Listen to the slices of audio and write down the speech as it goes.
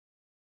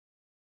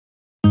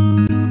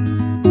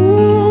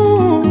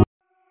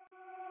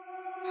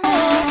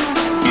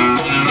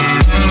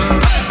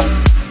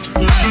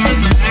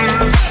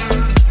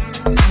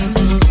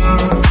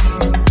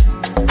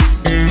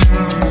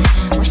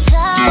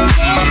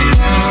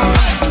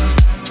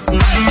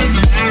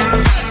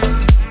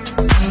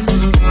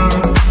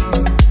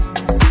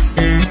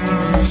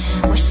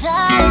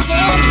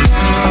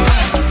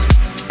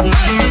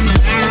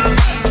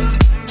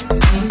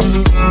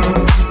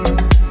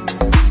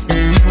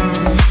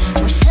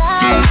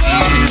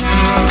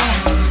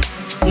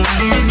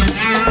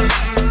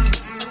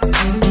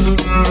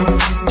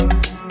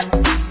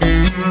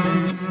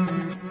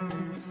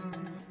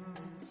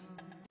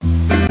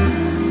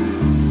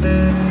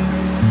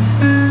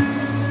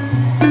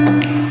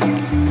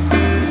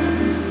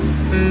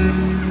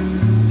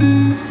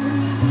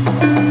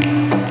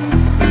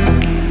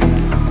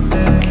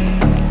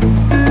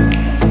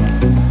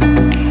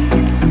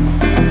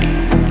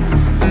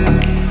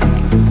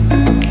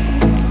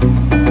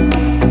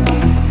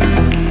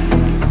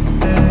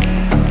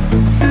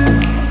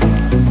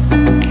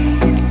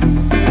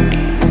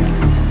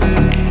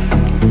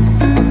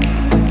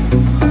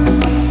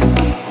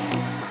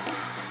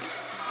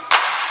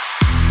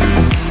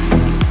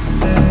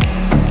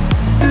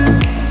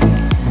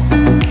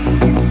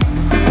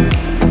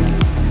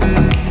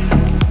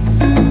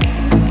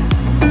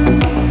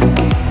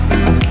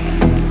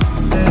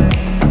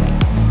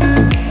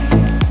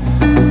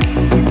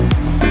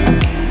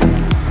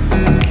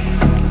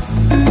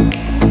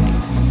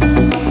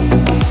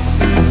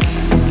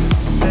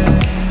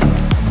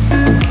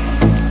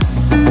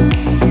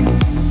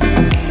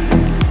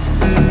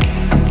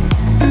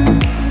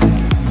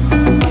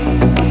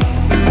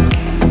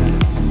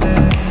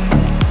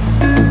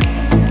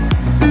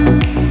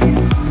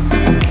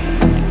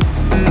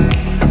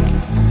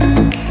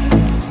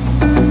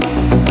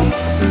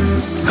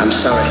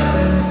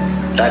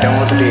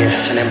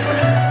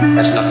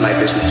That's not my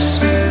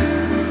business.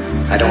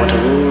 I don't want to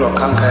rule or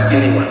conquer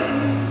anyone.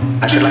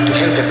 I should like to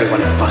help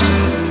everyone if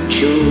possible.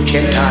 Jew,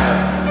 Gentile,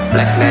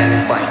 black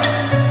man,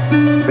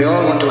 white. We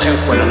all want to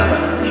help one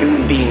another.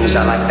 Human beings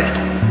are like that.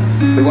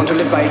 We want to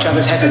live by each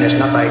other's happiness,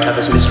 not by each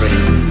other's misery.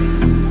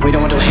 We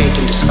don't want to hate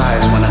and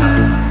despise one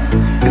another.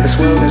 In this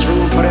world there's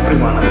room for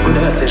everyone, and the good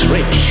earth is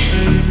rich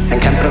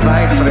and can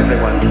provide for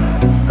everyone.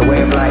 The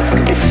way of life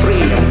can be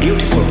free and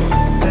beautiful,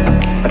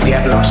 but we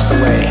have lost the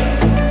way.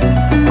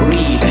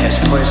 Greed has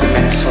poisoned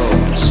men's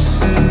souls,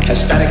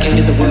 has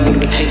barricaded the world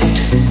with hate,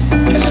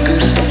 has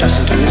goose-stepped us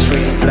into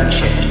misery and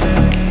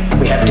bloodshed.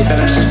 We have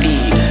developed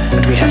speed,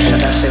 but we have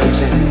shut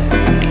ourselves in.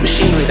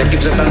 Machinery that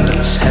gives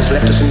abundance has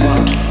left us in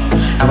want.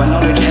 Our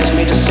knowledge has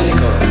made us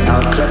cynical,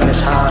 our cleverness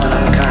hard and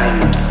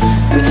unkind.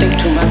 We think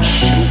too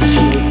much and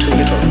feel too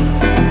little.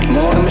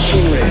 More than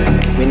machinery,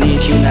 we need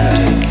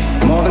humanity.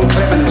 More than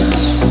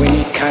cleverness, we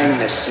need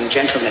kindness and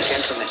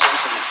gentleness.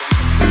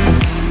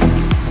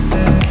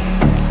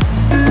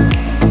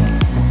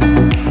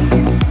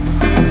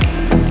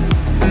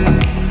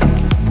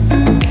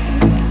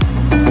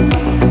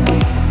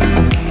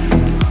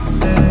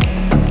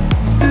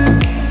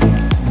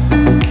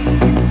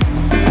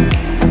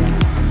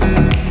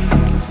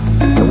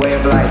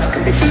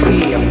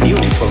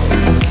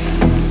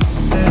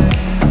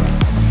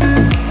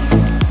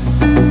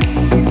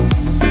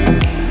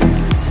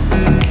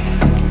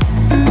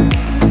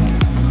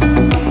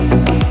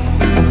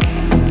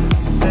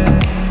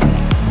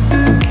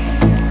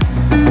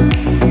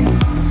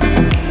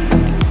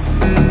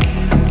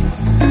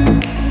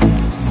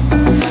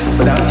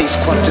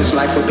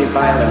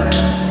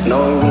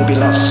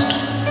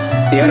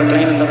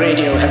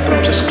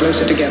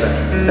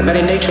 The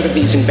very nature of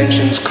these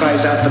inventions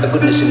cries out for the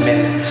goodness in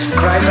men,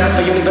 cries out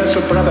for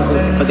universal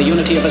brotherhood, for the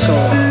unity of us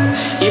all.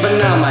 Even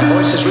now my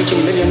voice is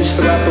reaching millions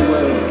throughout the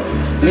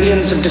world,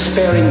 millions of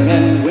despairing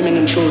men, women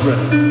and children.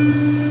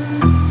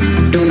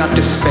 Do not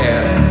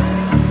despair.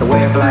 The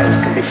way of life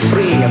can be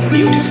free and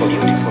beautiful,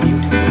 beautiful,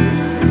 beautiful.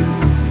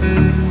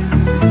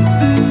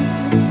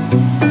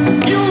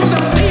 You,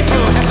 the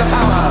people, have the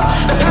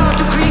power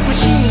to create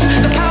machines,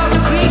 the power to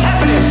create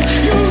happiness.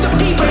 You, the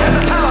people, have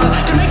the power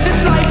to make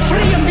this life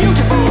free and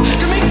beautiful,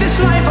 to make this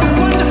life a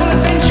wonderful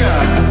adventure.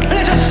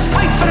 Let us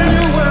fight for a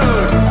new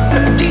world,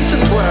 a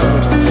decent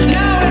world.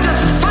 Now let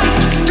us fight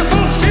to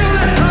fulfill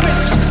that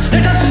promise.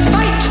 Let us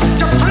fight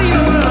to free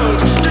the world,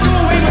 to do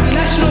away with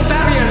national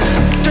barriers,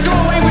 to do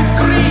away with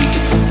greed,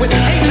 with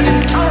hatred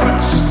and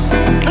intolerance.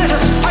 Let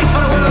us fight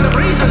for a world of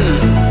reason.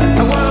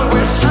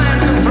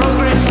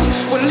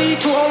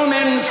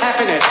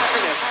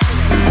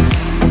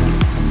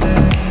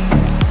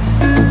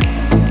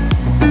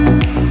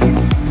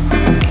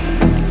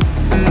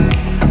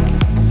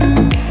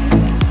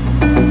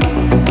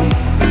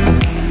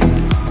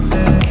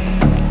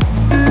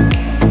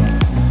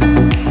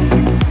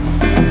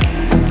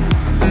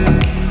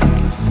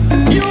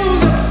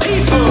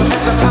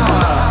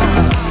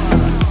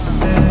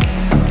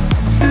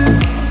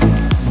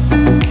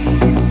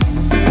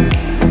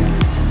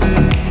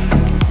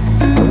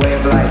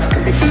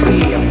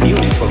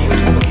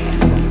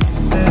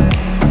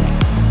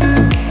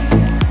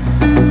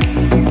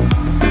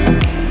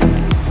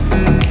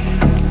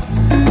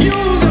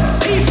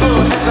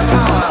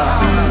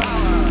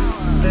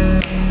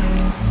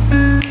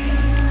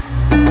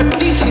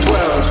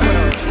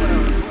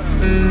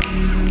 You,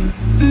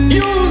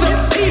 the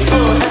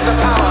people, have the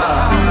power.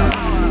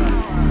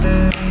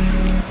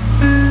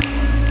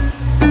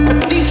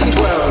 A decent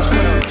world.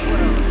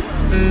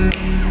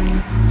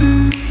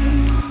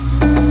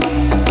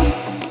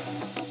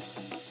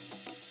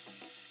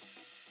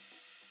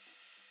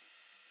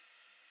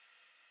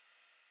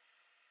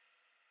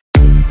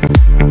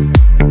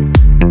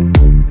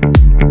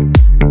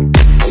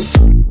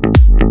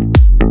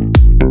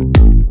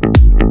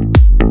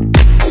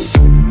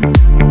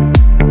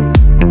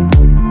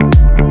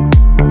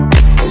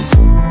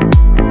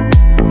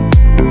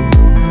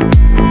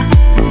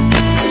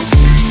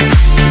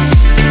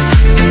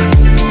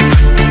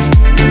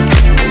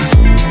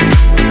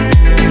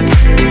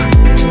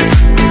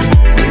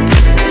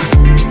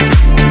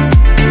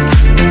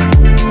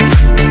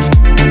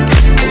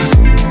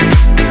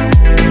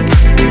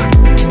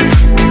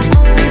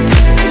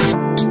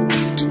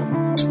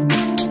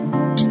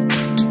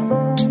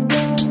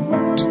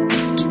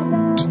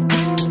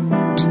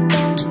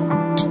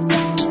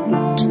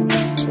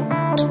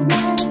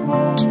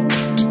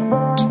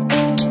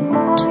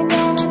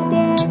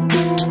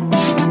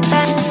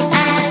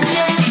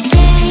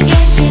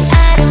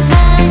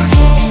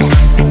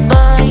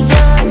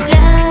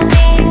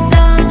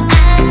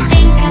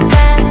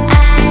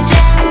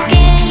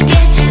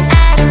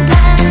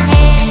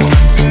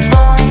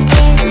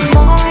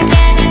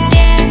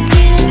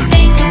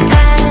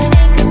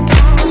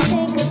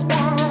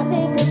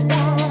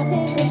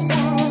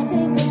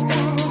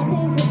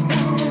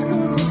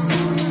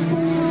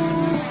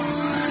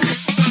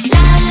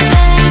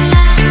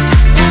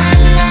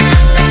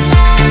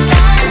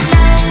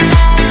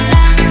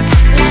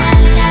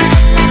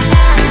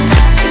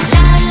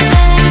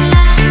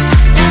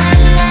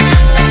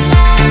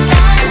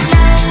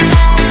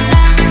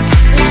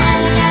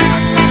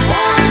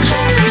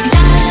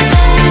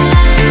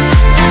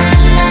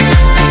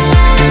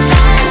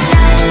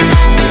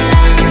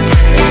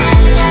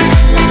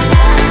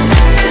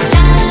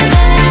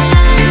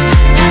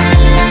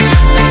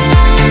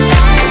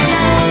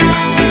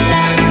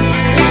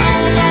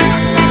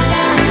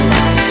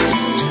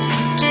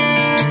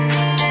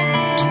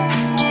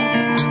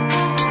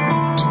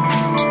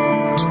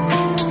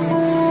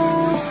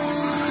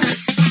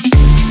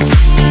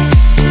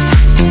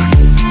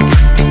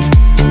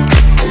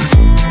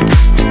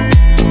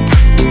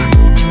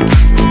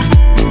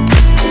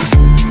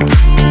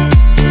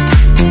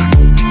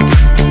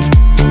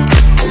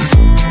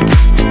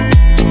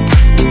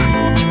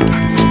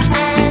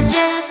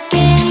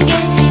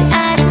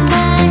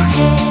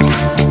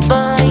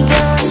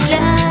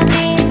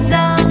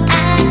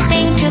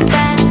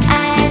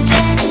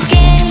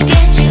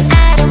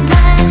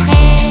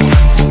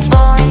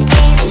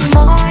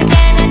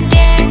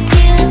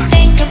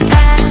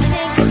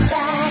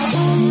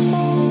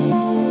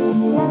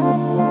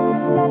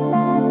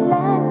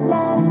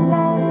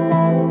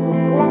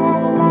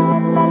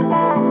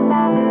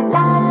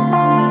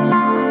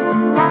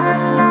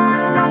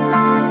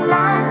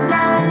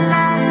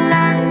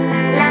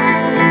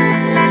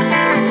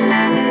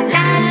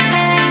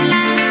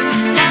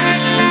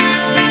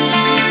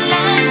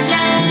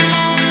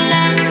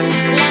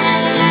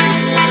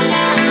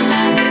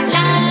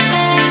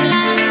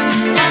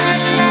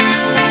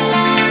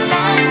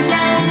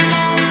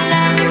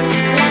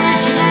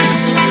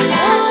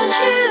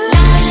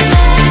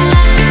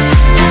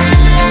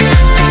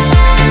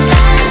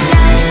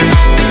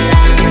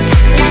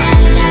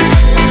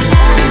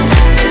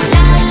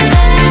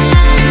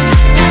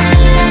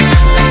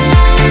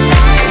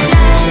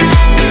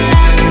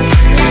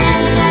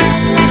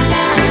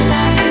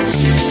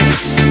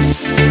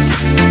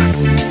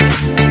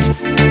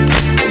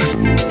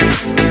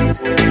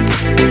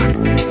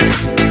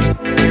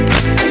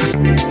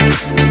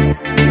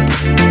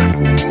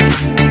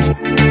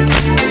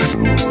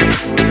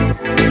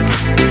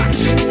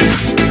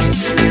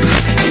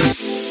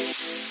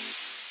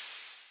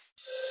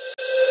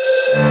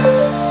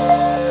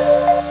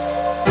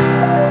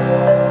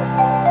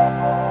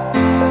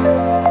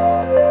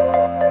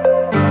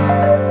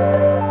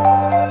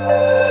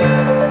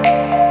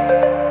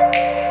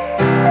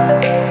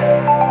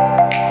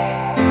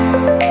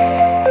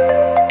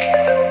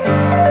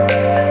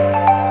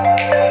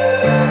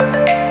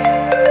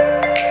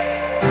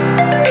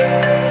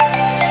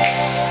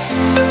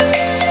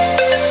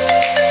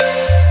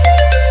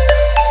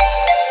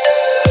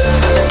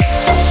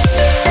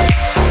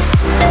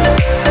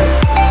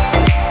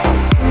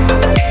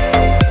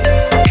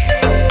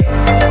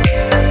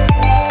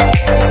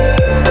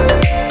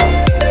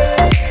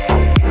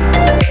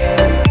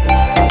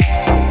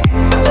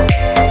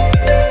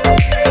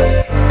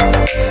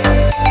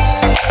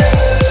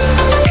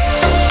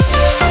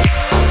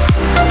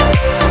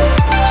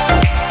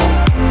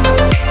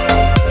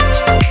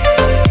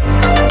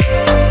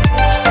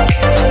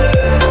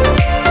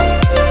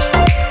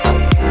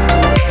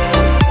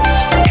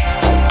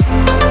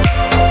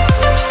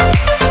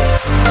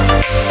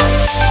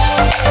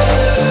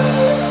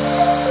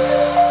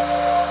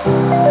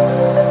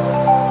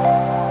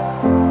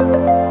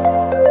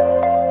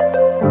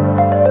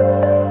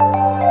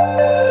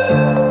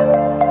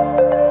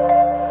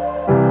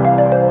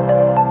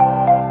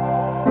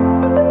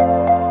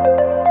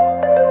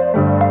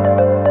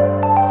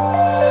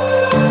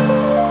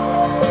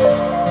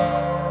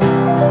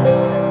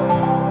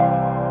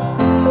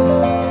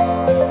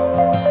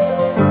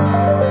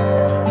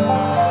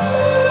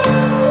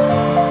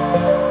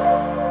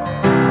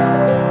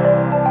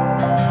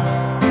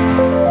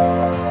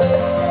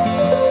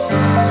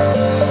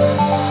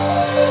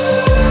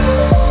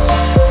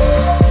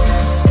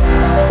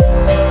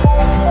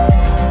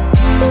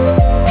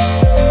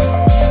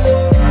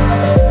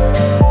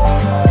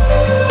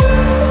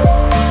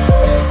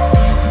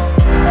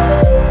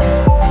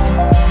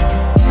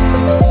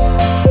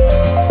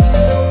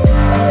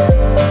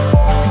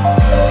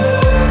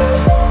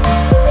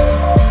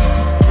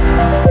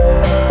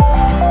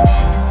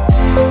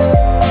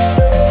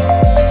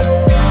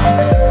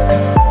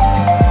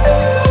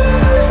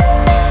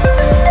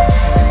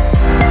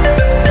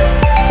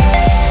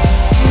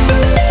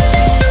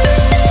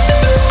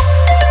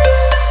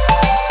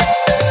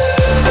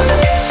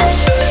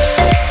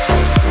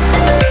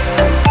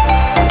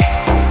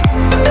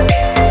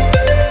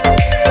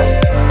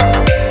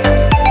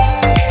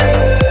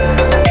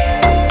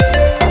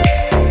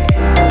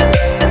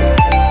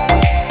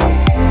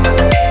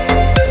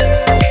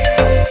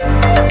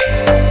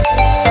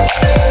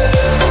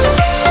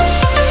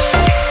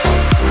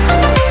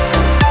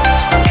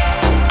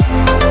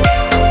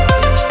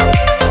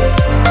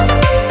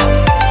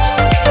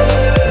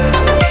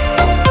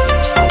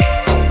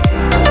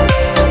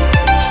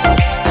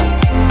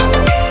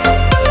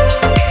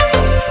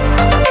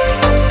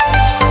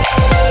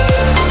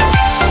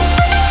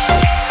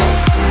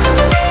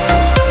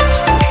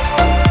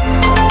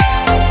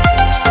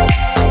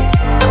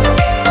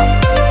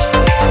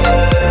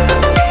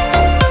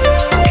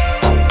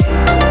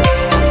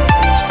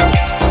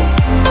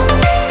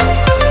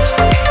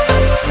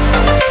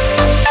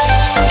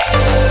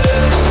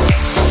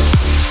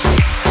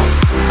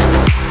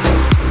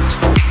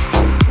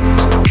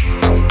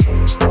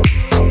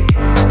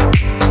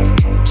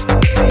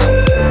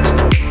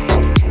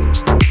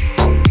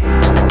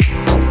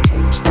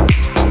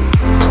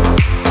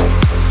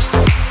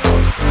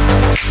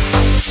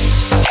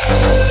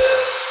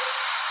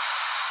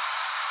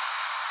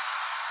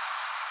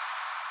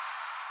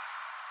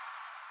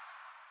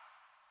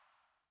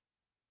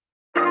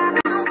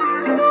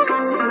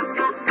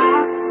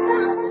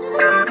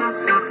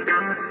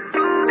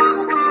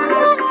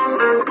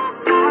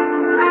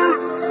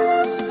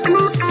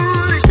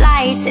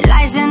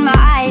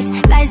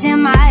 lights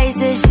in my eyes,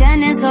 they're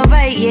shining so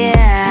bright,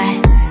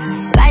 yeah.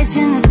 Lights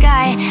in the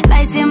sky,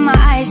 lights in my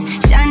eyes,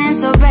 shining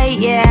so bright,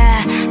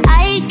 yeah.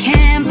 I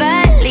can't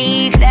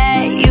believe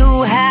that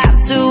you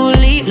have to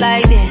leave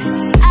like this.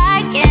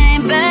 I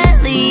can't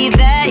believe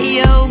that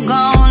you're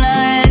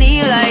gonna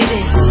leave like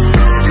this.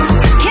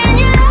 Can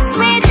you let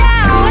me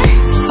down?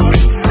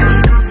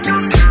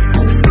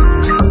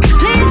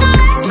 Please don't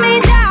let me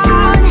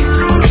down.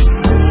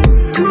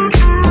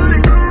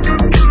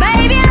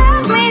 Baby,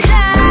 let me down.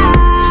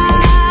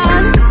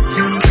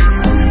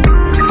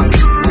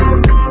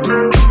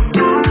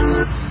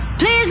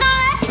 Please don't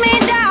let me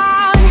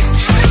down.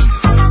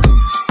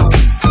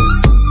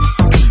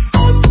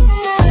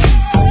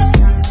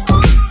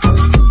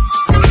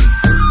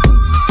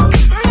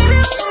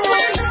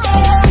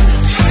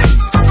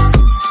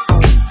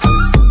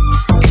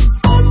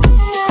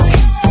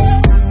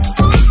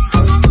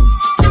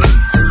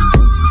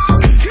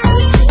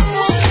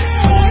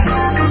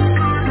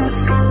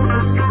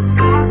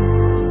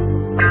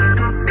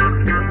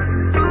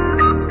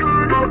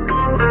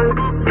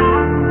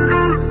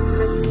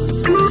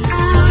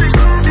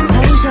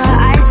 Close your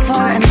eyes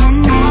for a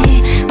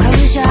minute,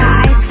 close your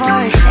eyes for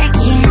a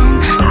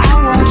second. I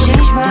won't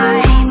change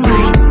my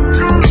mind.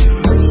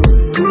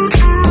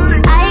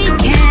 I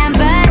can't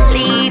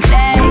believe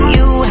that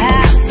you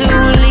have to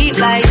leave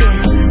like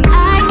this. I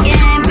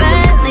can't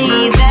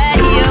believe that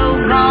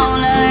you're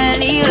gonna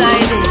leave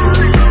like this.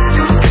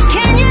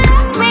 Can you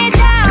let me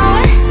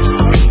down?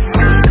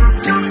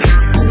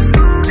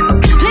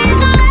 Please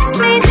don't let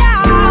me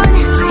down.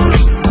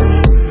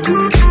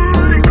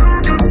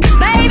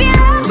 Baby,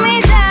 let me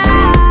down.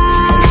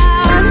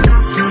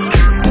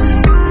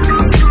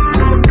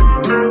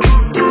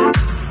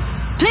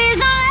 Please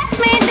don't let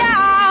me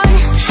down.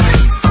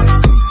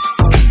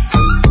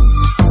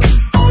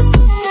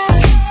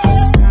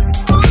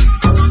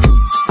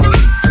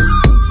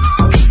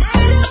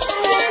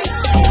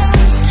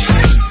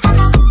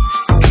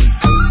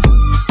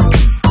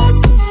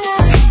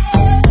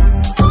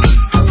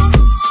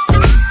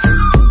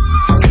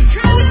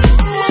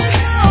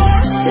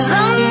 Cause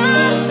I'm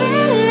not finished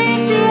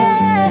yet.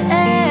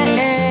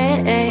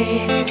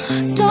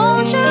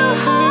 Don't you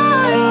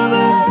hold your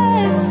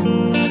breath.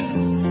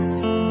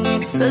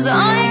 Cause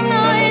I'm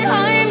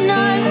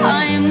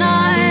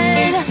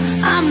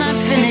not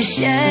finished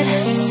yet.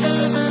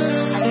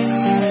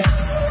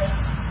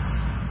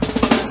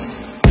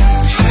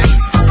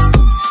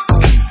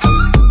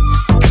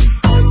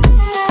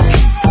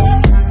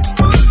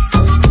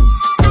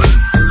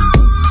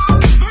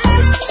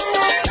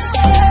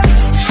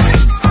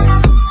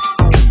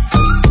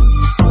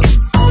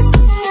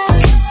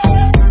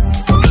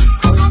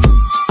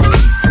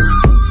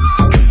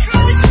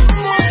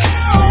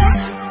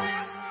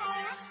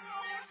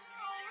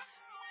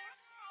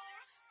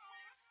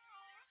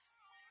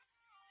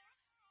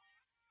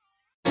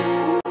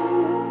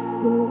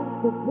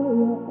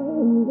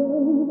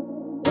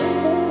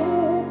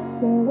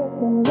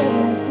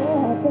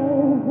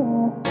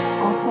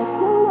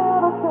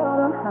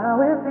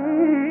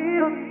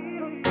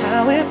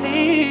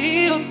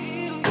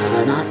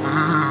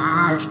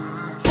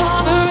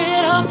 Cover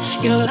it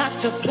up, you like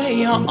to play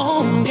your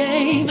own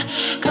game.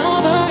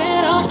 Cover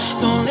it up,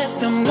 don't let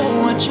them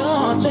know what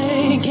you're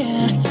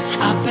thinking.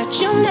 I bet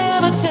you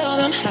never tell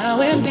them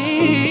how it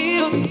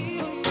feels,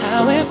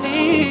 how it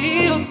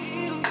feels.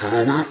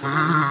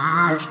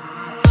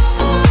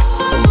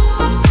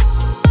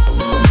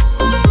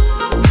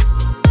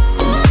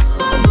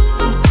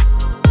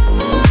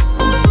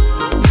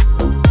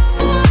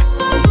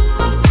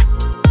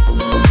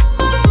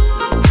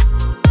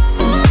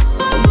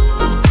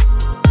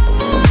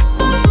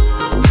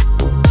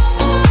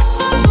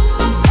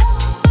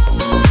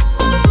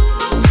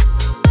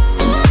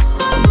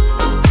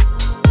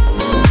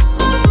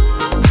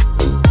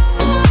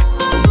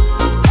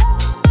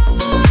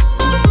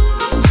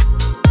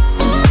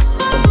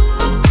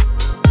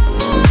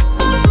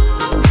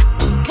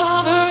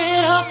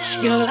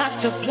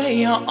 To play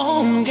your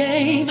own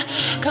game.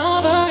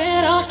 Cover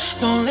it up,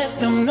 don't let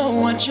them know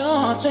what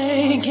you're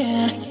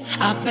thinking.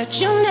 I bet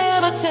you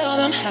never tell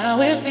them how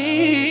it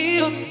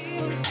feels,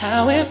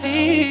 how it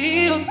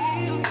feels.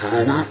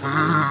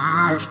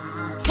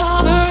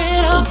 Cover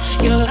it up,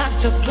 you like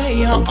to play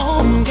your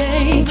own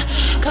game.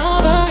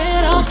 Cover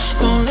it up,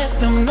 don't let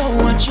them know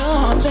what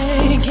you're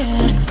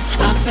thinking.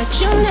 I bet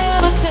you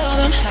never tell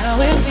them how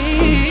it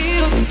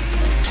feels,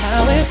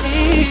 how it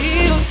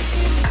feels.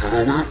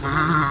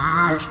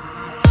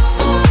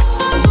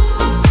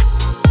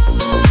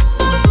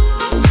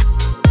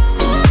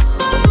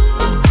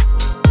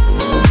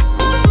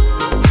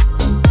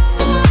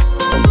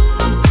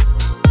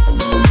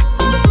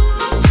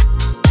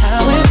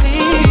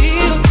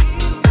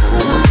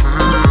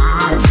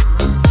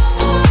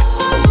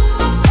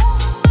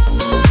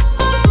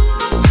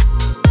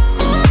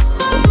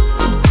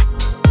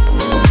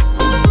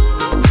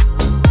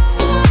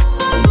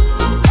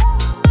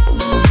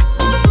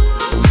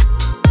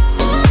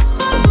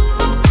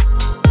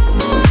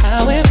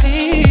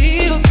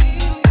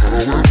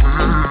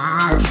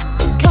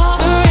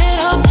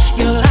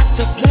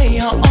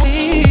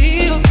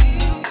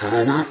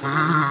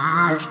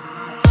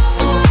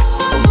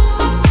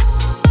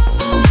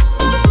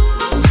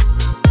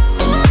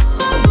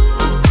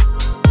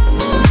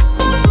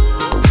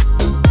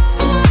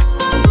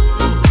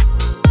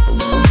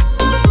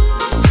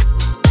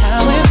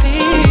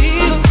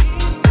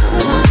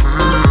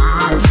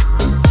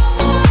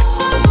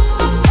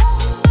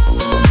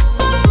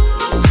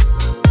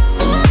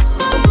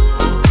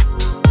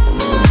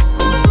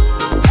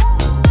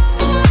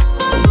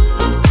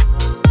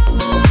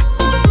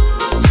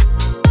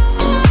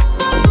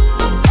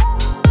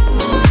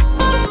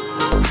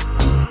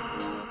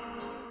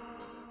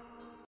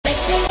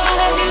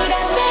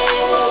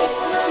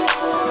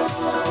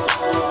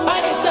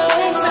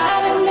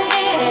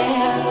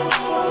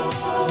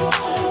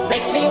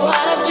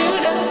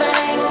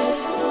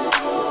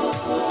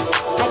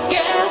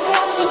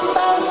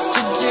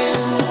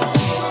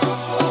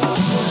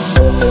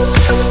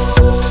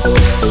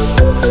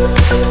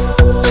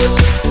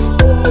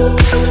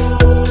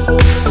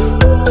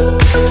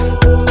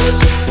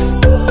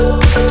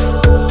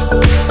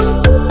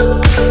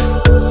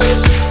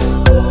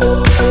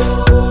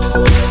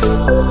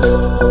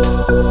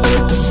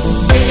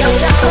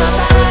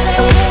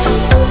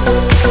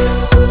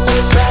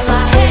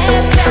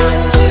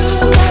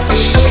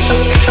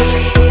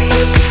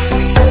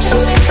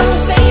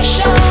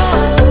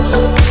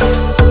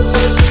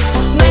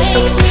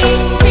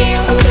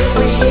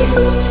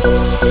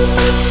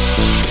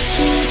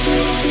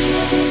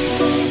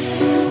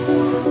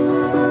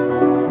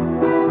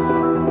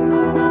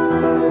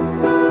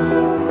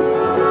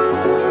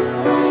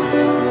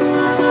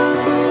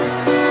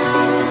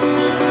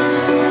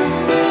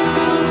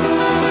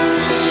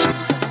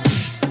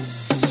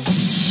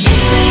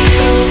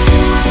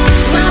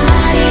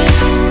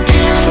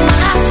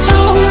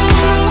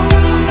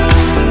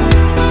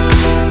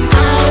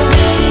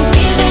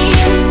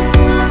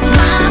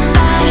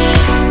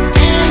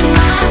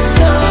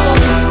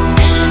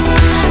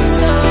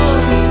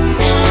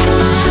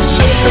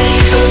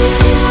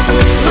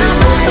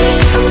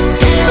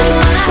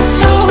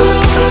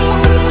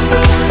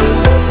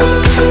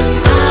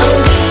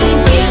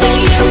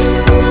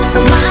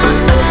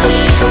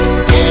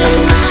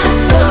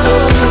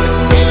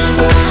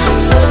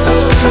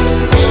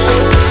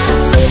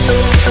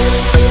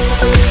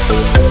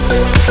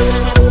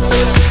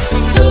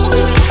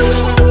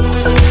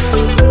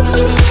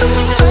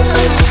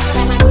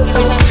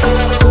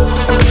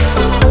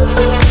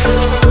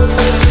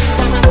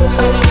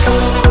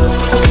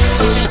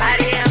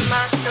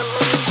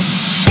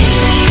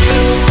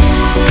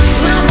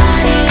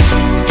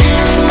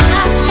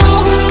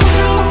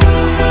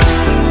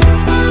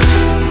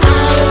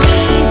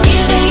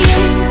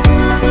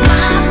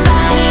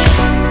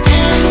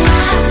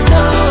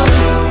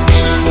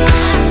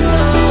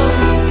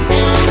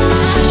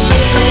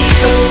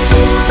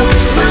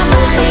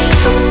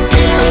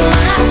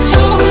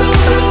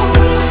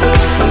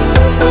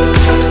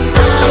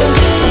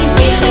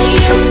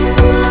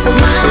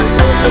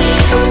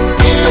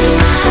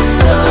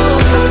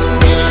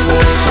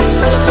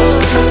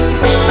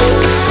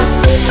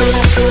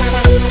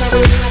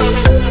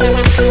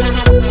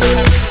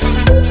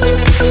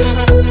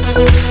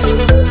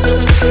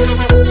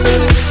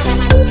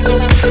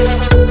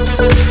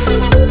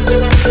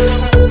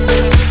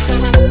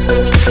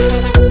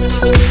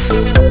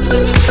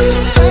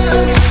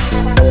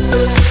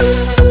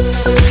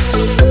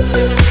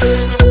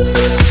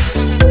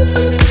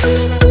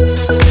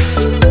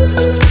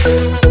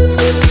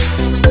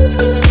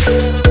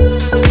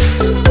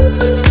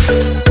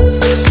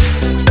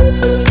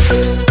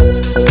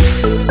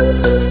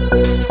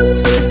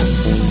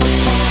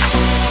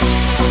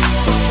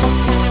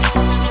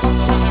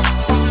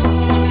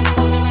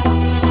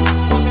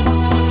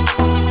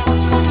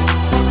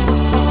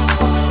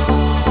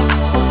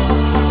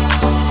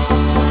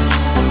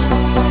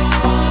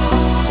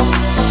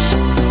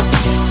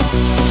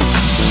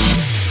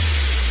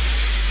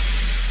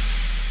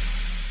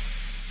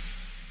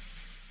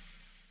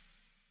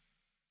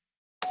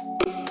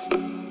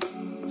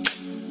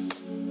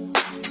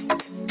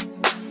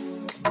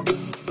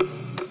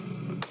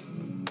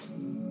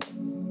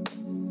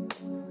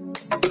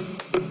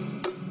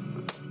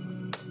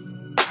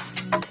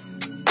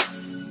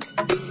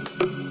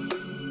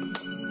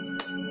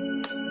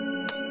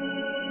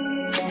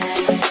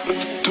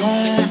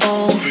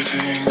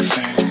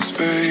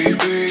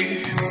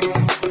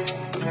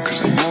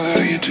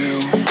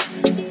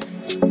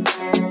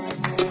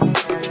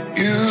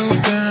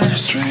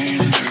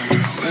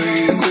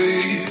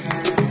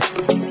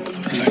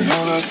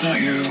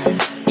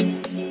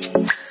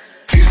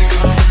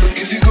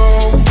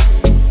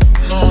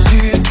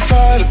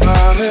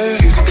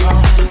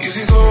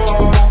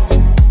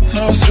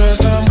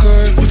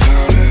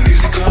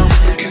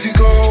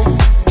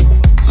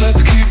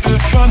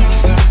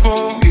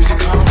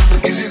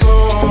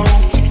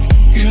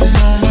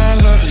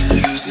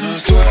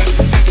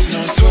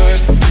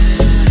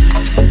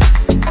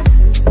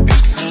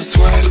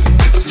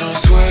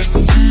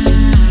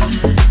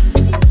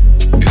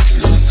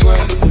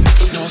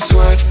 It's no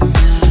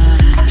sweat.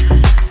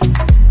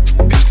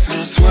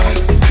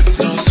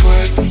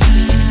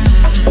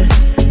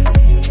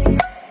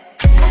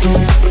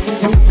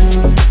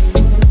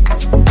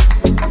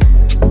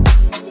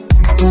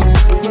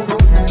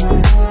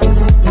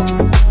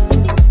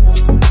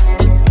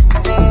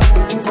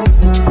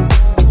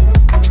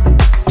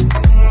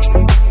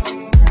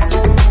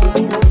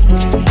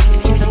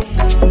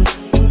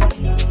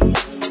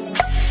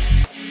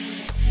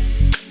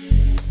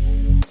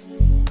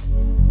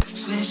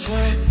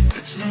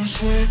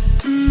 sweat.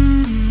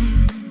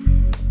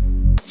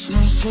 It's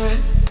no sweat.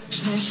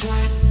 It's no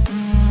sweat.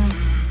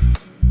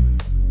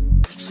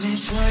 It's no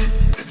sweat.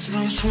 It's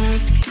no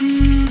sweat.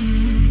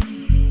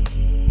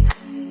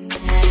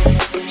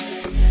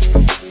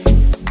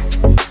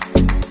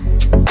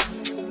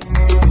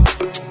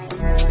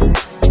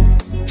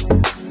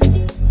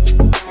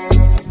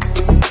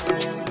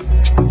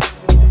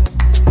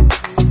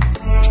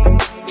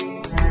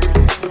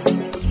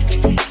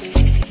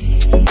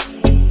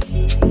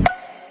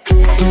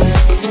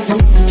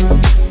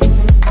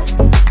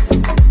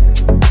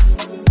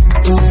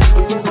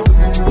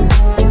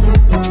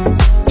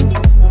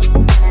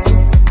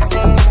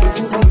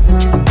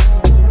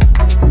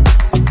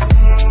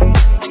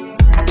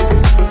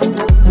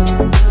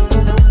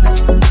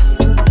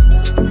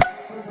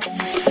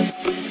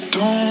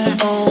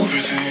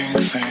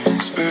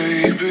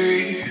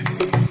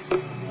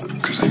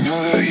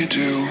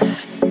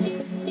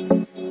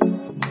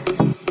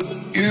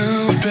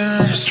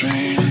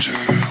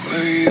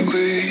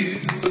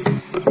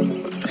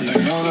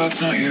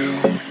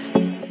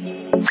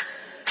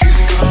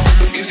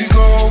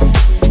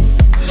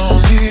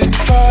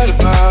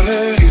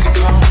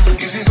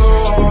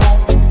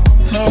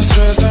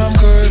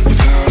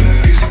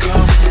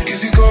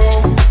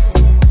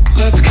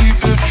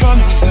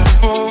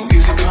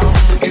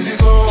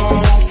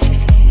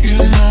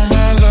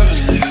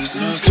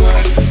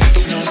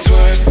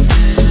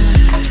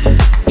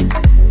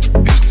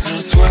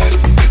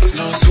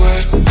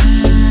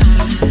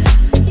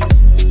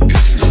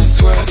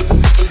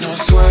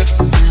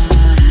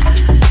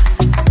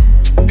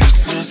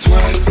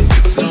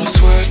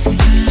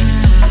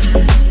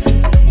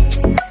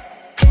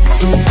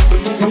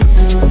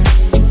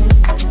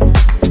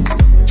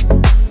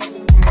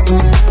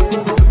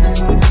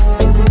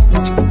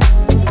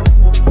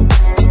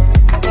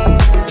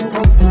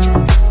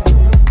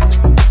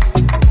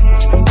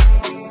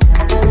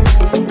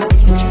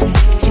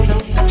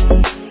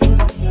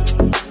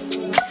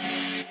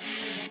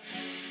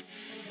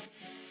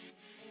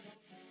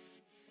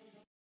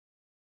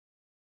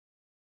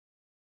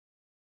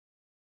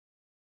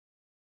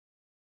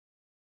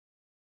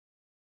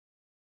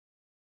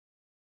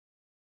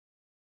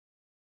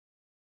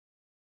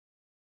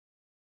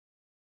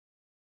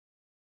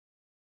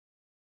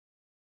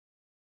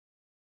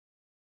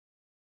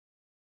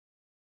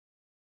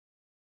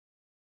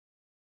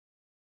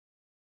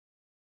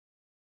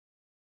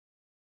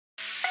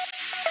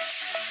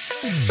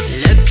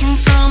 Looking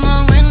from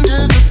a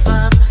window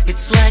above,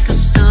 it's like a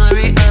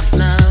story of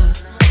love.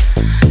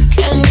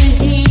 Can you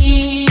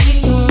hear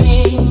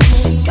me?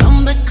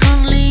 Come back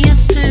only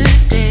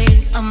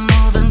yesterday. I'm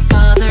moving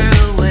farther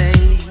away.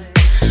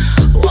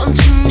 Won't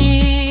you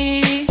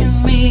need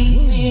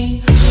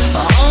me?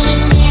 All I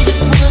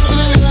needed was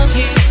the love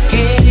you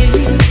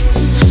gave.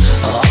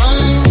 All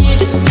I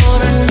needed for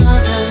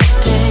another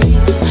day.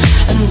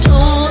 And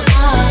all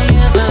I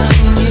ever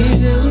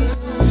knew,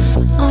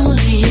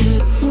 only you.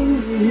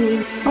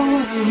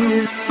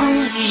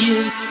 Only you,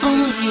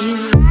 only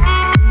you.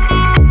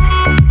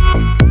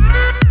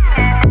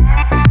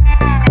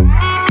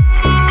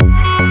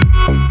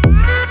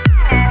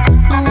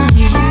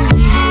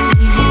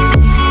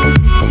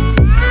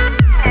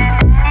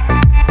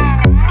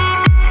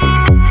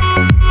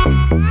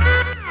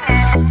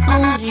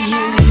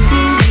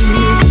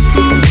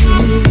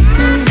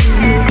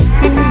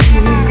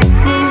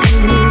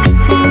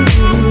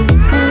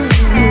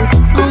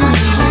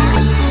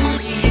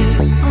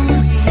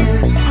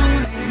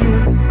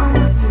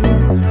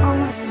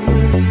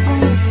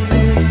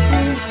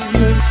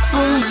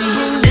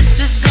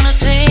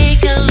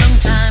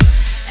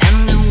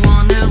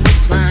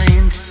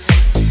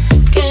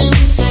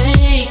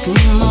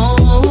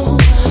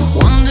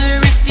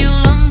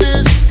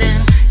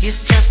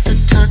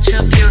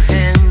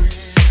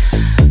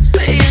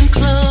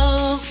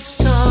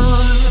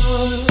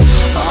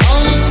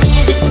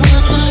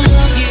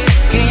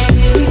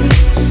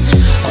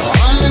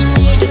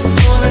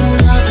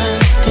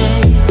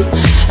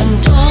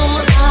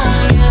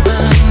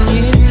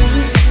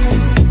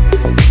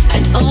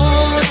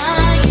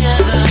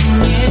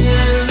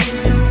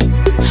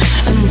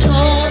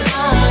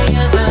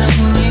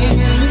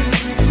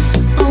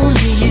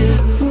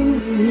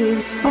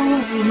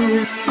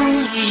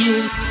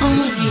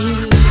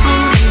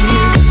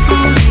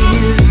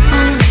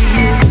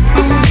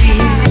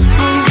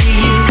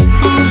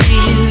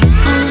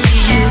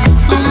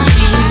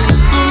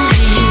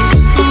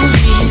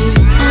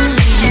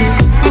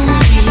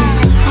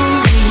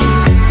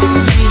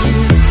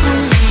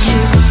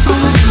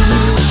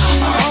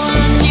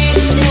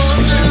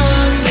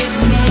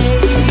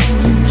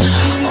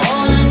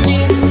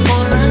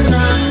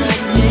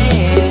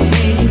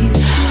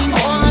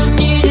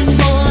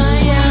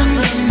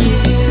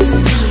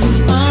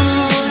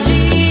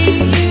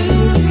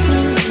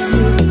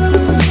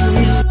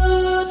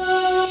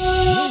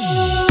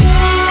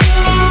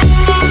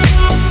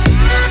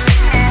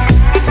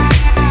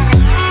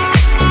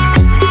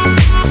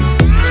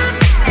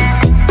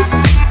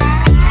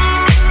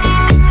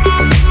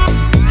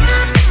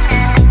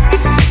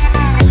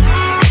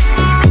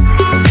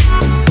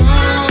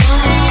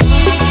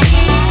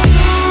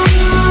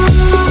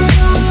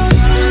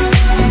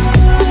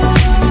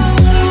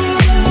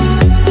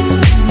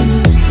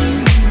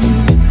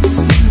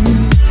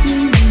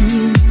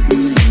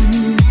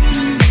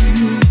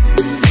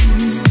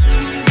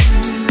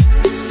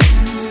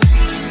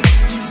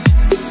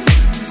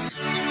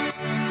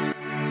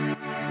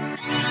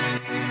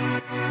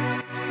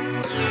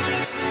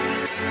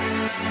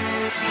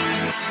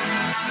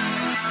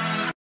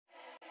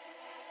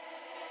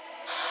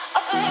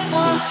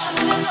 Appelle-moi, je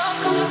te détends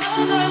quand tu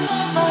ne me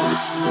réponds pas.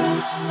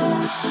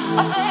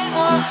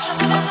 Appelle-moi, je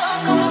te détends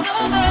quand tu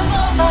ne me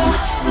réponds pas.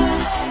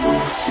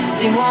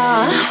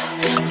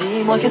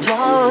 Dis-moi que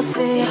toi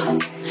aussi,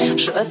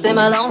 je t'aime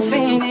à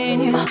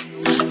l'infini.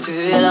 Tu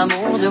es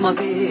l'amour de ma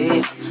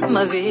vie,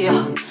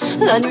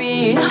 la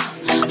nuit.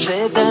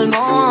 J'ai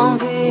tellement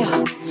envie,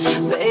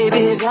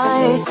 baby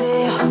viens ici.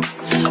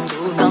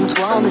 Tout en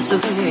toi me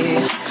sourit.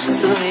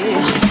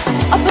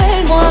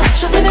 Appelle-moi,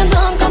 je te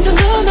détends quand tu ne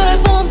me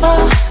réponds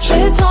pas.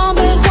 J'ai tant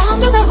besoin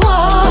de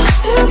t'avoir,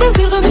 t'es le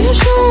désir de mes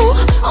jours,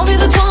 envie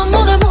de toi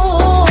mon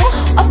amour.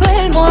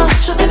 Appelle-moi,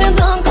 je te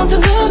détends quand tu ne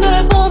me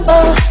réponds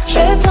pas.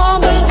 J'ai tant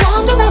besoin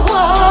de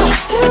t'avoir,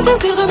 t'es le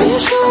désir de mes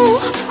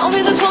jours,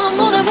 envie de toi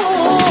mon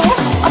amour.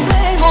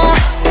 Appelle-moi,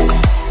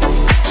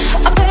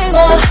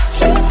 appelle-moi,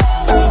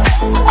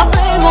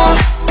 appelle-moi.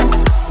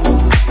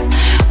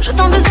 Je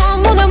t'en besoin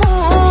mon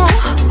amour.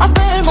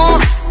 Appelle-moi,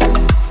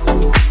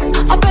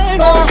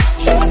 appelle-moi,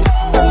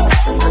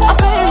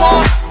 appelle-moi.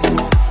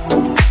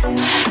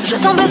 Je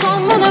t'en besoin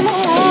mon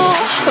amour.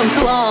 Comme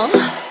toi,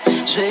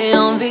 j'ai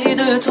envie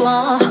de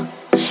toi.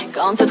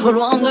 Quand t'es trop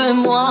loin de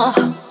moi,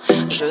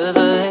 je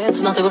veux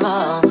être dans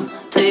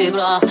tes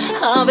bras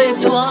avec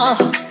toi.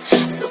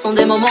 Ce sont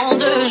des moments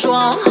de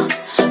joie,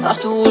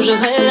 partout où je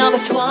vais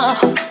avec toi.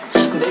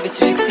 Baby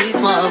tu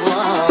excites ma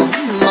voix.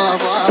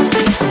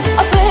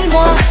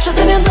 Appelle-moi, je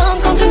te détends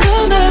quand tu ne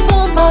me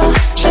réponds pas.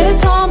 J'ai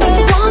tant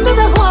besoin de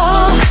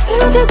t'avoir, t'es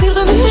le désir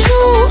de mes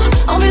jours,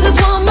 envie de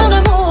toi mon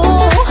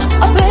amour.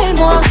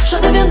 Appelle-moi, je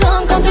te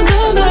détends quand tu ne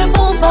me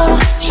réponds pas.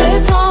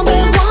 J'ai tant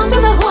besoin de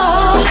t'avoir,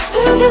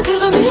 t'es le désir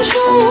de mes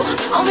jours,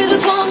 envie de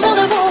toi mon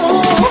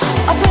amour.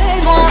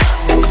 Appelle-moi,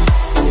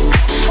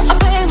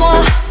 appelle-moi,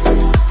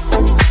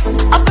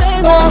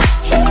 appelle-moi.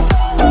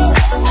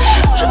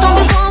 Je t'en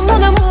besoin mon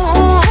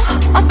amour.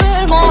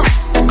 Appelle-moi,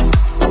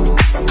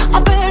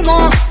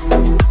 appelle-moi,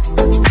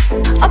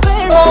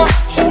 appelle-moi.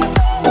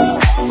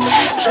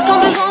 Je t'en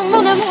besoin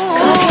mon amour.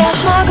 Как я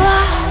смогла,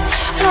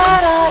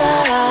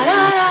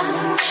 ра-ра-ра-ра-ра-ра,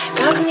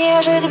 как мне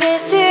жить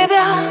без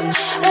тебя,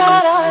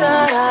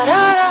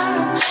 ра-ра-ра-ра-ра-ра.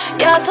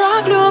 Я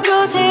так люблю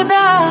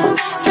тебя,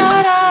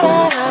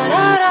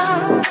 ра-ра-ра-ра-ра-ра.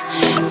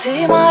 Ты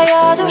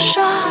моя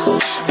душа,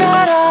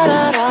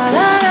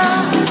 ра-ра-ра-ра-ра-ра.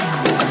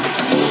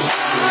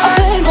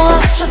 Appelle-moi,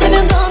 je te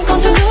détends quand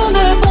tu ne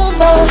me réponds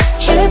pas.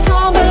 J'ai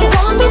tant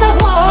besoin de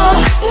t'avoir,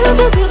 t'es le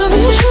désir de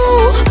mes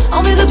jours,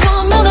 envie de toi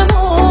mon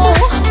amour.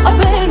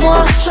 Appelle-moi,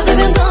 je te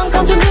détends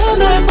quand tu ne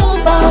me réponds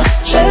pas.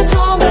 J'ai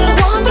tant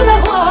besoin de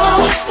t'avoir,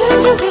 t'es le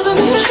désir de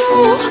mes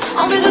jours,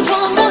 envie de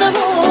toi mon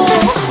amour.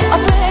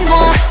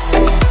 Appelle-moi,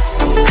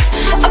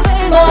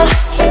 appelle-moi,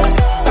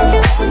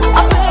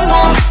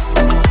 appelle-moi.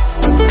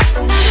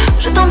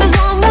 Je t'en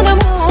besoin mon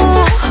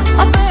amour.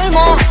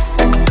 Appelle-moi,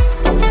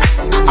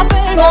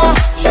 appelle-moi,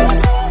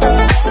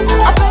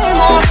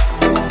 appelle-moi.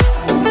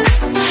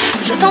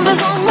 Je t'en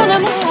besoin mon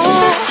amour.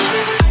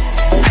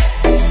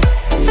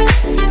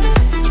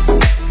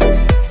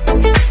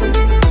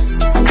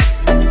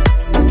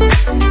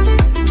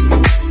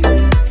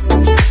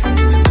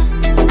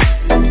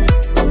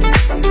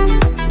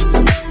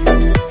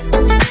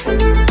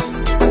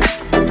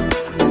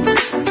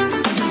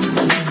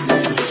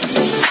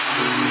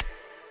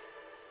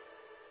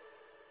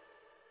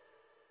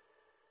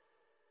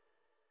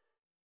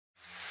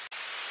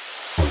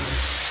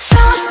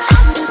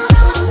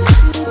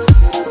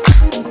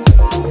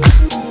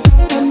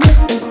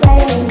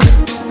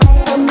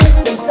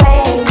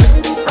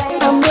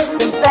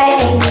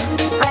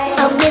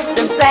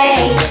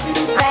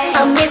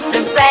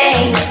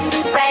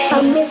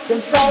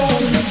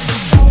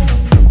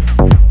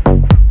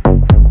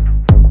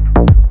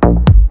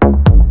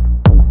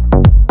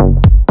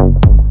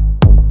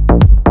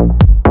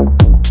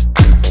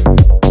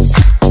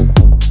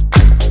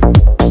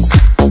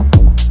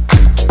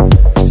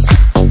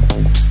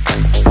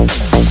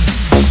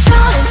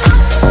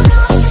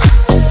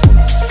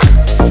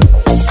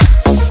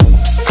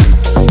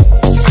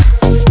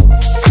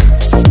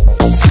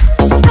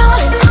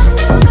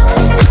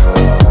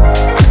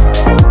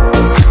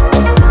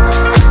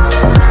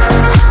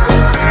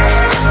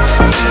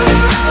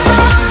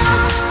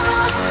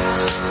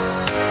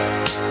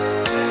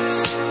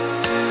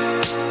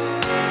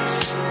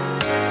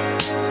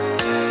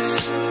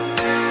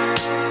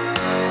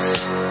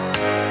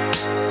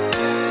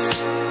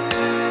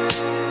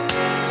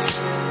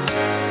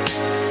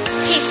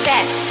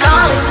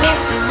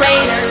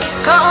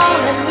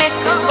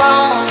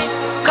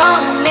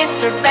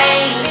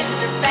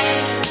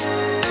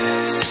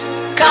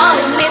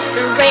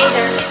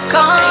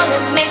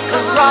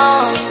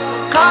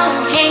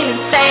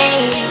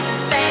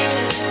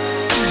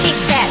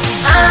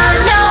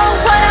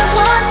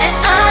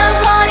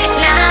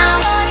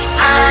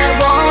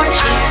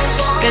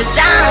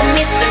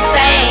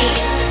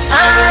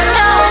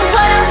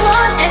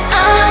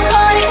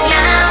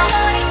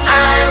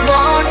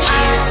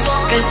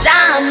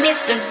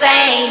 Mr.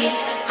 Vain.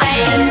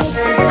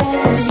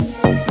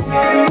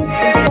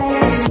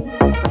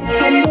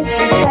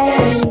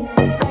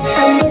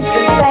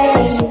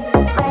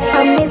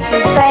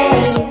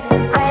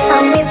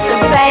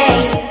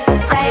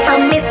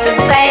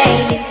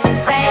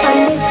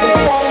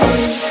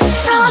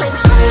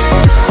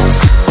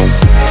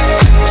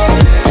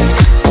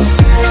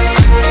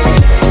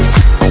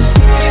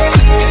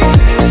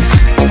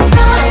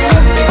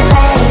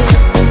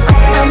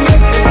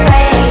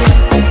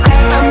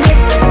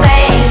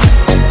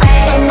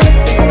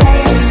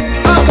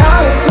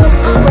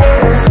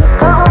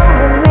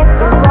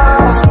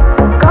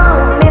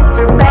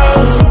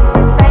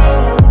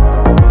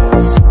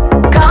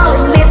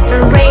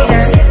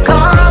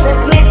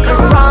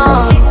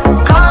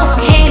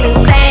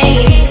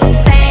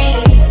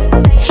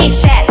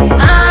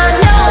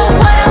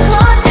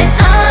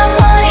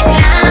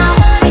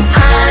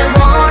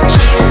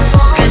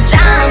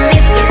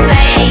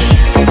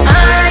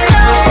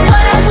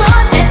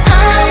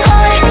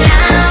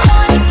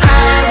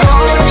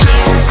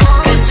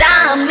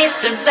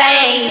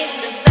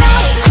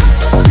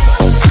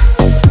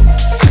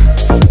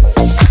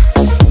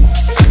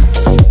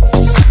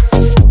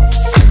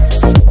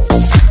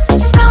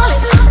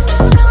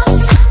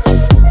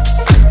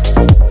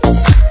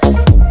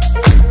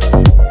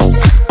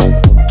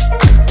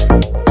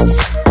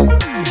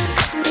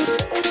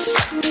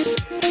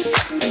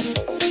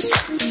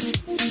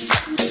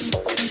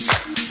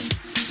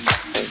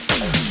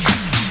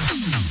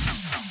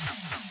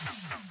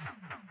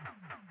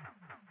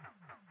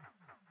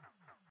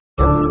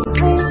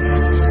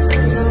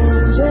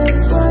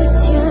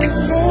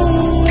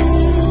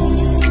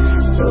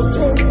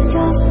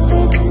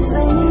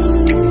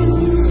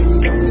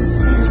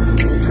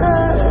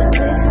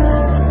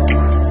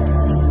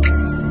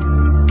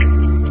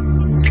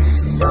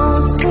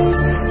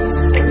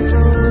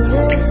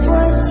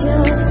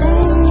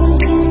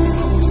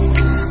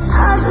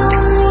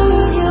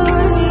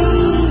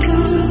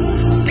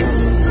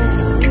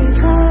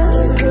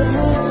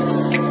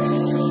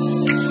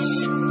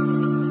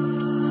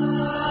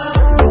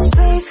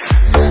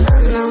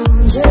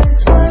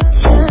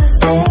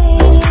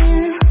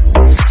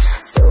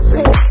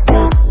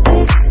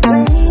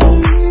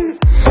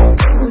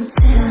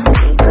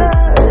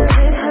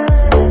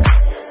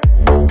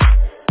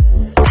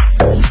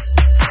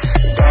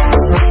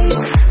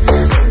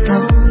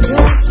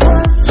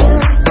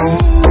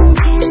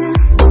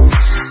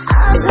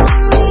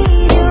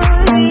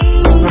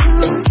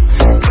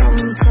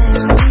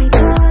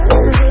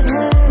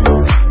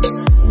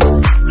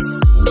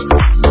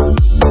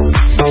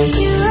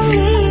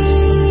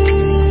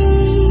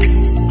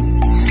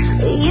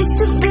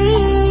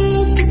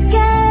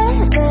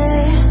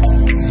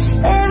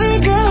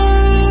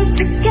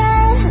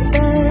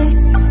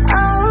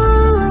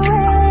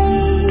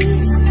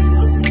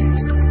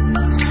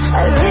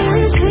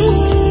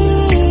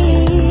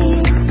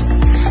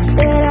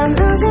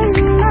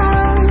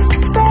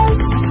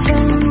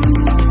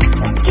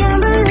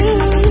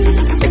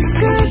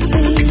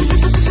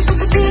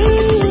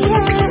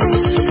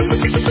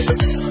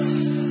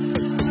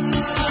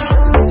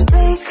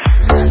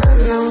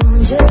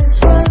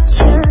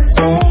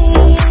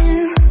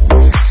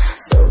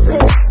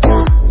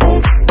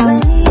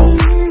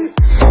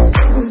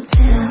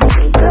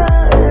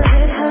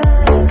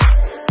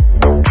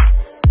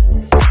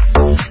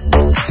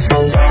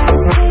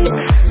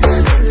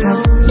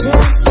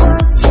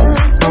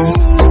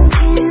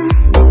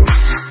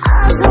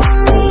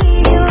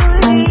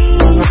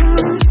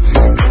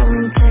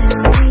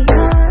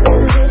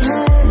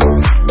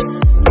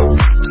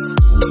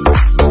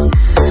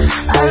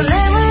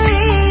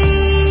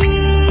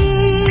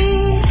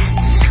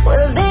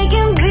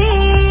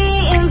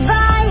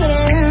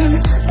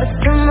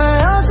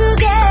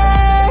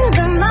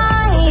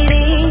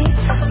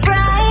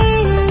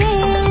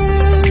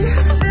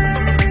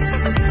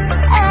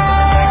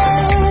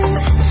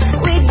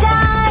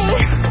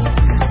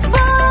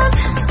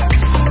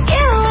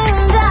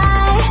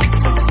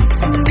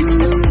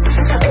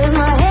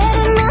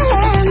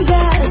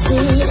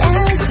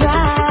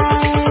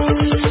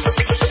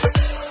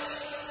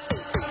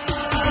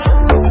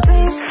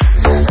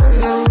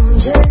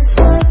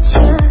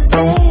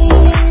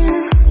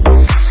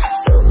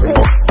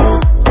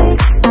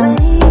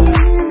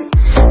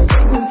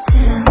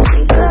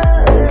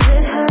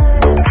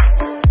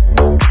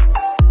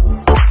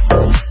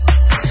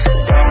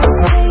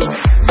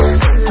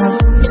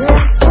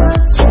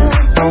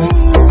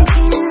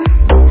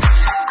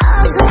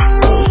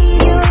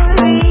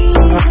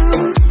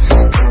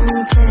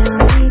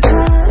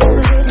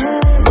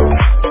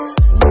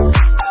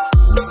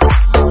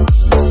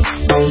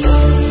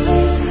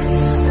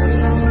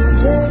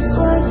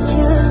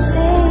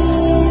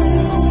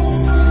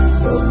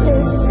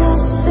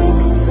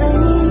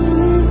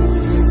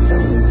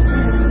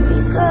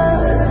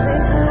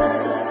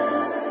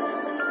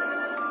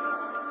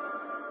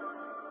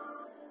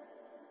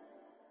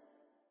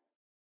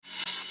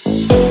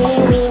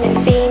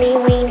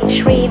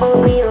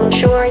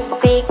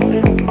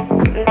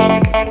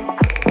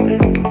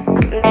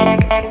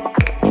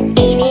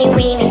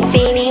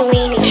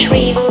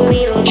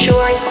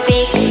 short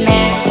thick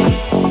man.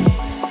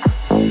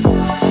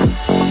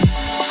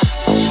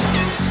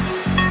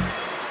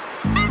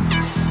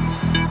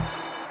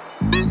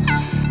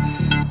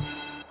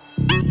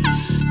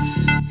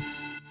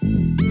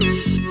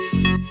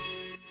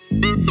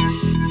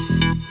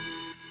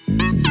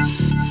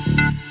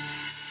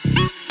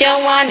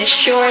 Don't want a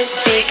short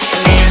thick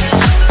man.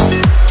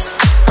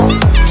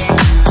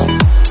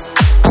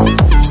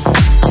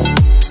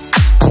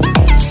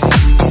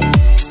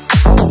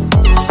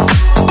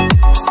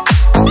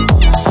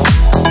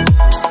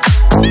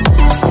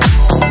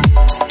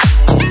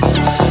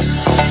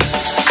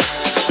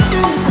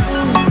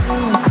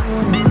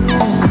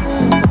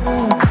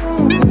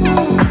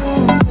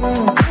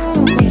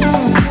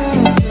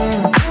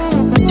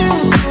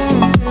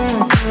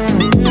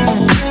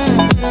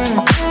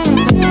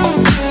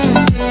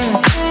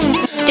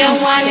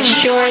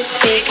 Short,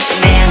 thick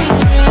man.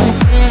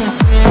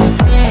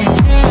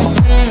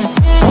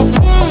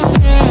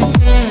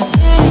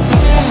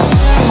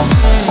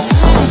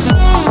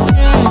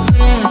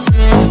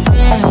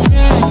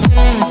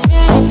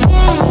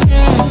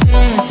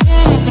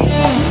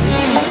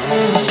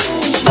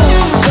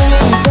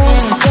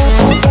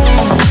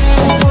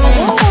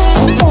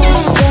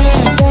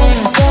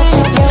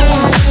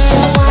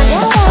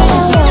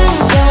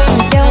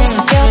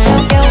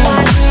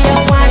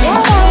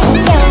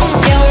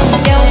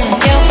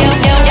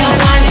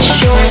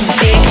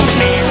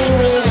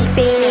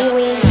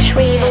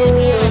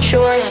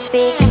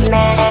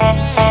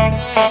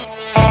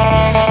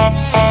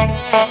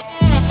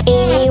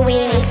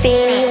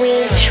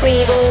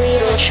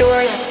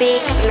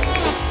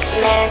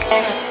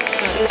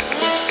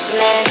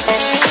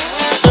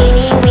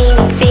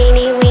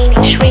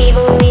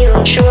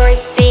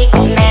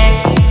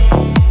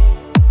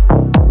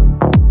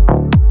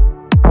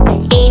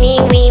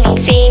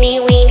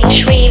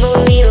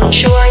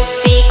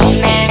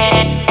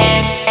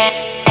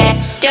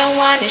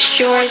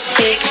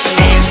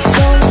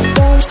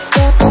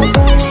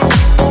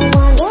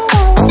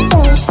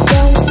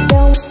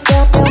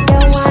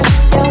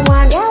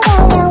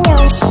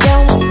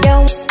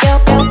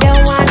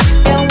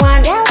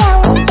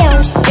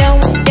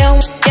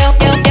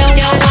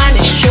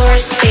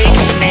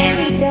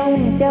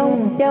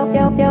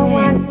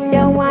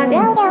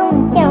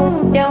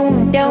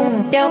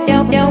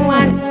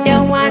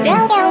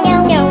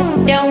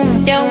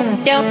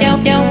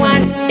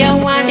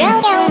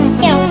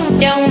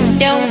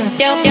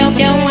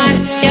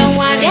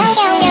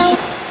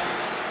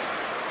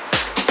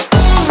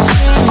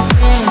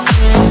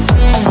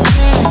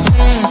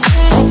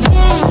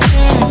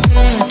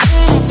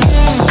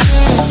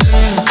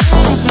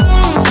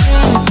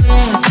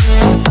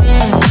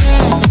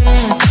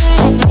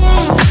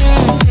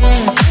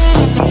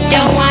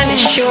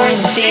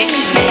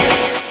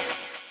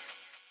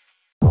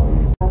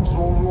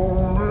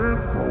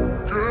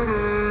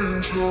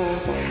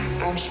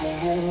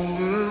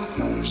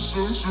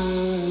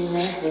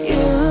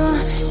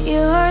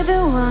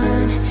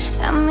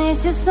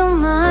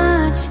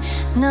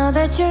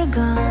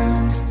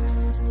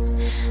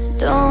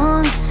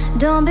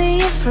 Don't be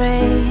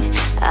afraid,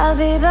 I'll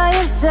be by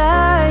your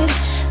side,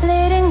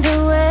 leading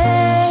the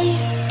way.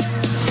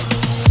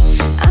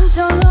 I'm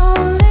so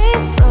lonely,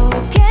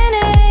 broken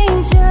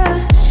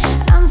angel.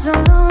 I'm so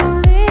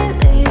lonely,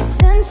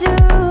 listen to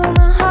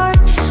my heart.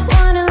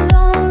 Want a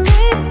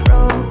lonely,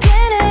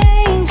 broken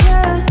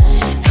angel.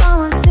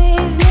 Come and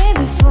save me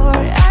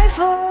before I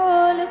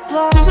fall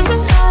apart. La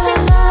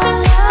la la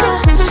la,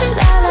 la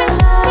la la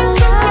la,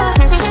 la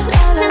la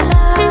la la la.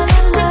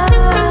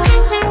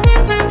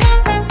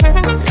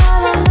 La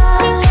la la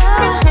la, la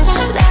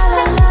la la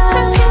la,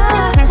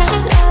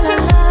 la la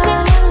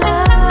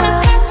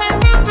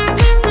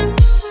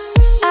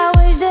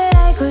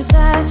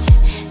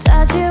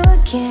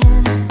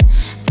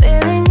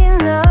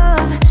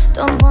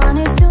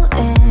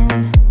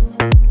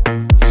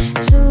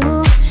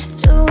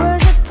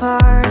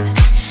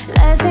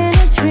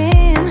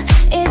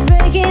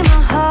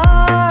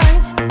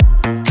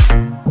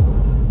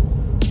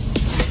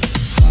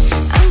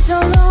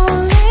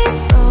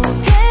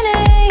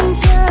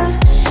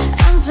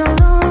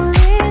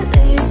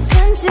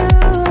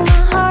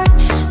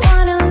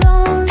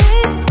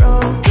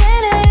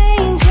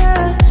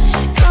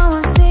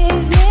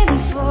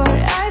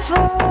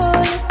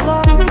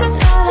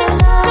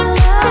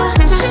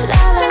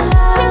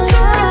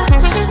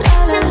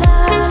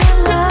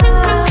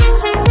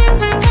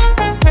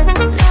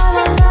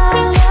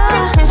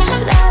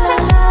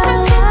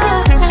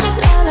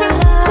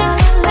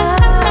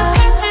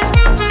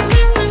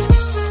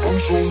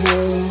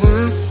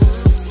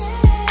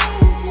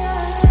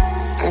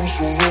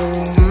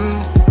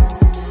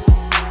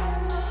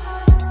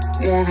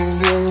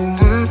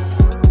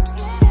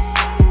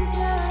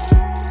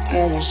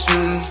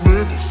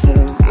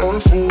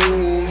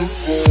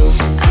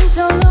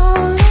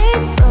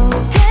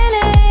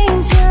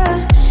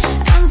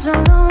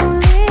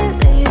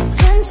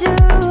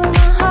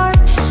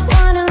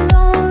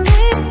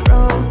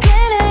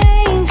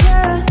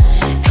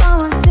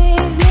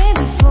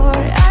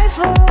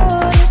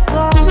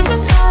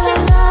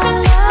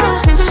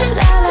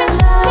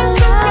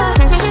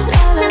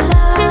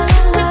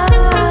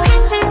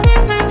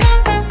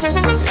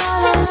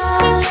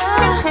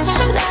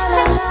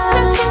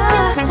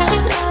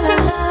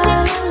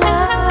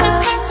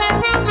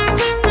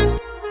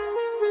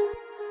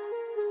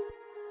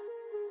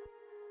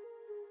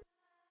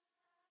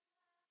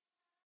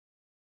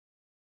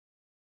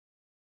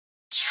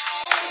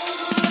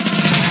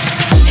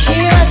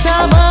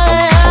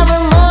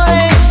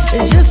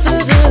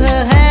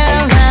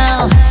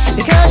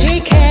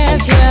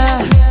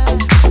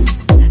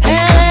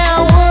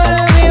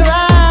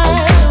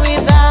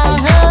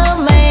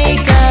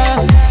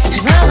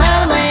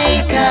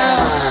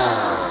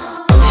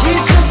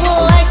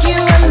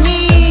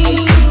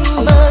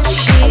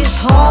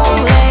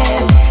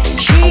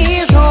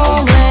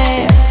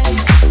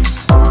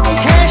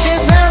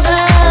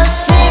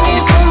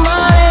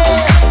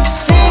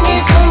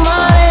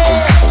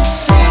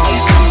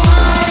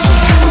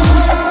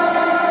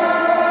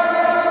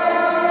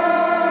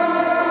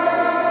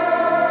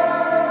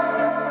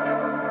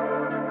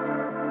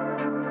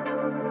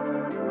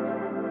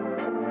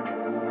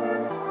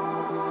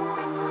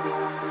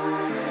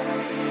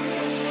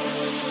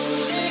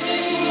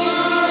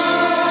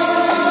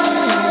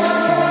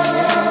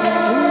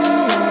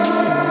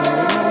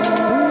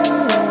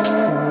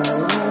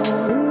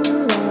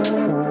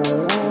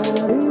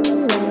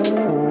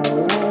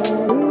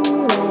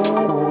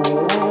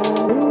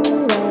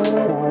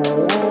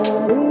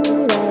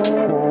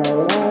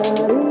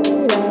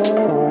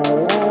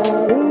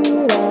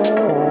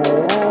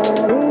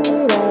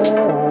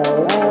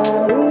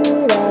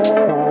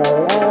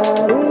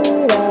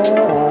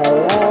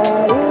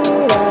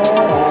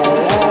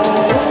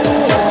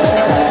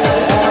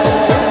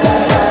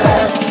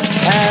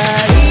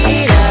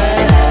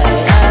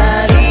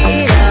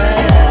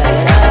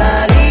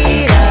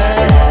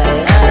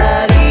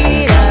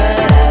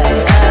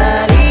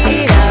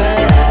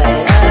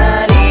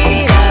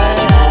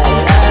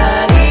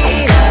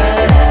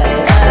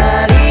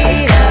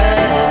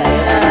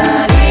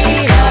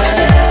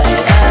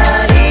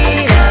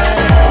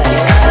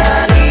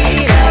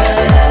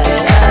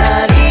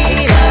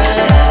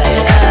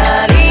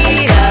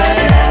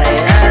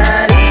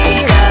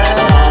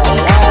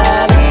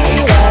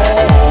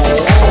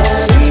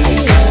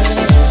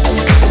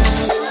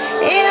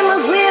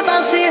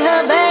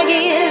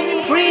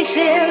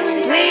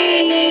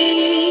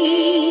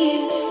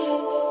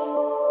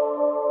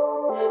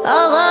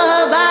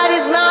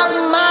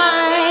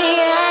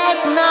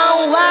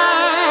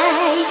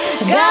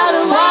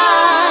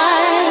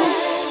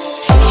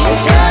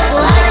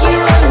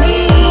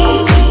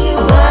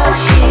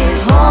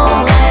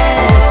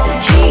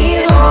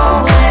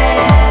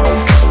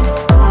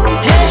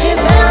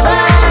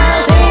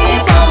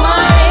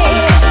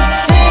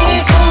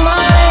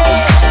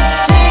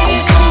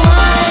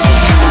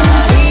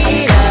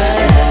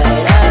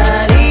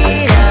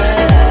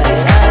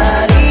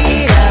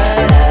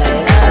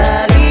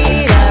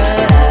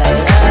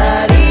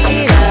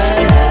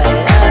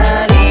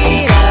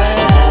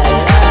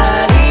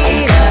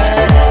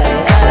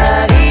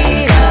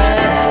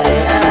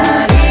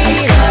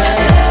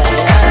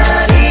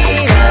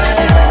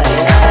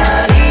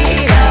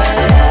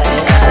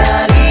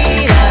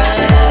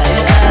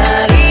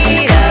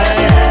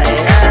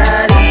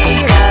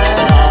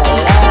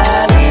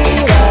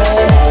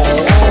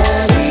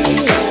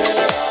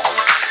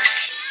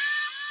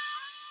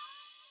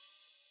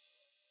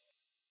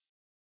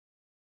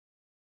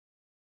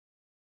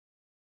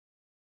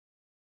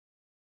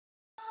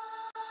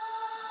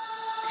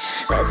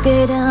Let's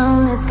get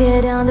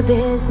down to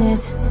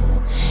business.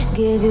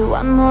 Give you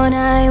one more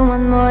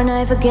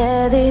night,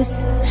 forget this.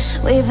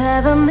 We've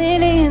had a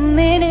million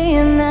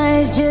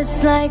nights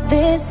just like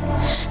this.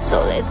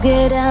 So let's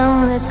get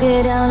down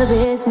to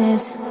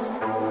business.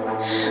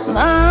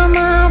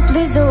 Mama,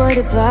 please don't worry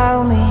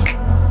about me,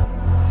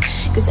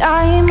 'cause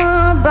I'm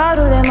about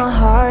to let my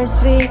heart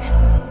speak.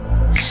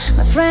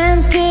 My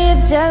friends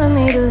keep telling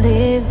me to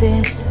leave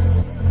this.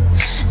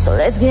 So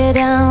let's get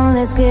down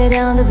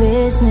to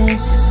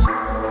business.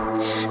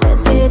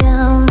 Let's get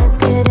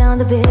down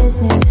to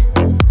business.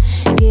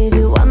 Give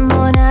you one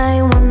more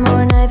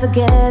night,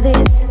 forget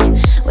this.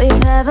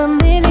 We've had a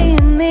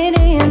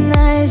million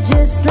nights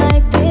just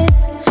like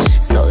this.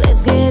 So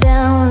let's get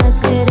down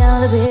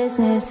to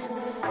business.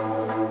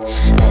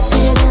 Let's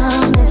get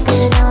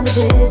down to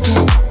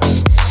business.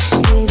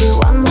 Give you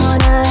one more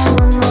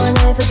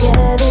night,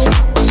 forget this.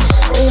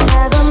 We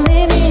have a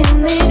million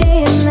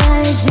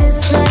nights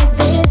just like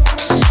this.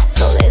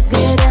 So let's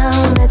get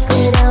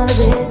down to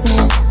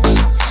business.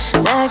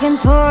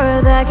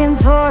 Back and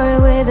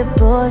forth with the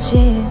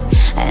bullshit.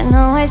 I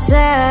know I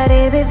said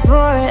it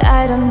before,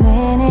 I don't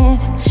mean it.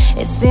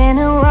 It's been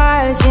a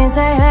while since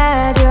I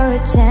had your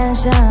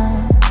attention,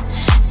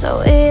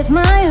 so it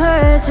might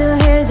hurt to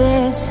hear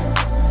this.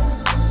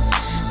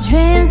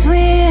 Dreams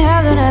we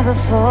have don't ever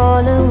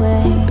fall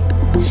away,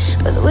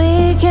 but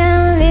we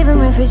can live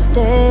them if we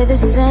stay the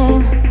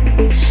same.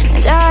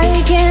 And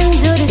I can't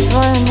do this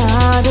for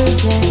another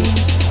day.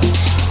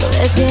 So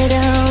let's get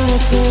down to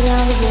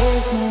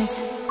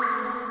business.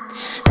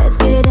 Let's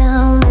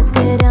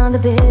get down to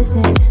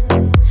business.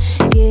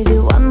 Give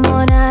you one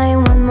more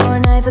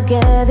night,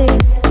 forget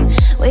this.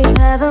 We've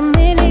had a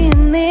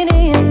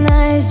million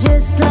nights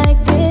just like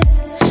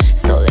this.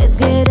 So let's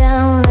get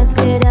down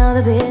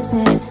to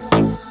business.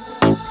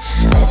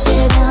 Let's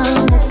get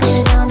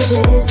down to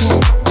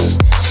business.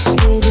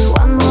 Give you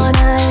one more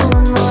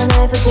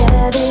night,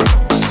 forget this.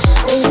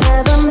 We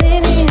have a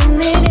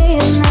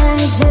million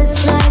nights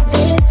just like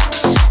this.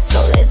 So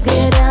let's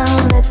get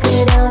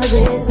down to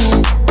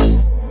business.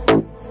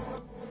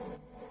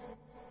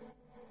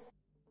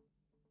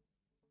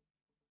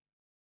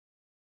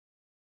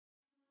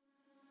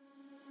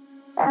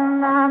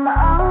 And I'm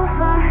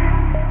over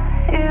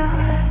you.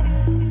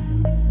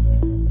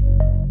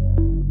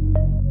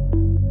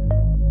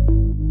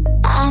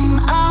 I'm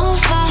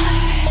over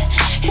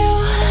you.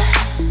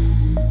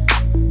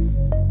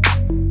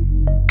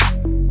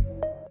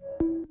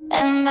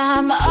 And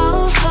I'm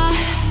over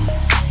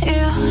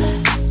you.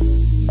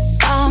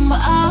 I'm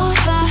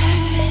over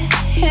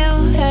you.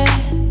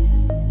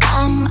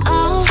 I'm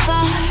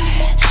over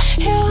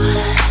you.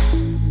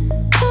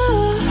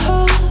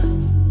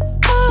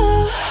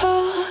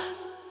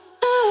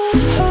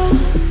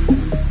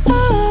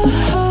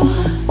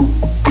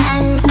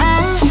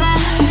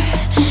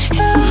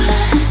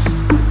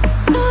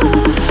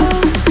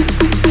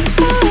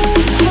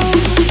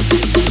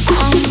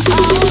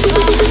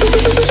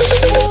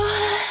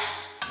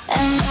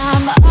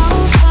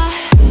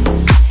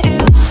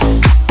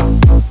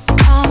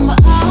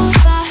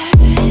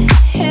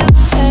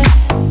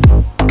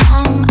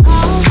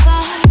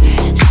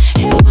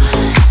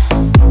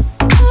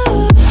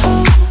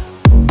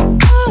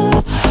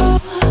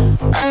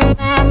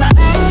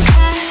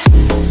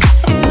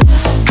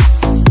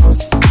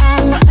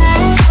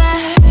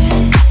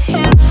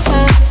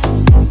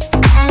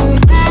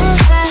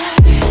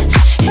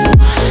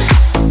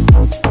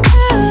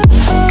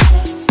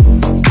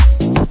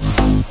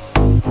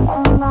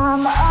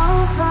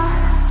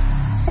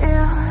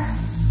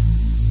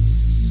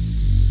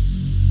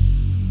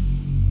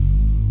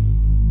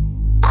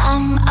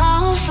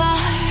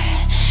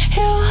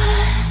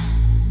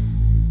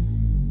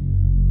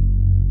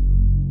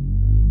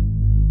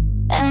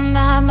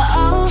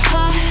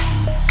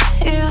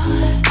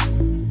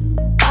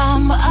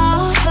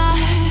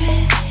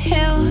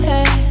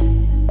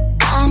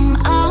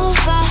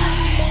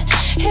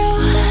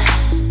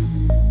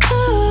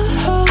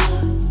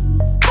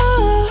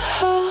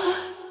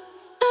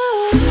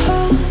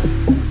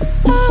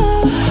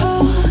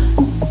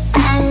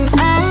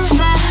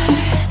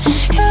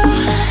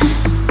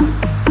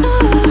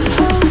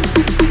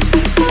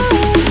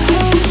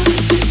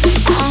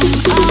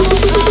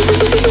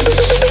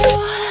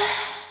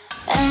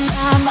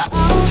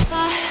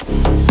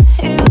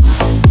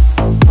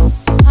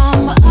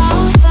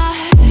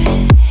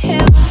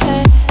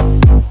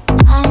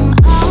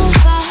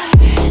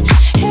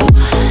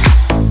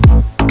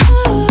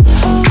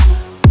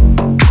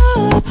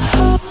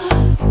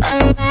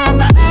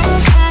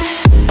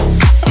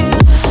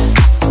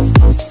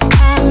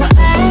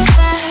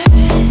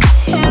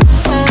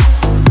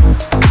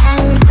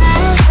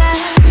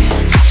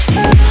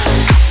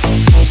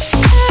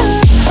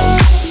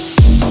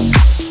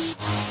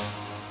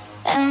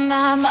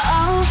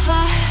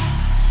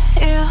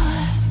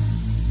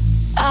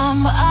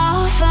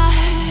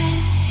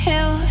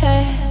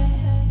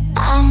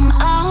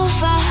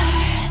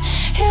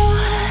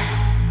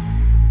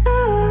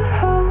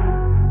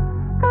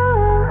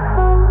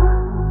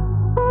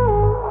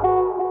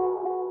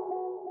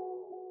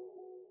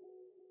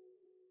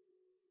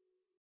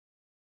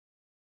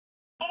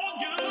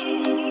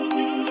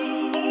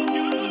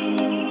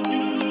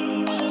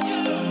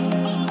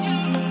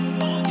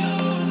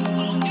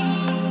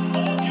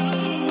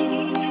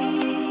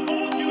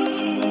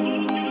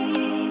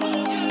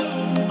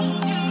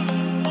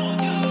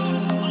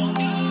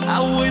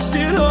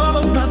 wasted all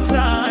of my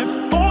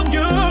time on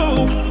you,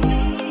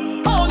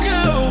 on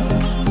you,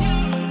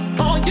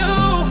 on you.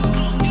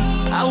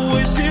 I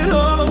wasted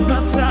all of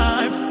my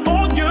time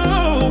on you,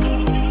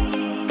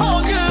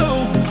 on you,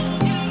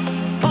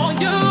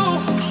 on you.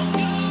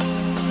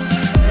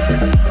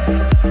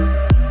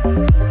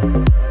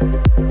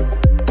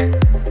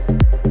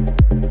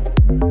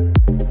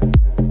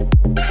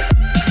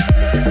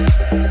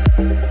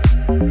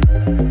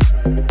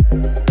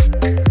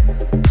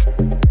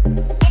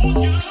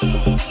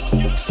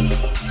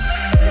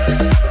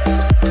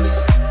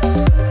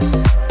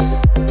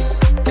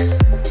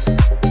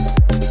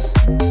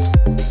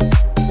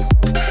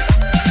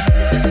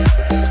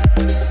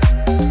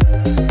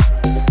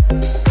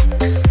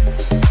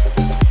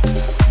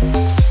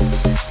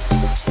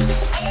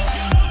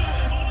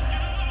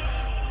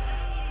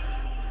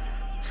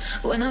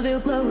 When I feel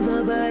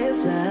closer by your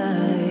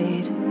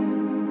side,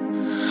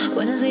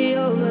 when I see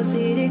your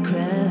city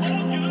crowd,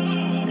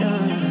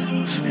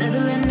 never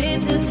let me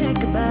to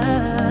take a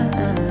bow,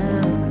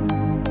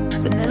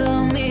 but never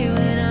on me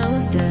when I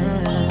was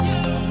down.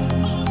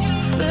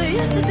 But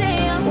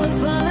yesterday I was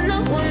falling,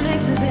 no one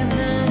makes me feel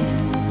nice.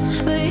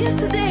 But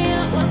yesterday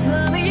I was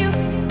loving you,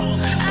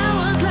 I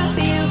was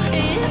loving you.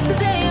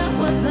 Yesterday I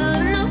was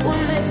loving, no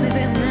one makes me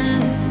feel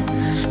nice.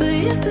 But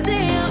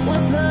yesterday I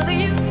was loving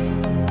you.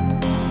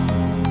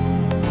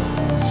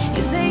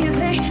 You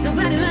say,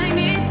 nobody like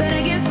me, but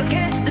I can't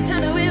forget the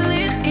time that we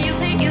lived. And you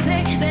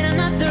say, that I'm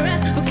not the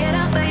rest, forget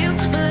about you,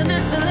 but I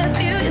never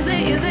left you. You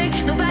say,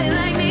 nobody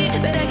like me,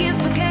 but I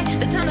can't forget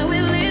the time that we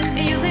lived.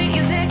 And you say,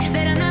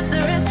 that I'm not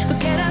the rest,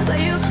 forget about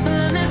you, but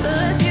I never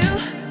left you.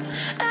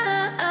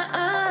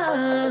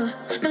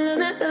 But I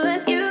never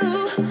left you.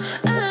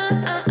 But I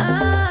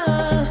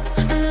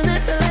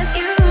never left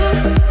you.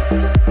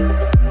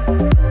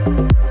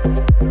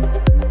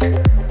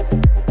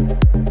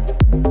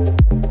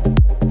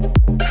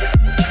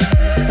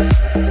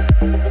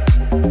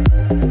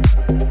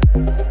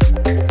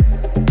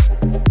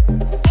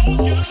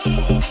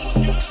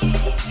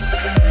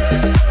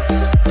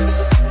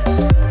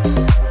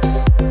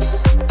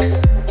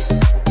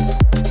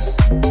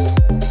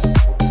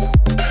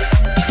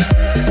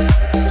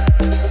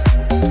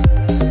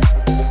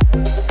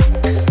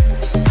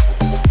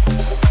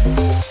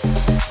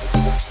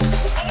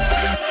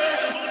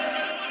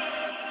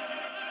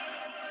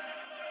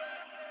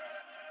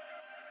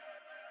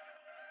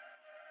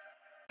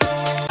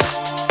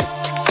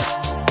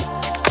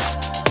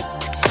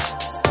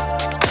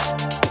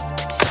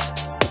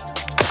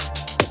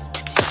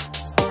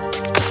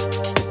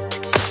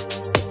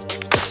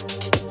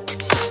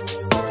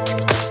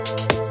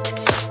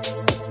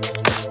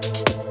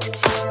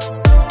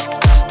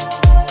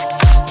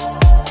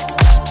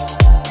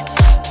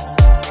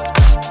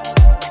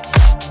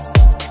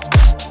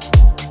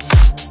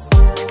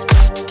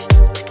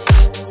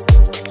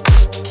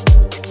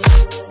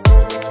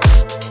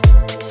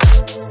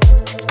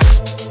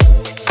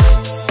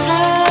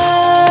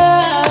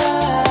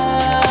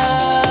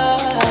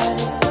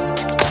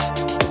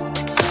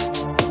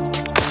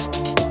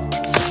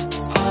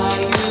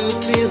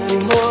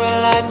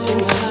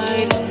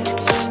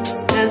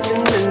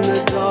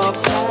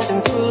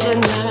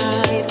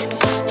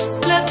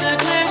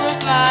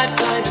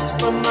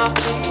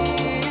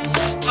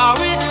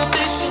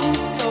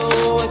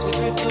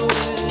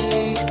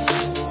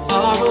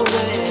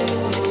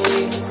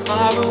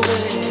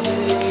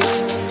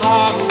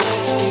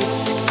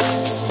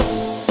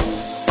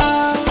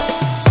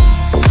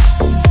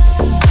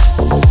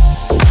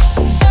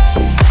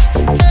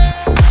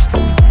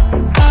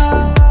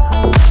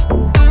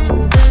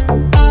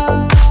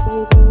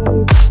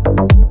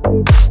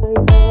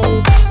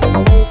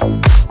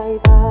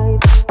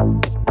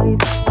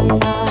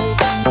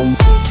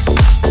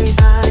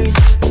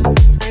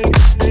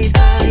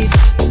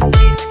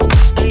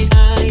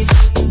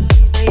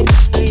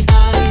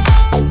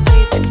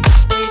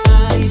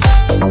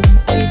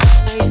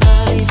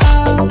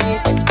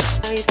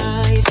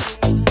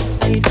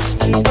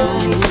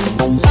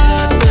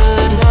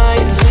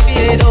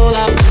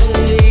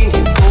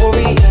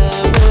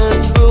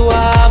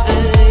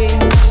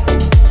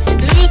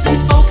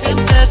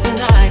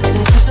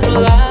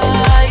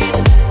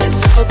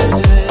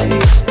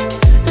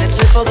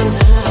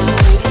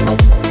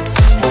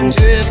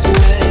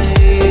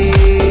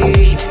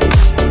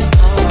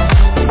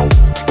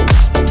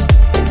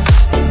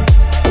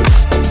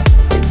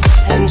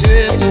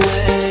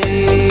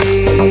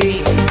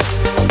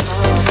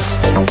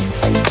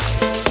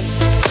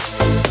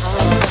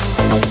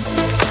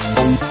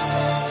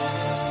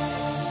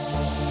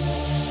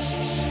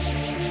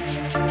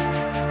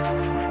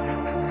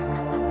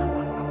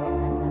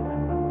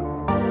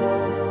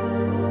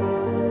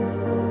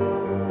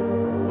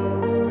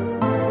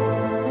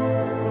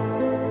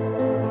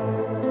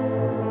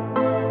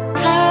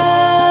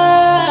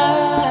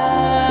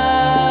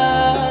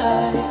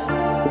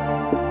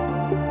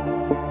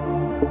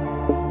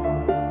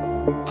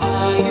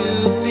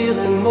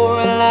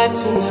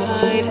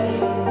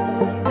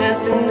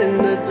 dancing in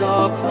the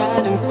dark,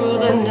 riding through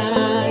the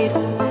night.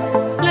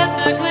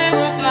 the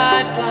glare of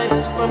light, blind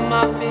us from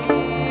our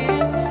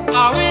fears.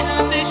 Our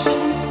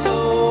inhibitions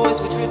go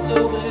as we drift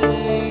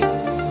away,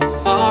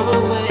 far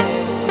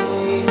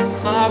away,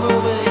 far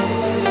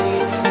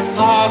away,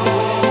 far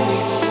away.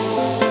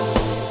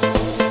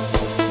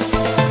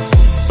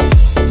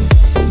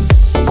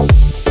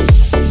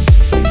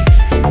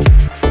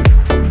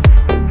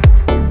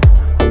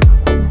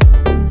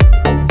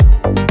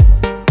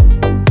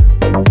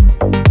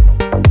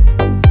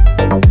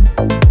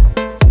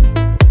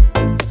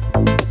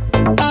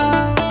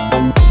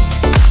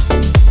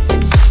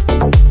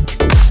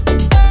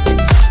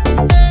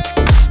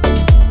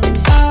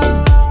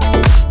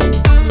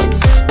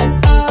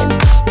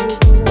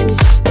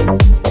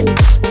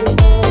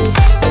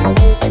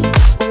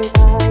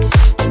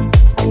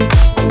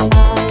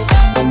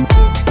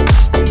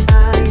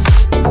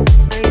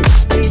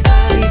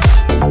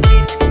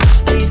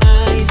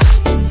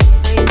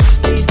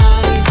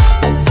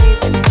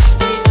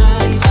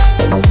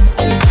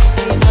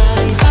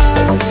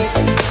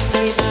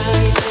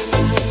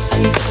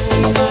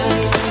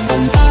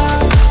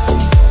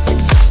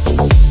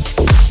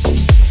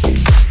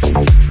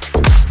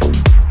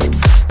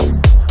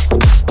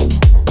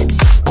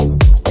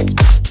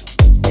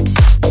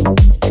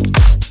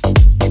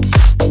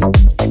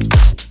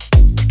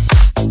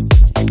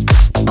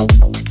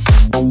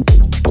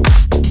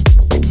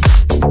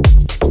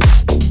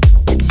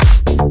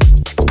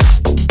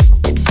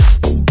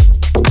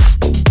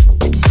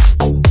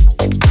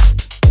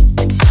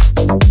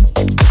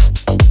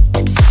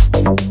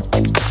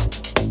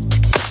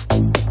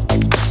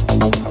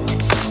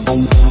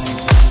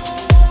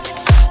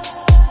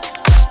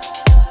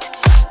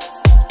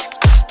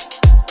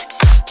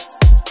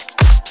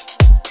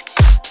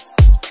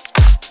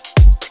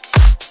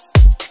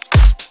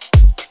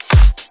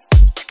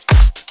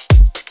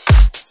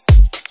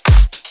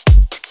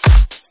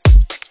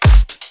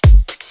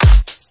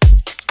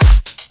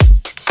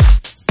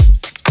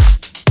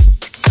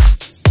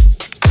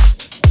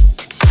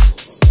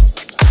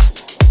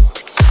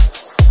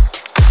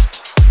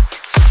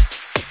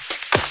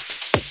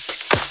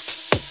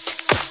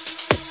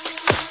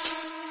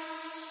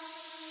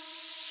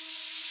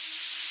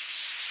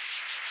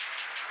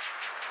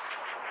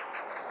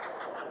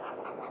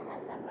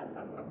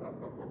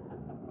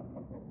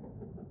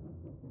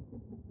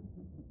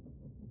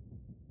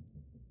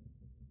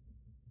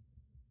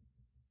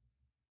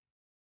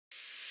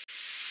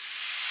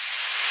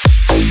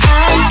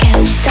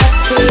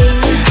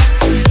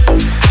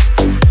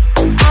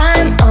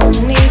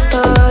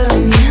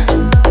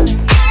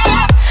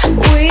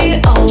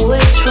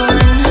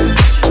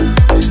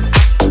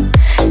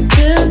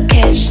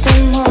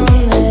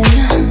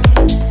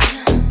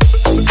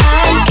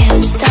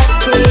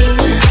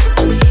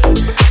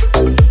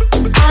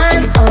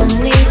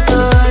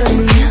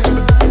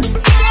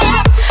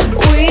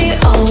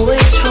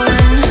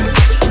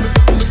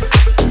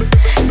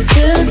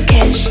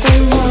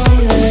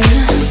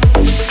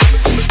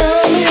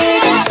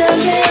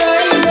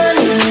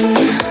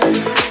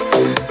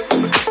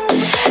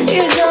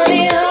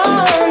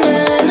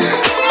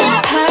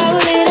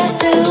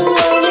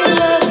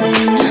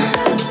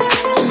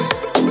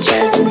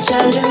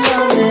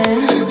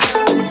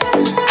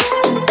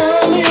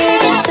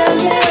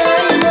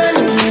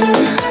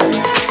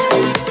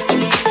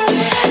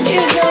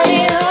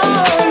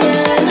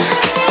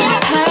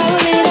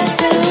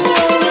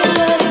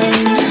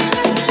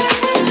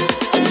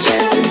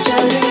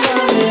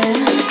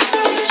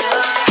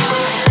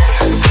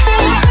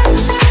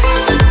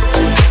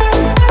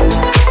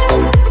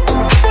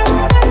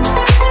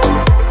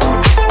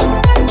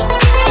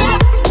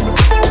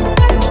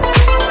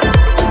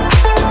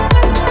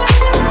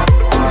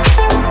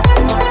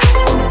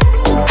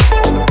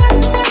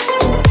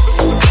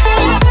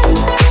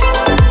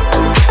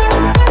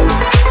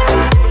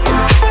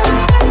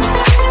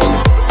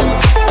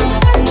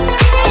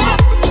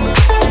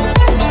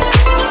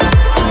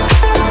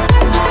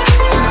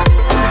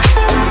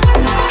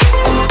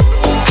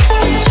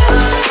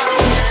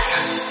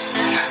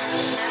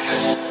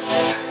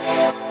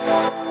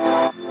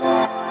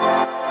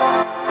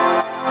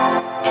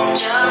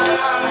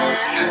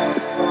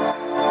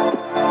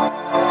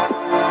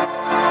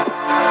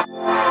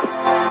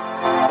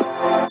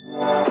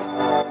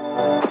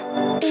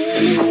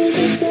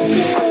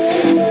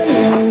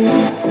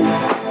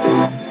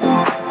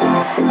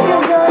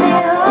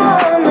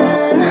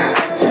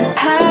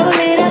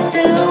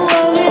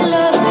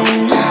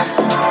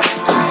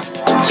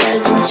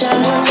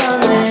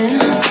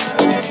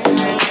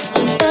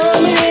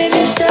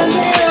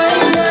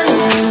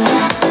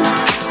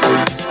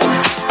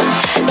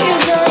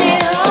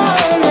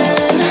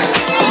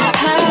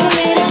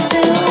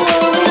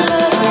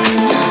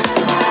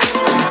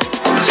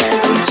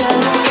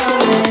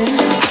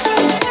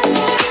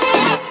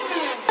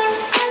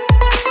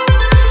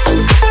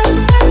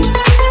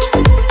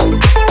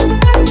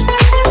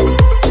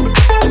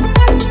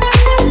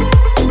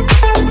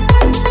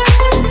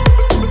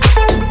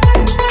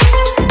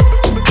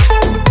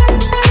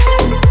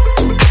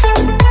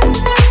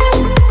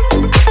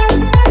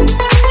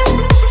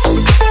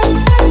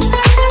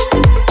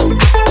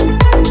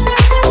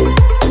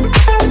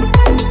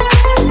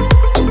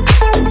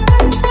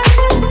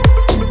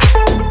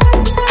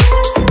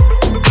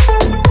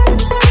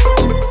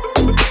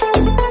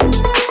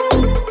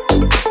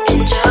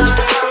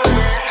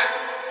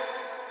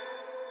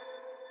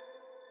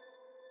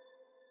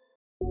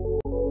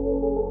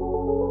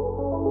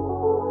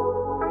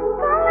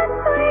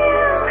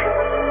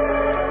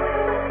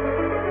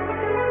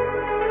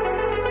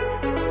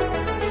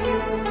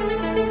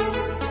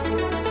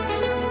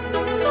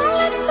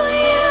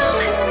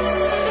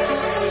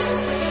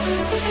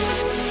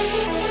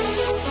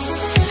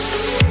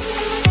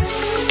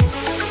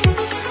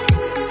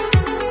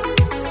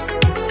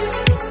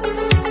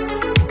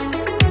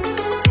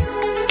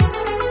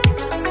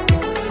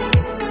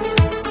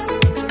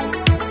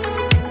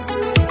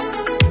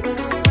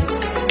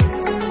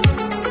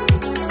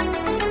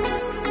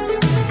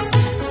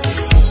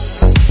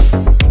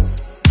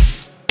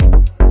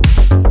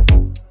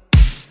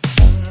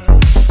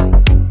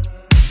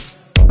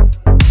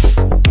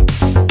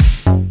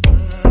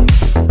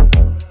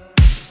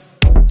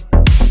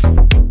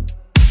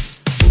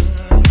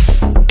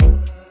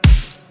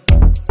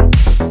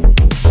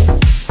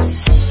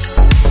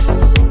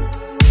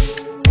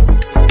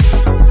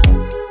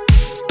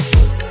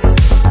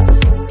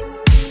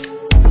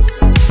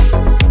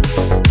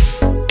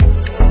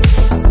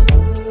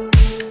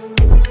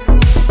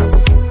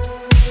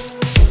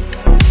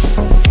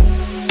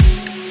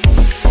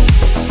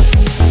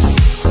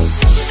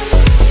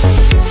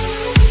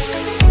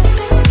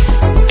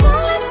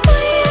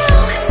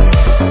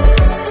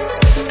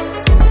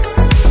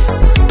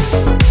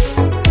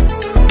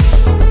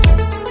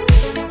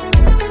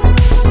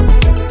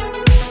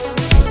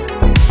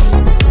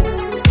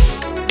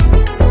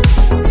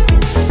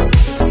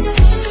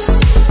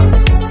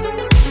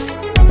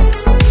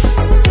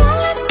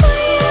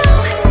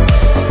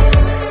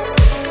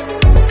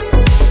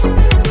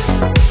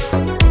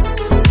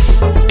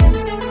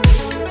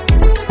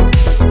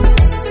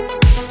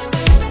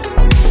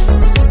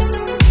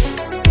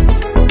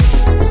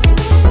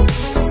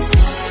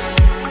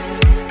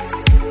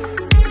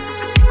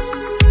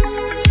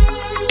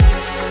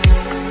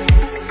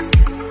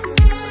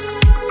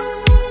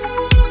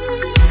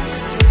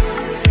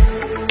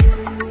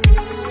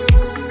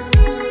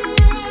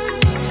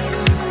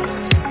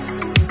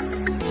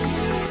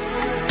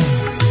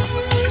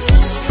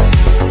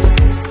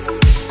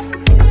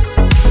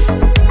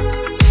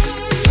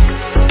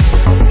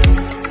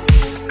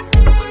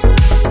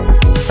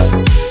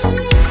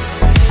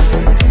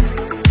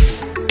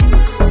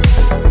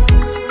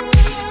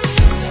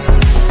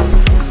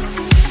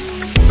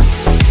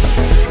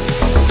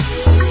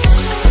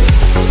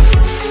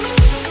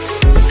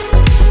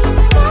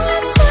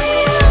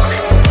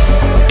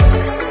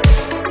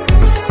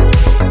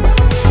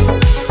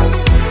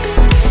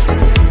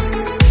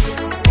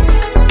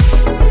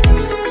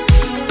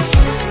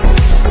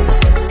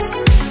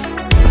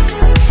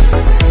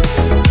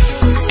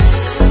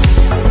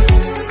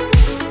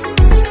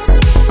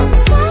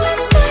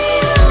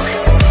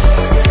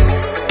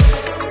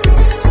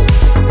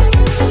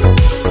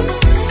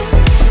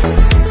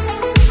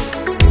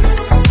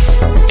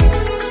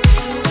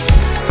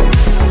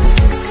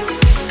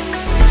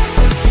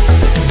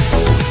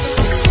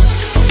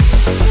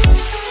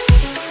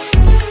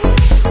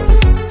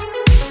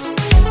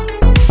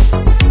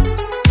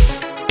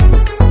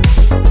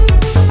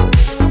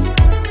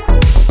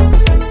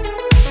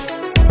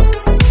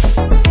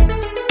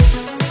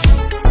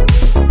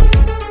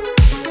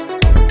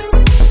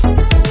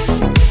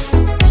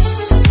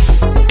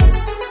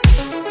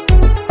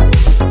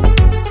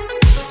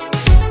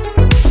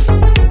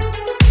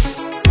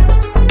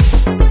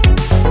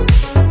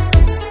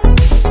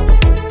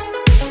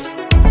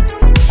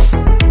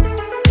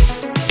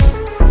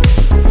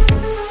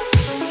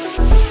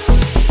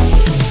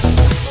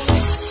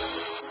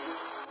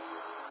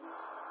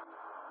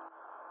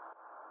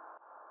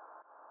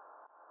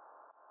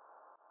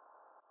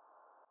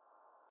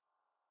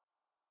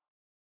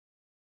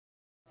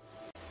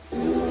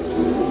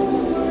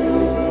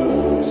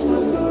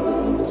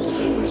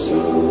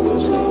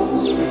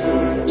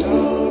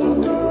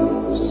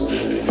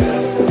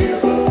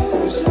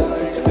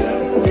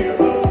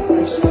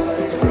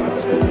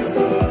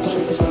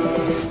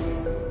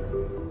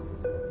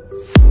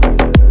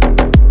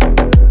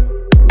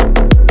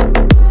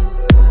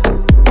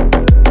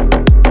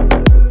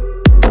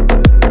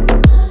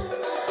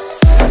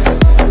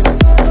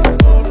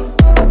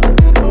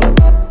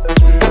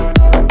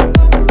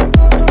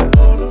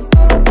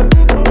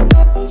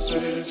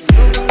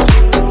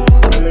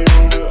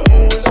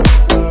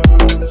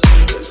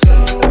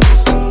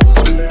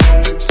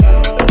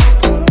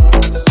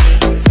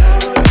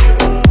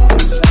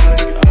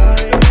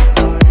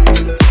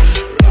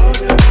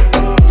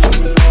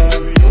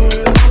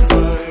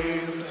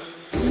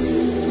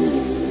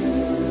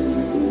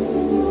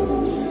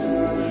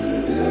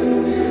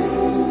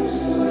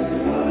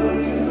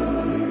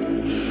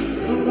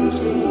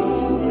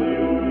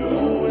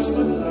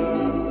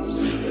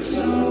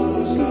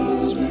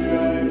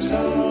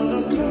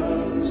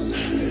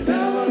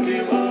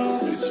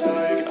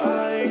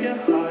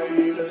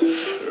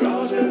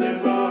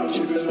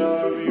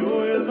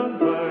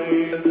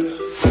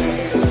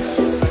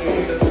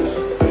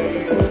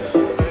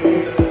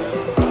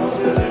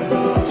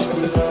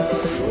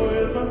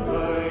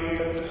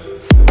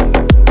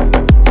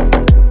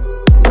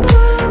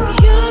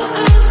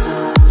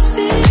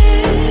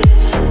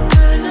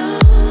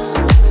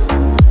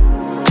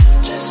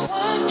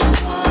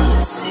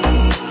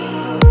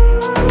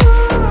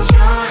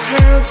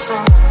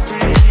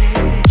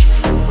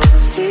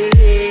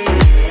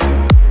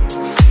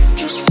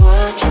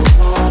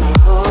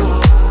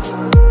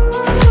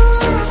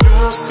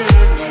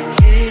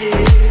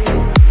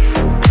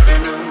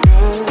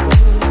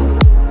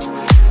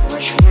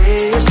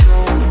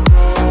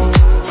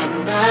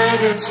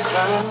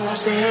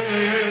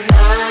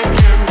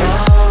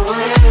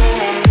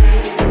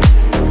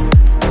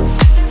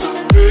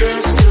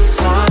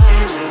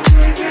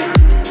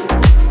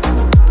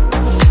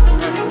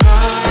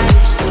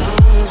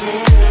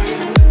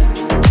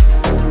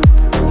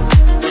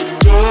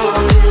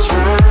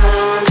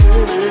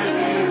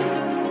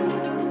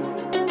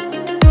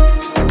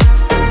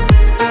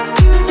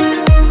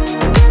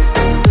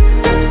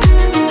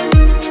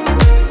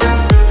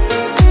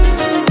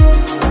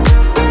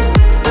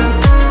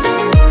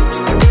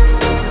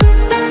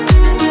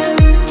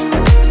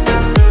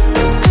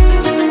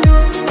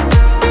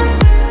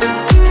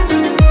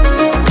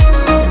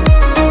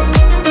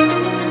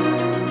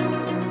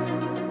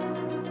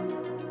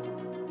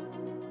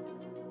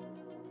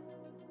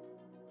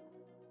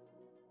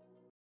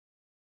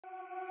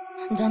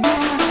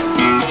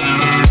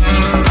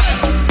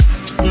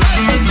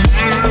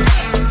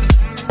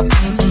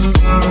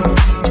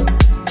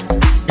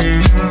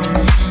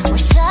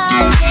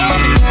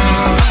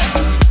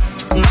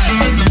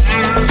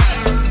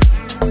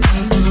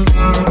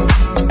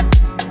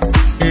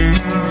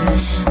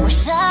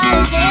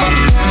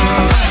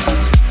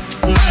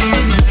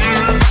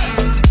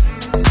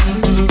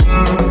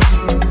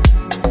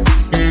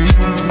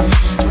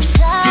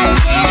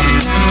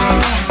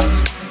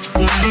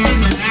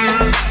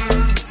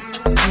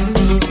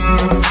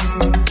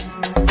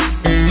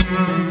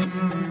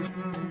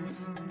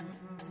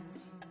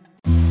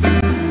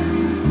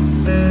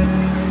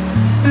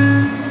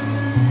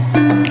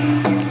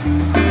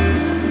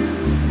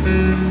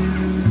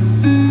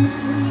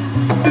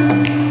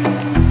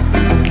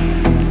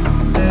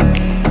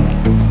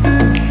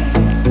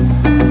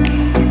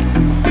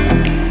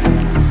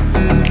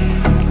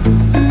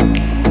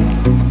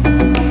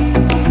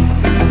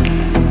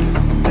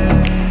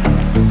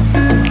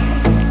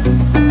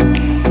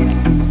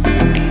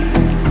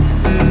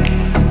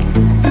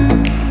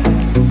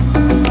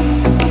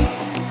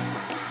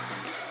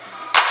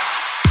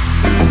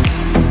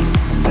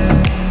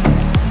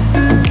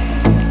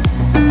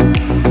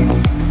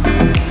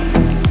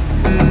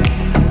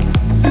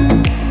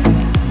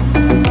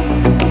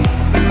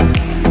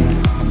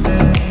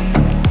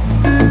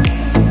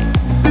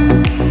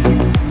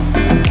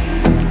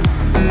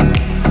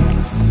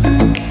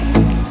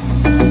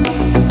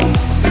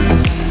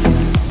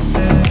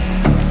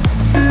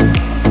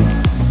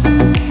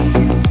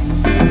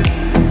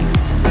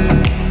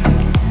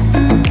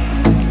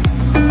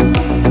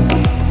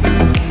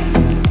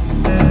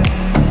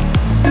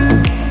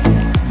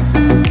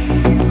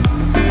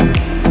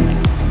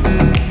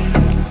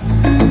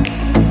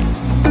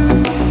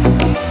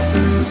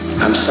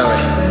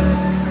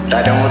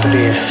 I don't want to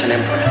be an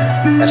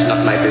emperor. That's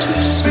not my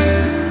business.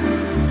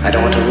 I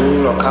don't want to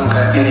rule or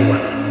conquer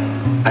anyone.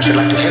 I should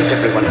like to help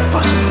everyone if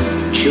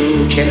possible.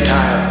 Jew,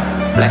 Gentile,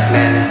 black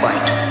man,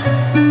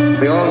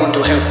 white. We all want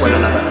to help one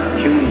another.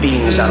 Human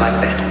beings are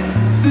like that.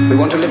 We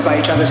want to live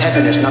by each other's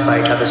happiness, not by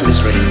each other's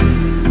misery.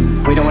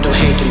 We don't want to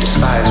hate and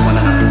despise one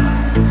another.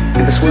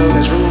 In this world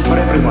there's room for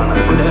everyone.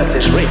 The good earth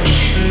is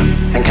rich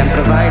and can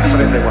provide for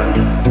everyone.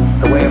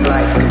 The way of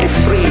life can be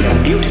free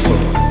and beautiful.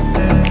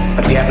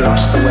 But we have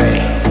lost the way.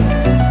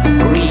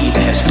 Greed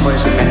has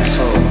poisoned men's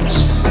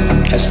souls,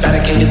 has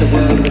barricaded the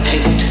world with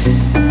hate,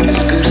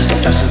 has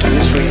goose-stepped us into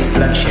misery and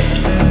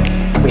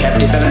bloodshed. We have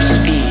developed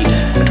speed,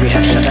 but we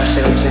have shut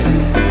ourselves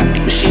in.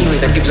 Machinery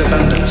that gives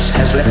abundance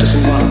has left us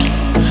in want.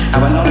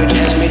 Our knowledge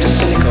has made us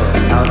cynical,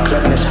 our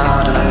cleverness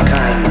hard and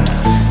unkind.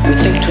 We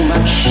think too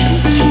much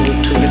and feel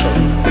too little.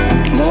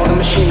 More than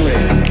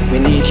machinery, we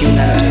need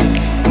humanity.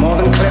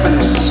 More than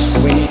cleverness,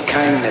 we need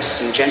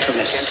kindness and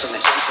gentleness.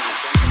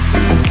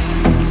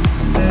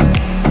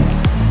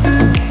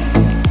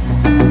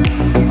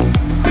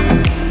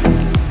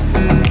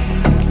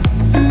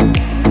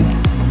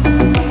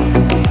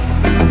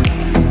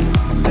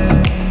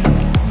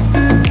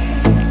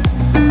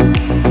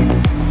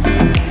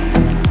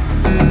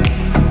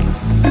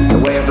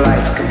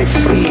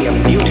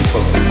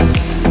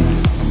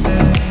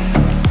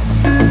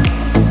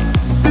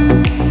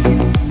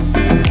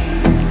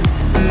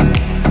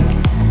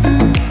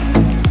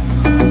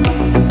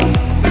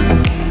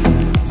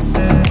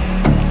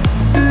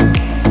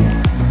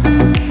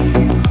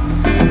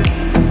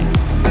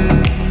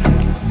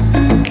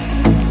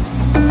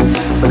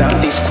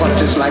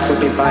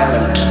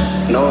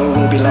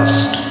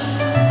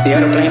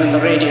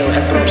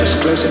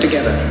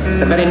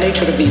 The very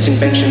nature of these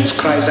inventions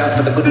cries out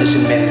for the goodness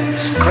in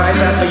men,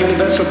 cries out for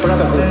universal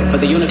brotherhood, for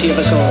the unity of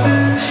us all.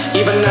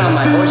 Even now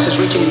my voice is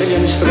reaching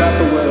millions throughout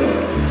the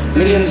world,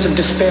 millions of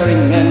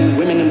despairing men,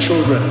 women and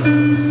children.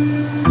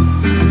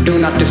 Do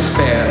not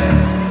despair.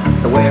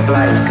 The way of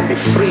life can be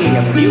free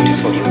and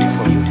beautiful,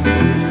 beautiful, beautiful.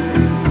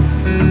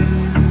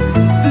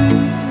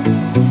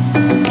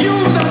 You,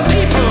 the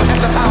people,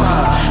 have the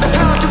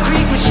power to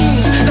create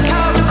machines, the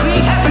power to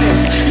create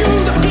happiness. You,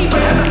 the people,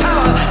 have the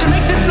power to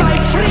make this life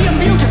free and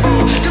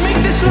beautiful, to make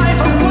this life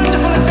a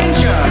wonderful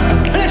adventure.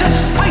 Let us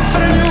fight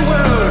for a new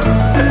world,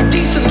 a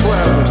decent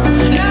world.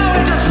 Now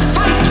let us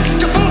fight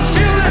to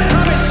fulfill that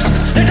promise.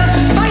 Let us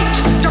fight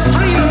to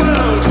free the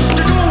world,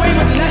 to do away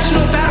with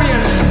national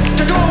barriers,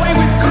 to do away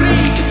with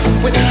greed,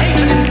 with hate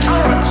and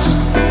intolerance.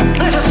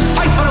 Let us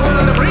fight for a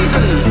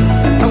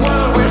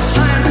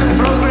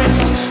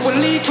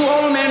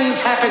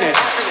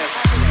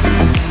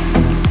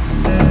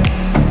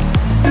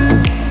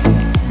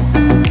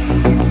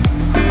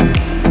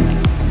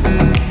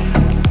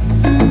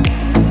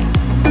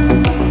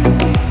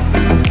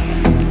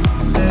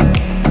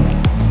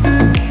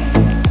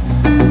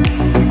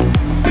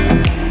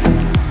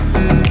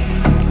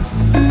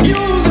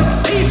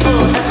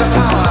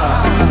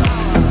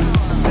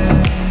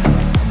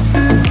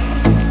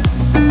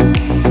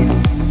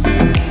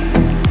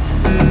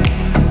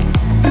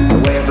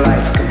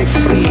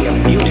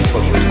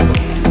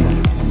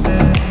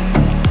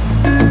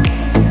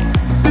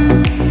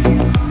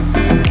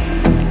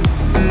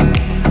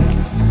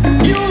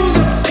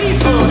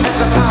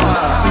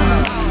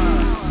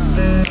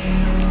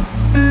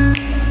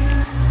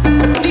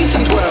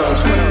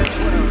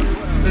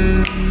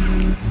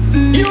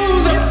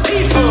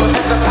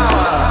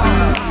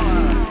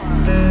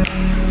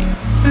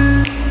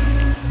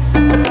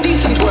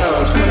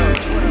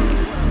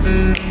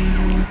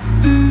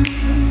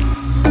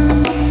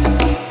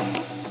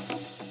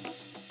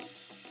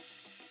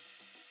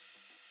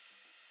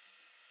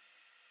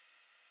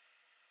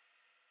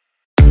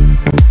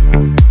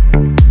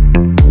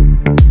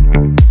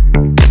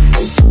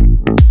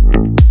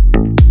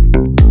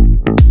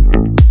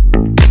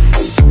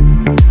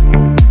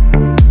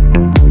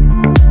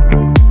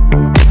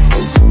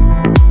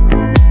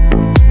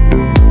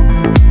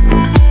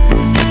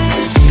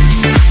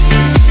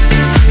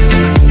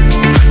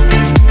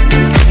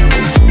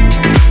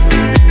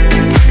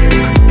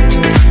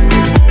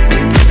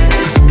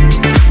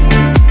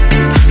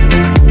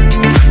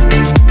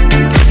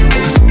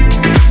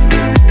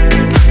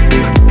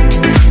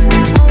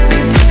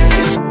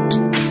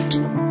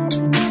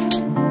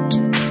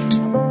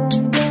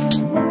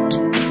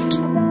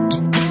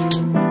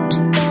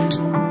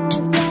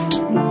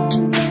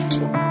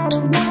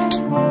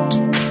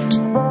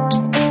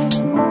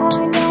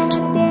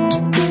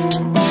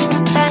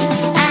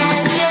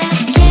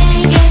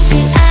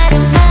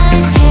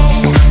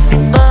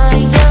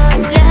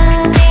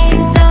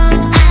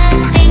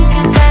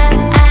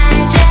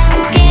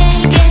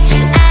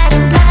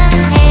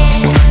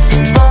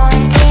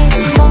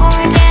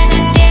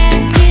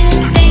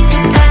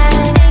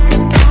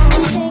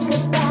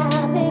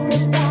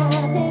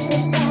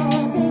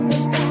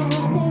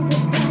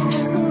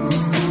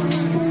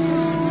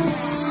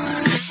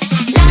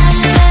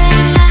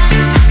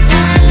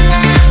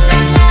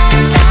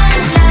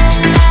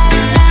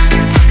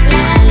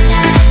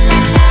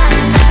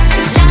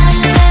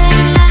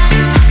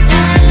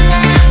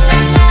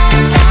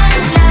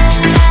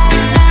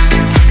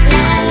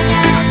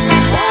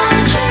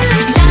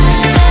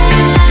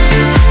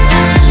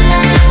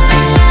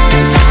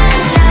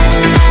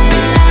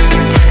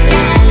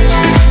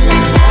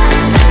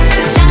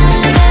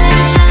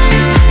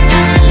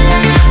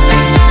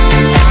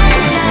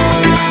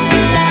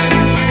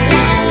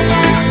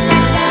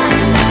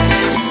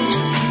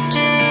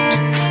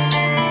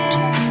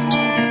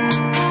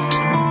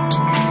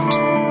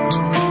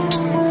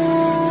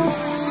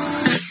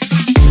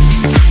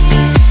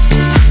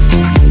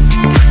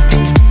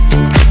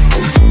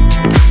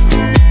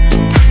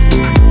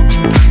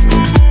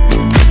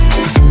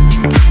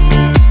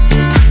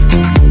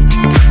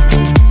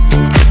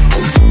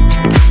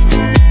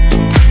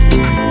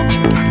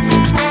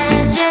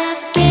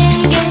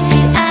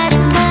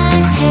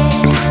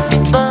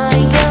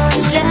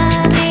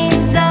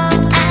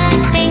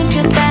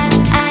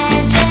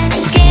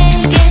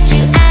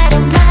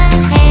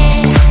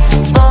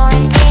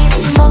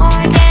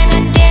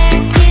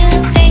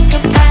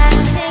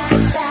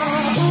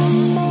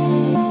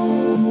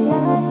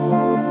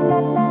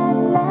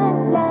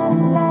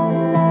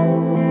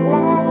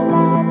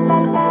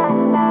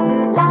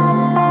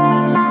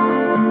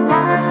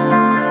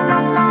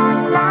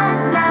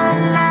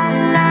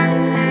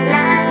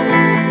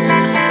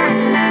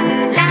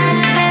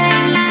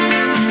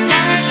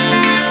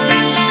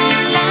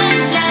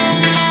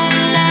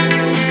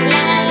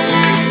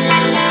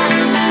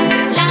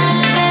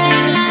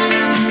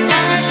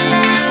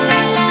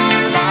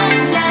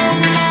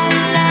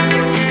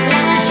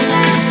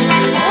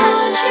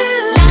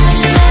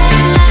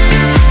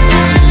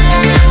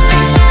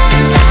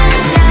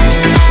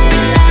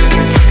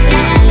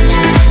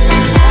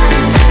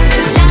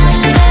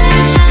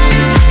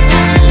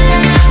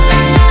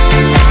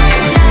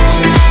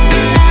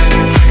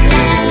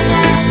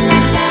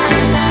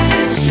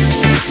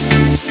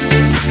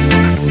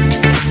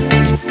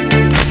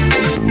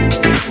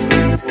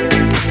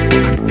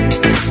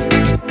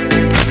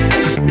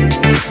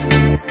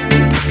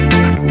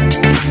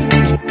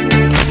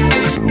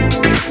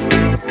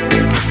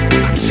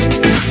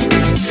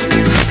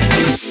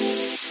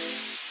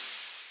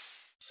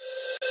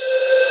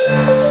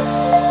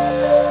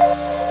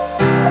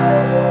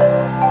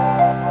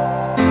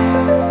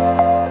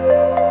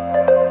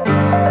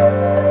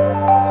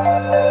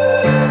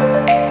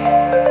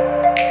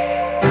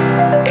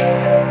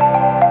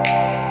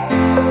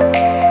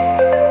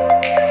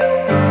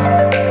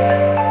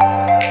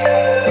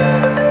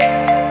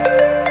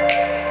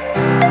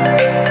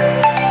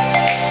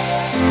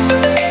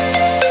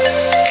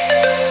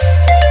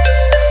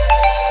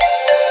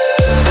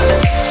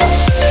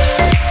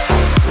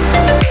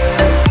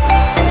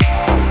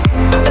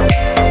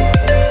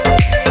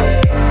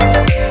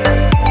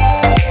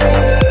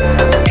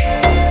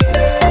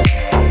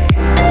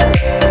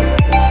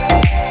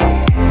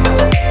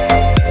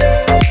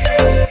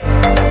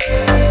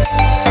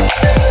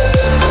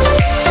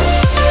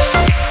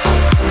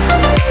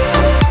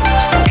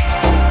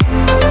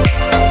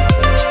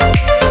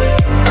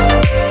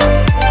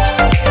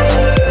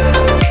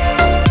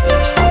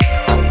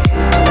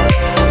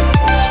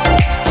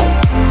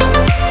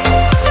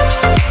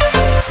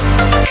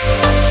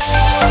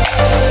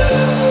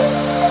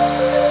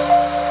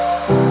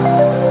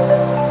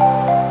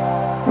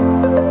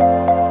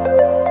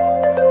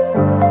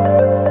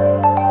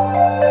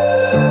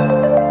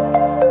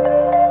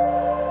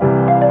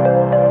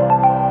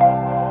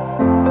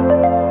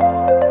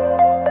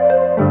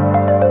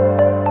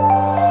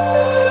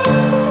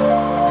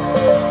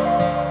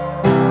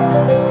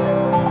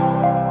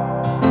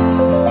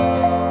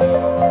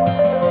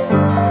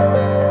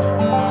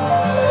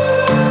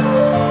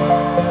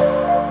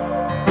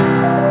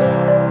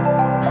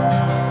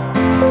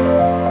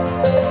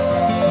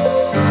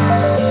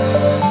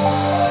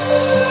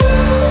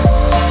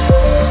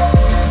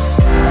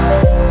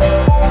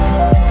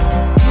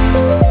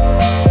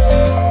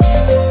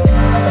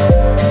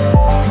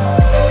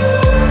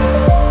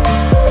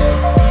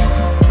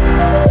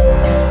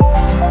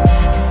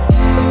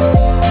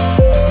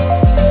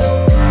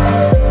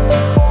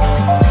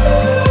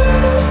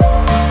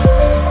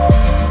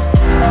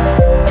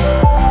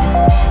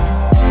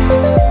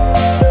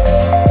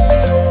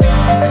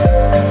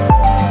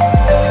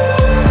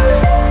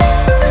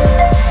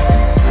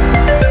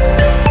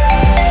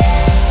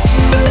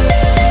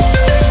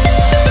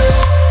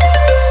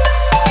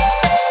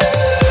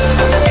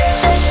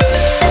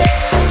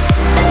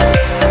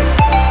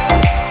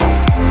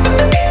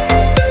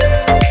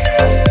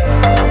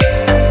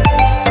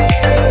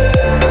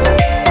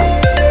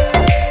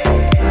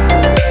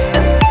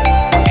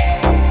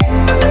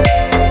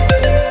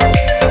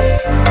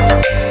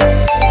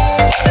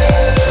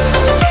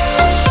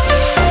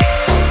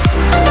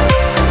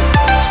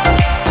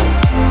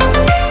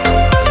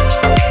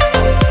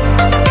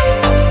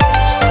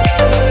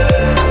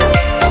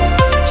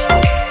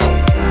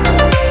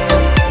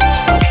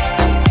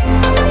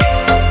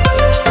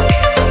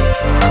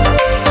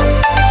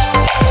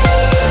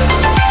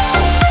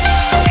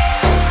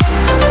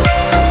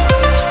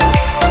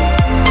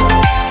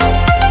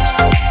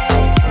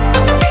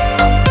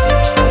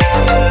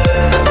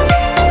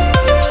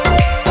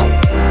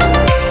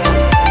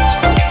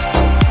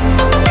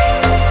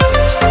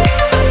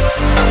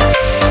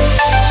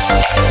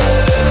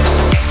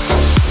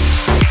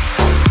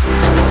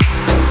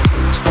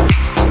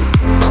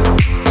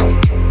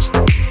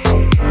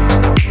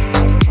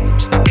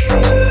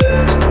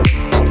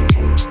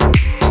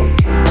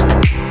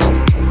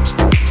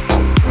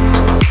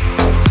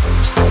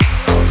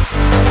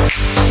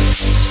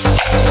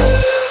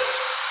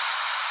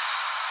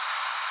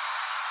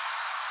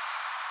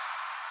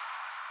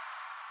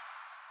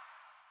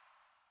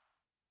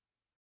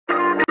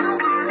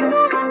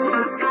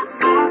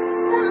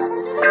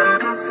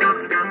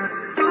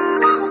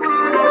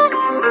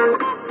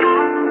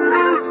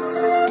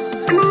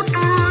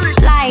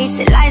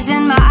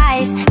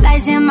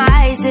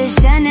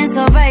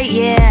so bright,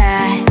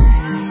 yeah.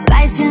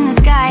 Lights in the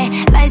sky,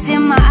 lights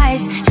in my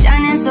eyes,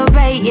 shining so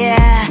bright,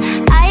 yeah.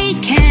 I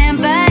can't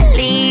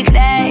believe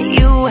that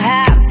you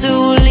have to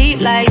leave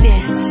like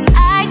this.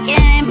 I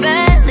can't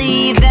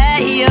believe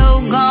that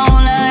you're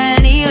gonna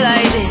leave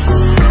like this.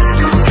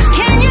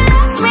 Can you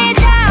let me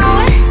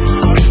down?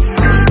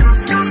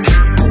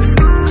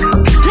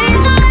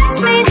 Please don't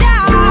let me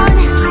down.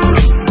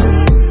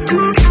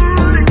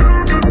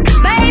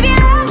 Baby,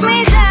 let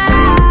me down.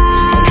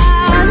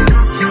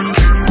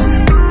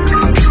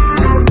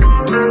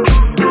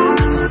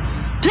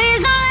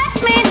 Please don't let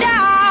me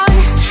down.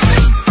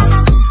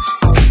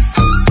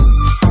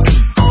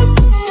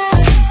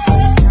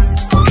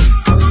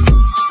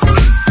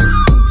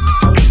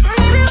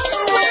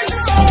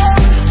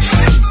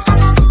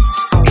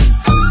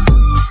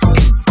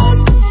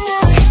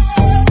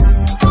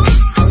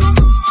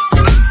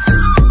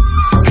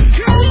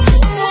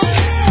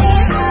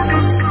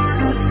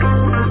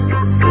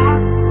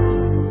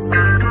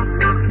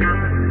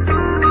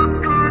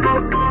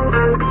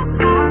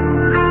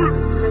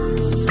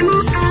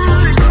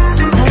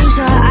 Close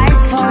your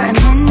eyes for a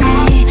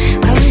minute,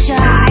 close your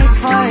eyes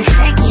for a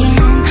second.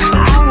 I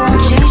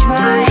won't change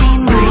my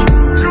mind.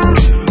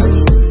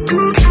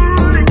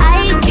 I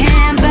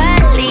can't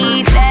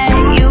believe that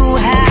you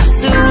have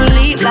to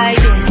leave like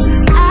this.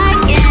 I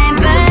can't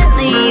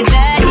believe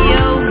that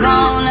you're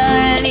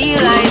gonna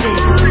leave like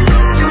this.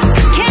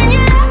 Can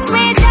you let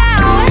me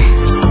down?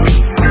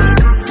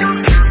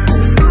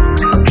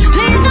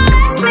 Please don't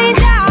let me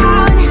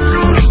down.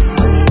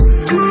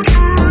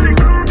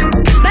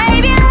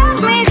 Baby, let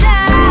me down.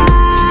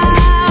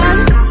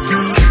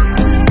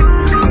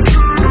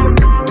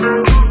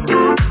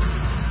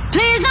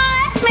 Please don't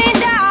let me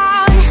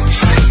down.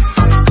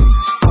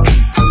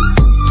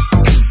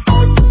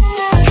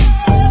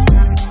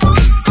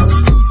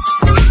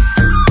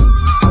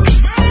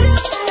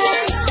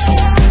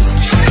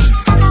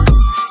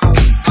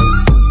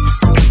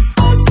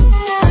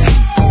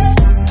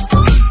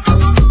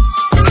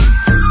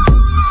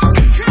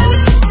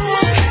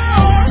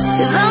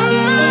 Cause I'm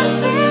not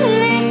finished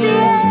yet.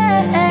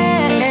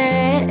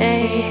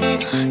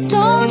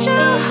 Don't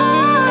you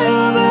hold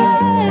your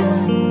breath.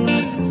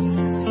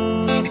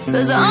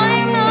 Cause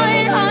I'm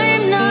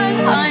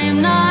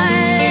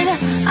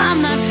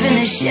not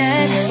finished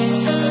yet.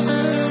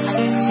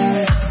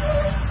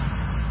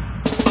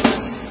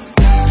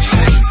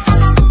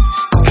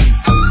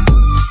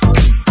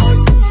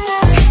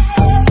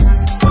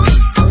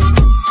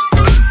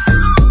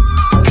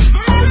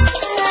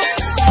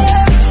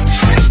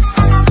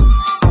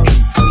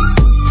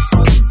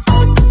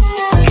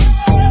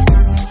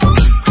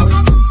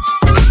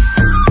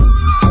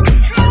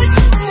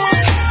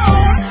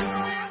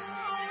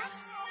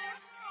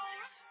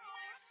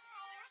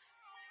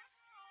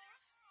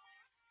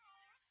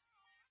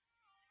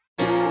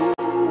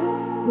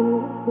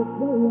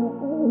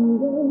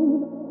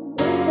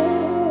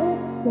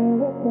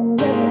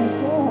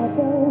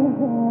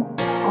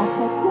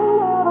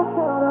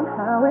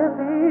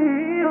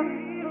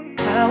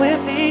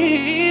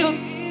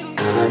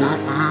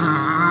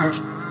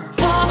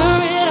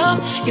 Cover it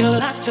up, you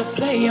like to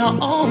play your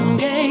own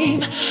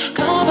game.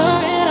 Cover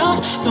it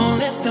up, don't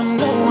let them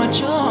know what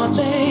you're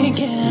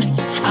thinking.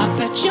 I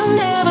bet you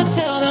never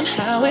tell them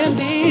how it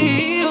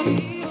feels,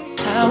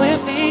 how it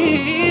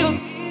feels.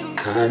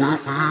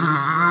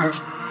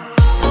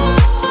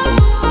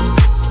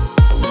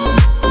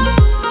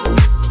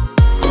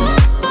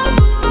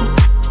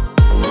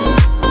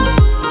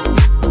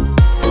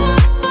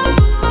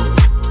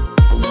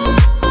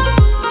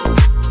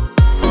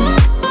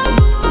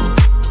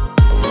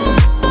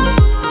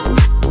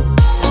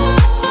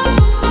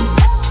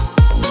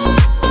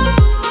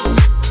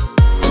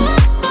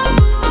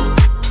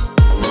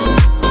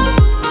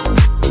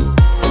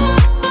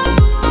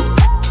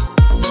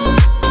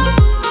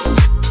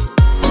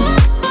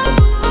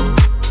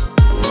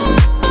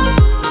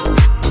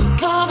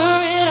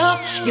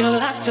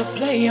 To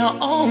play your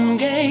own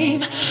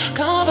game.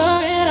 Cover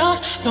it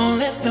up, don't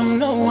let them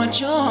know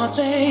what you're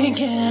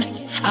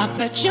thinking. I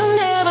bet you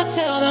never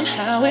tell them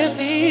how it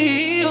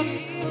feels,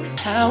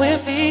 how it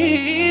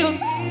feels.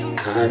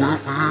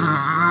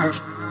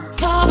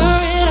 Cover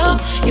it up,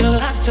 you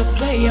like to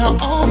play your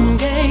own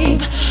game.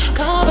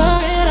 Cover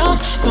it up,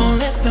 don't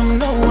let them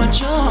know what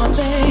you're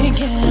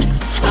thinking.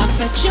 I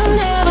bet you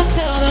never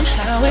tell them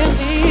how it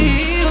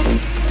feels,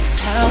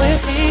 how it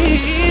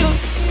feels.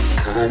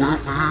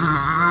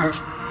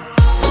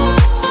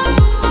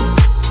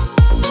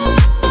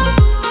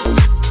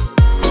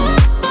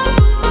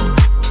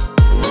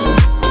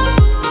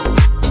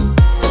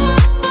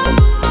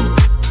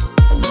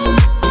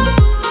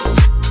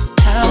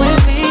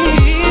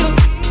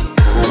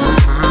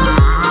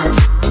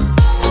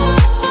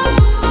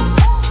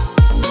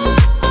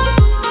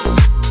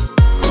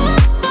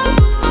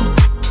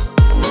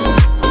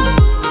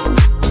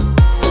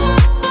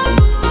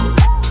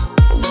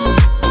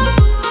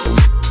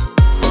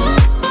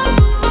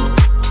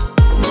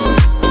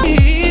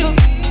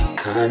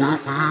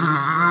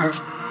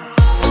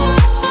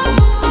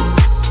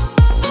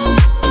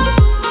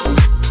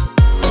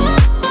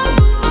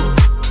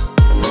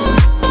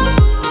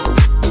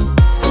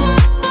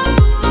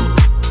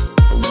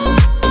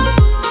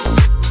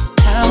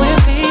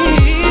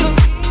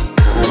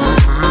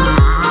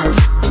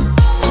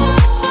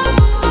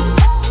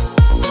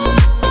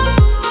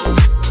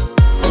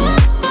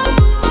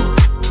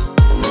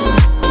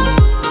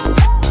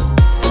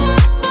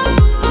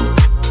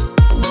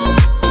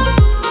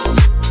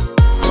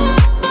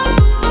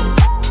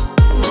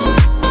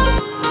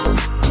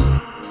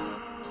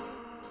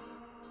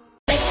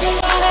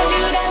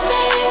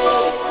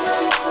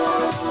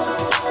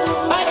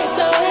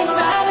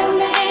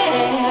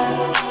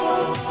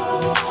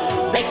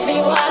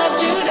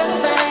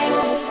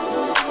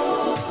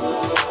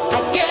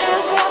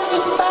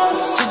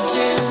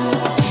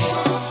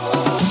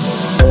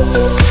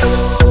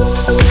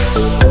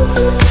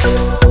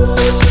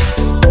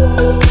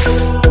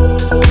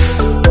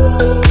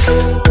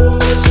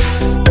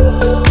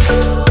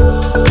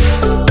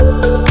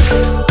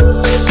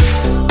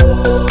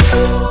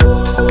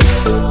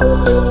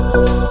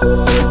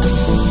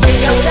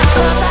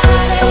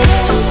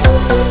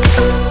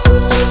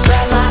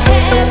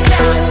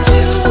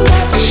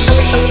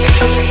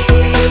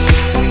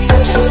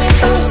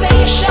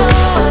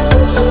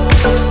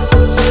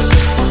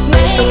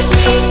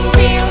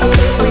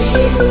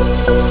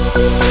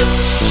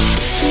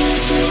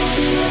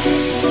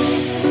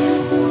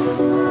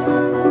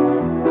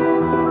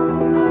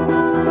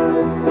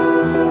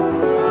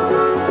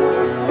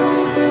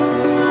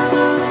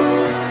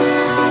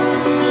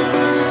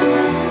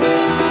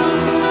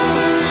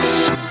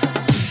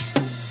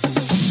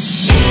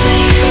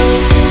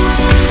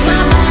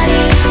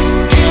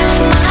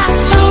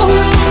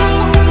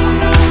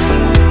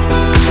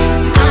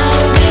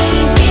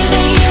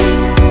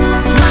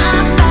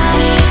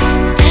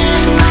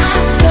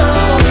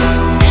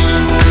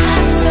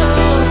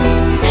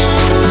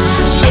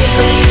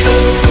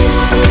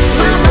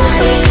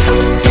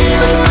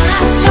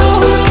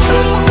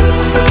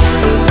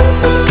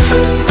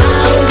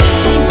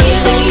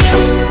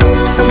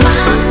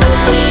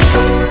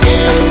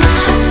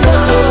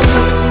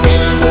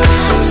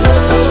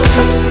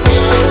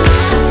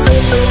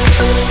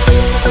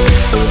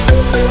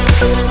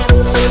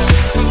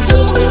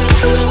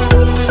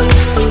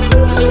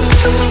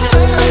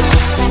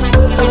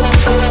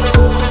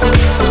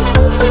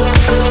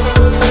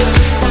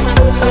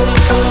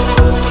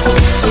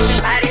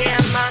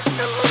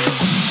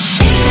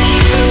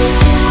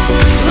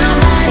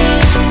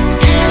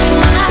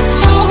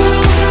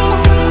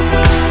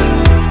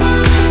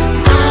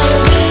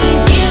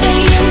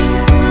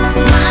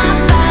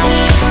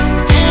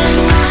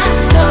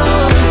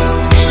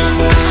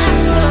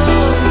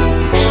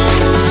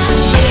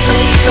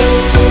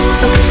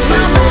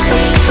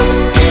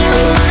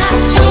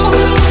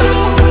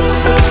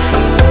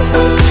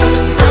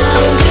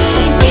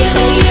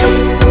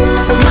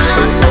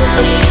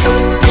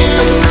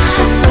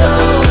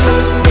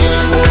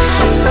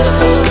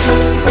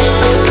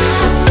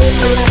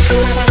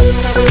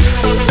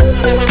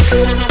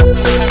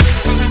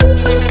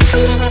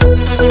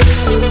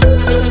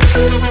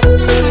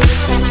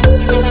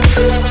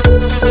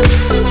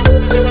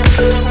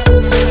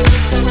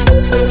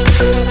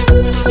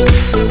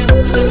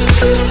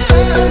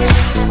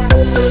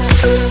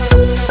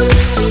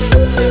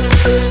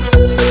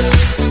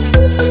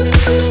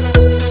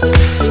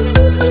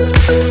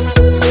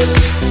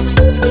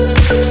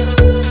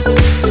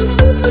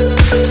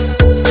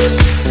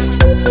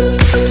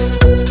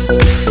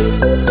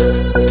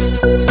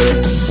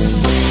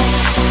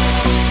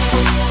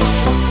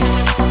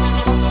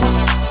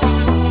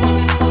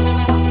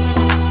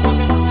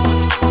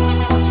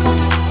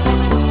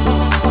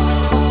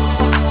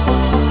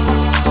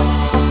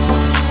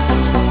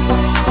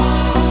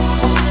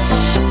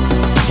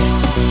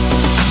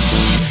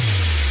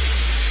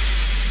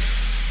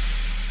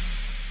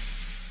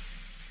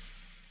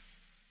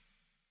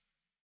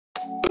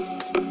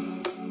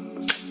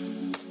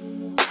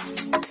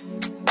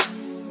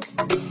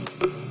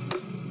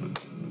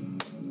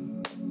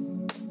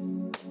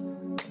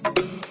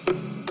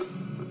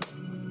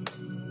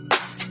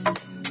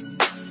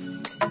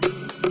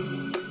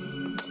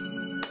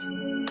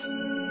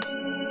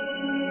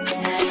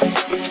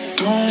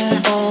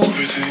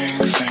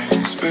 overthink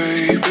things,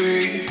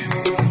 baby,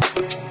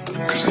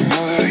 'cause I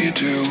know that you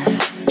do.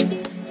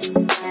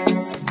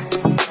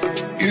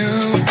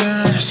 You've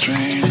been a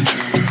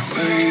stranger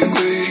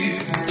lately,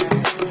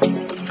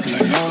 and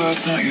I know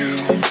that's not you.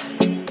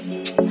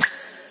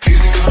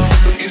 Easy come,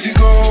 easy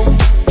go,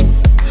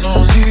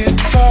 no need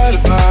to fight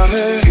about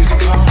it. Easy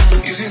come,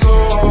 easy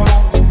go,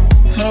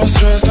 no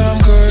stress, I'm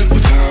good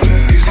without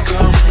it. Easy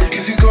come,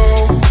 easy go,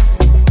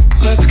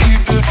 let's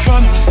keep it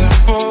fun and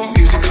simple.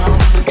 Easy come,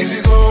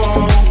 easy go,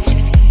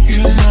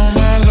 you know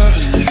my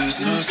loving is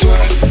no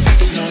sweat,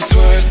 it's no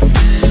sweat.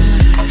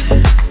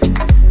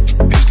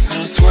 It's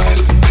no sweat,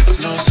 it's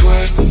no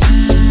sweat.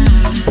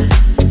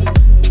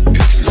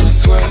 It's no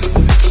sweat,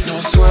 it's no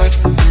sweat.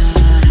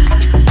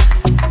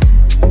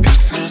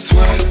 It's no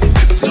sweat,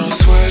 it's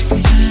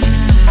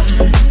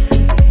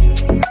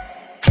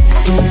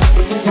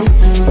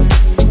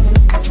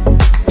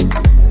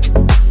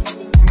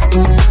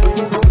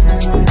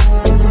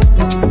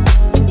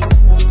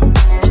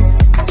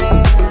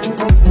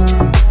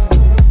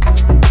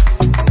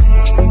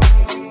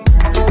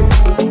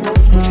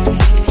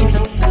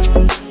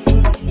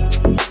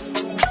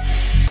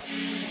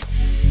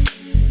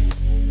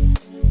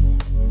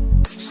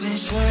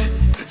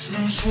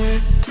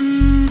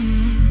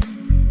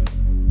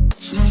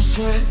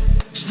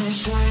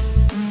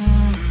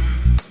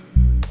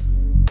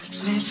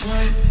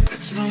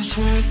no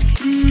sweat.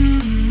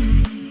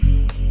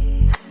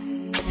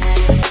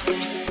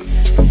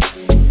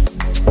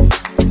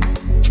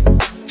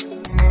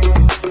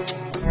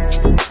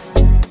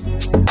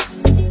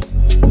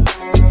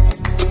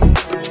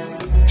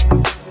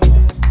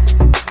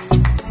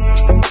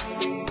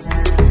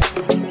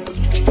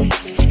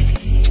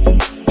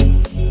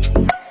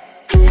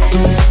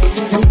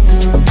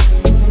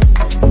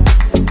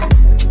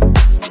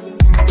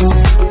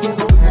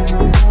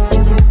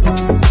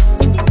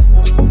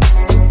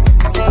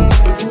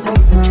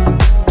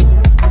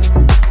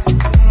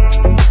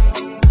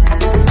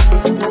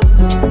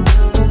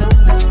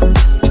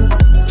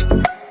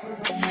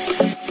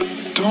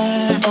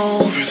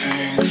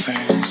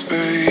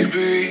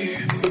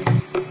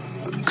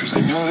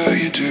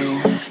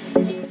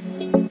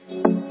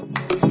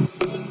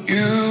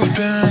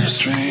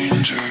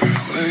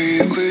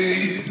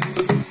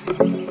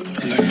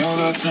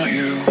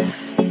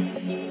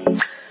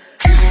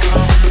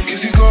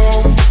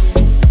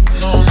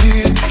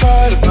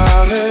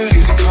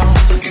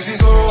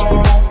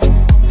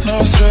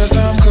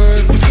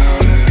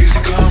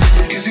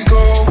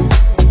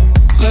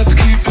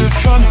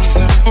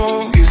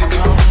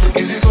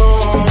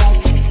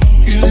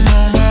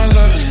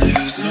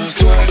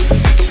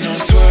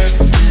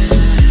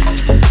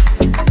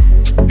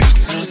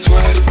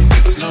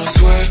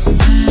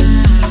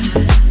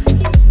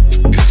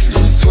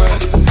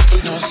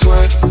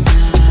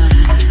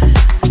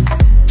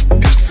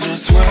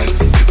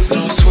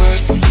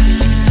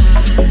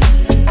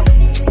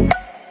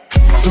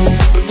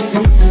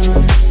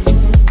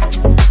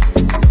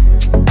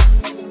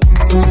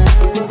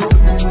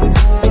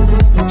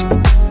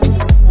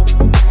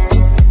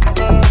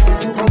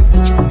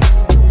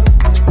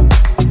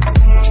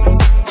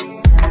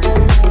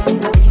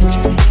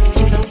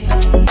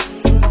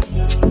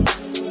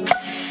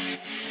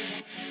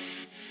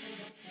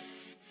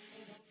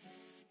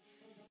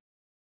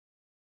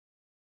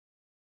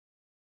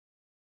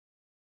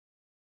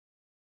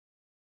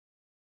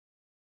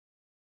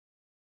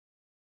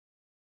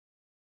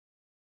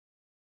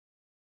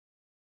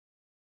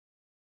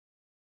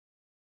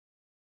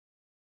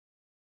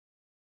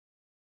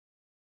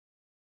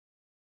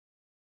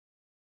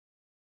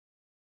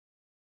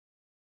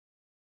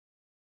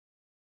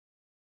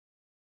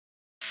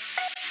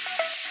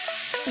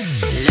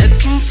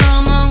 Looking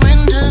from a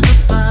window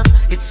above,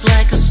 it's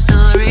like a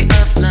story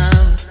of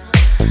love.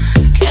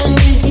 Can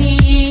you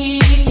hear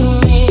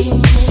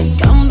me?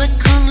 Come back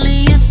only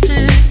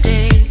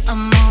yesterday,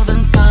 I'm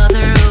moving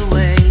farther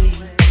away.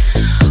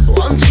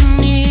 Want you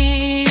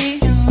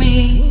near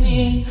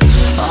me?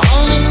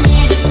 All I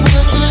needed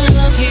was the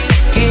love you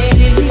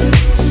gave.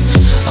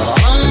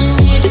 All I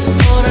needed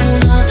for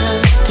another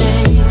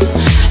day,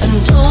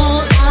 and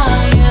all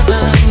I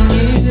ever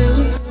knew.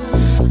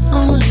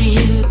 Only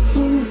you,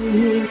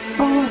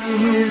 only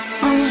you,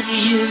 only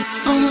you,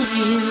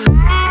 only you.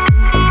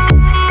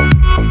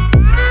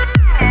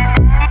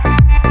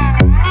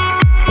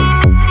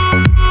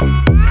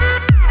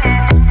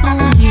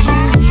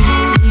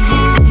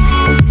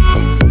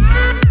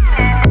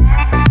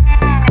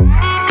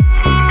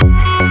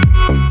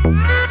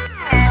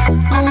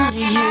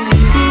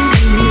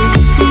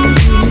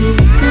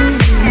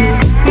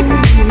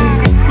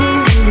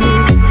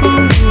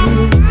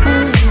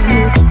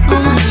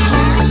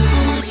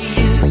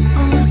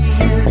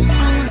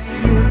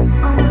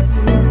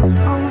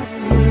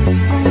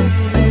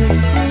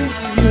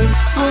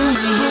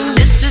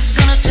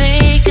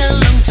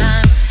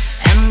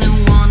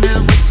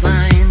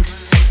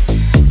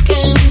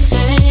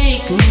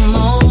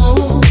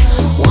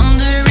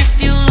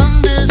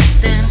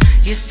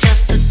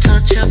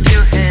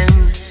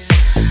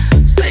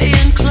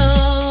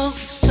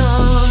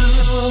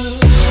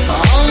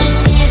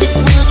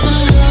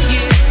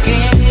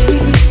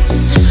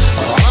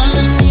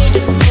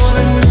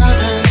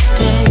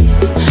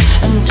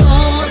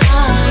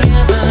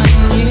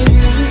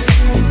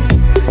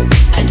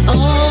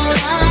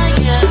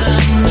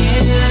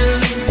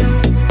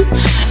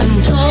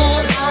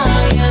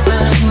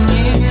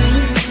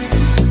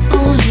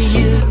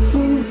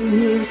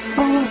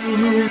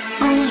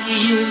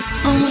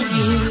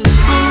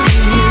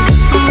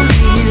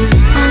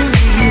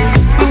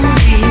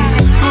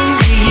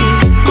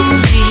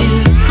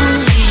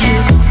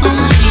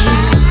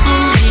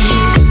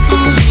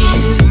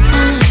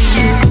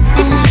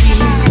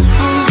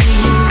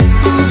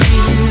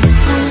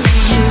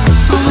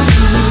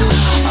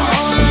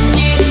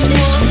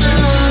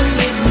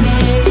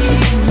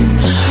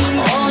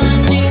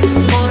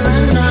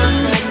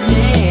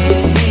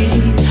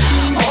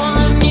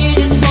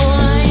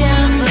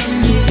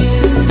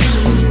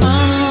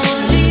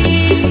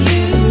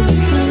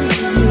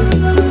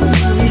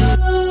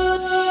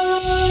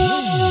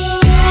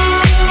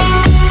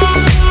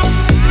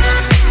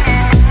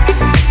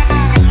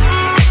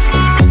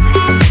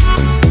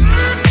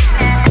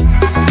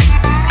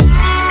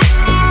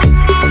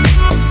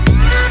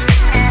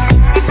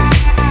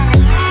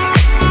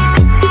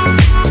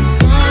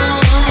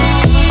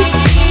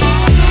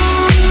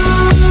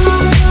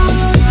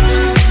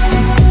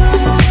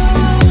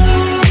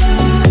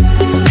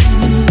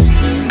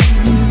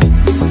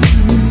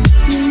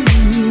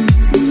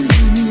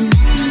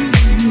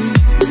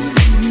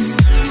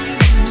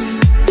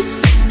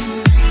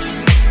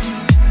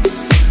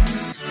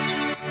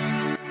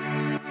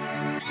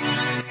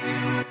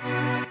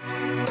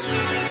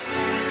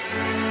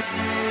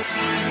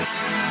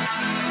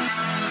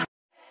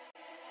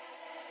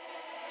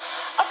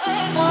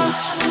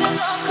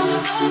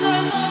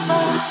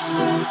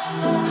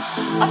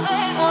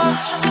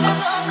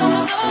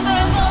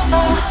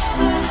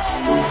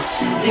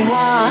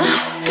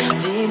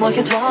 Dis-moi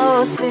que toi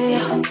aussi,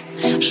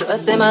 je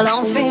t'aime à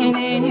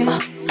l'infini.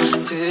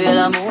 Tu es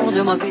l'amour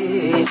de ma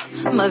vie.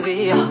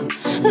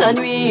 La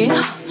nuit,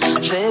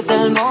 j'ai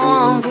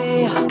tellement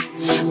envie.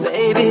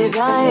 Baby,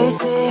 viens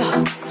ici.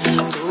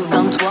 Tout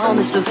en toi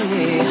me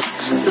sourit.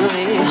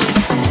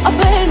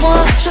 Appelle-moi,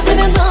 je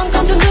deviens dingue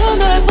quand tu ne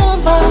me réponds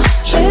pas.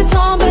 J'ai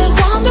tant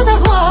besoin de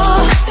t'avoir.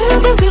 T'es le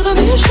désir de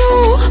mes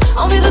jours,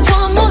 envie de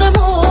toi mon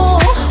amour.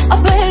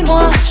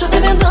 Appelle-moi, je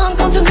deviens dingue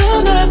quand tu ne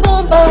me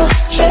réponds pas.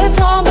 J'ai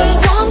tant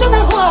besoin de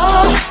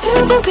t'avoir. T'es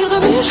le désir de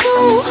mes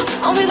jours,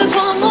 envie de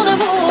toi mon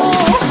amour.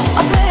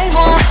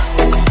 Appelle-moi,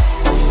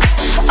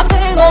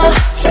 appelle-moi,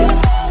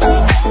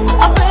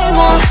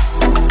 appelle-moi.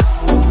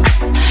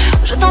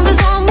 J'ai tant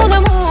besoin mon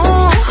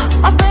amour.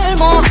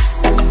 Appelle-moi,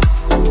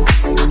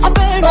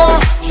 appelle-moi,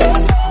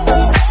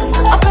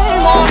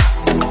 appelle-moi.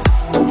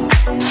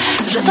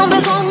 J'ai tant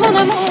besoin mon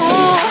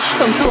amour.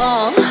 Sans toi,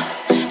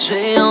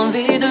 j'ai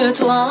envie de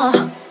toi.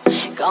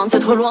 Quand t'es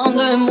trop loin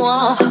de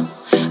moi,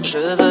 je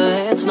veux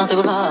être dans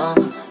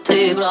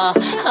tes bras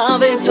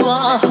avec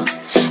toi.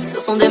 Ce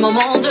sont des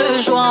moments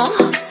de joie,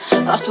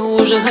 partout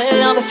où je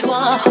vais avec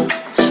toi.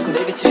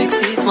 Baby, tu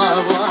excites ma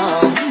voix.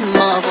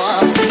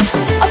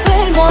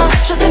 Appelle-moi,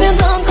 je deviens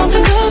dingue quand tu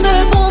ne me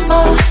réponds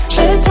pas.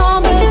 J'ai tant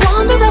besoin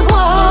de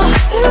t'avoir.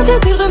 T'es le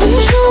désir de mes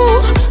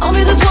jours,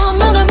 envie de toi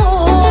mon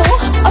amour.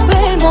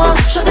 Appelle-moi,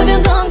 je deviens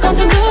dingue quand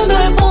tu ne me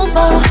réponds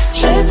pas.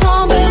 J'ai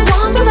tant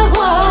besoin de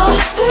t'avoir.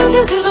 T'es le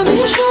désir de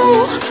mes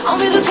jours,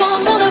 envie de toi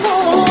mon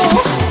amour.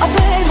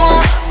 Appelle-moi,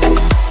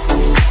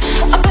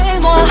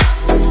 appelle-moi,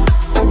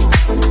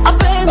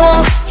 appelle-moi.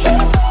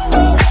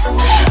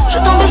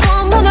 J'ai tant besoin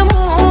mon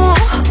amour.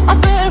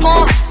 Appelle-moi,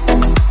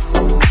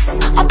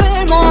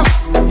 appelle-moi,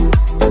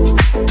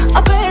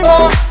 appelle-moi.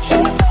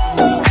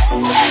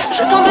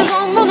 J'ai tant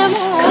besoin mon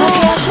amour. Как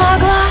я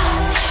смогла,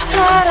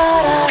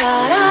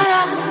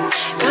 ра-ра-ра-ра-ра-ра,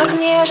 как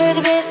мне жить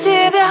без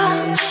тебя,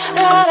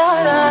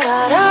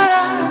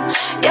 ра-ра-ра-ра-ра-ра.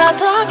 Я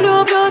так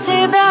люблю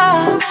тебя,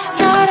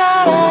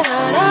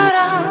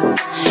 ра-ра-ра-ра-ра-ра.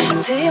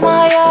 Ты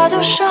моя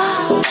душа,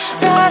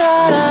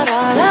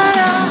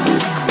 ра-ра-ра-ра-ра-ра.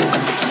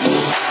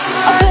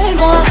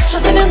 Appelle-moi, je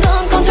deviens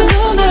dingue quand tu ne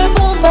me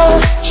réponds pas.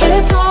 J'ai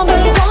tant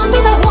besoin de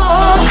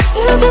t'avoir.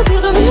 T'es le désir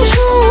de mes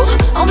jours,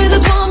 envie de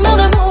toi mon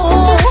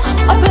amour.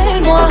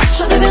 Appelle-moi,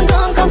 je deviens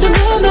dingue quand tu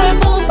ne me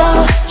réponds pas.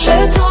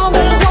 J'ai tant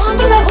besoin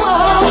de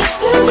t'avoir.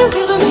 T'es le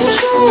désir de mes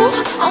jours,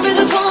 envie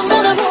de toi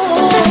mon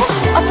amour.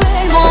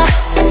 Appelle-moi,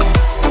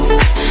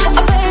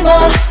 appelle-moi,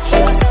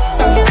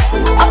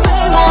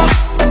 appelle-moi.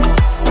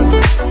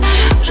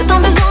 J'ai tant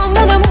besoin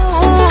mon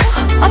amour.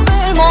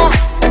 Appelle-moi,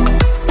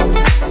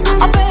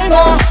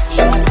 appelle-moi,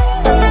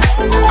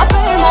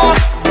 appelle-moi.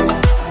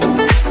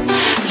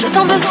 J'ai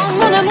tant besoin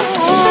mon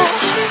amour.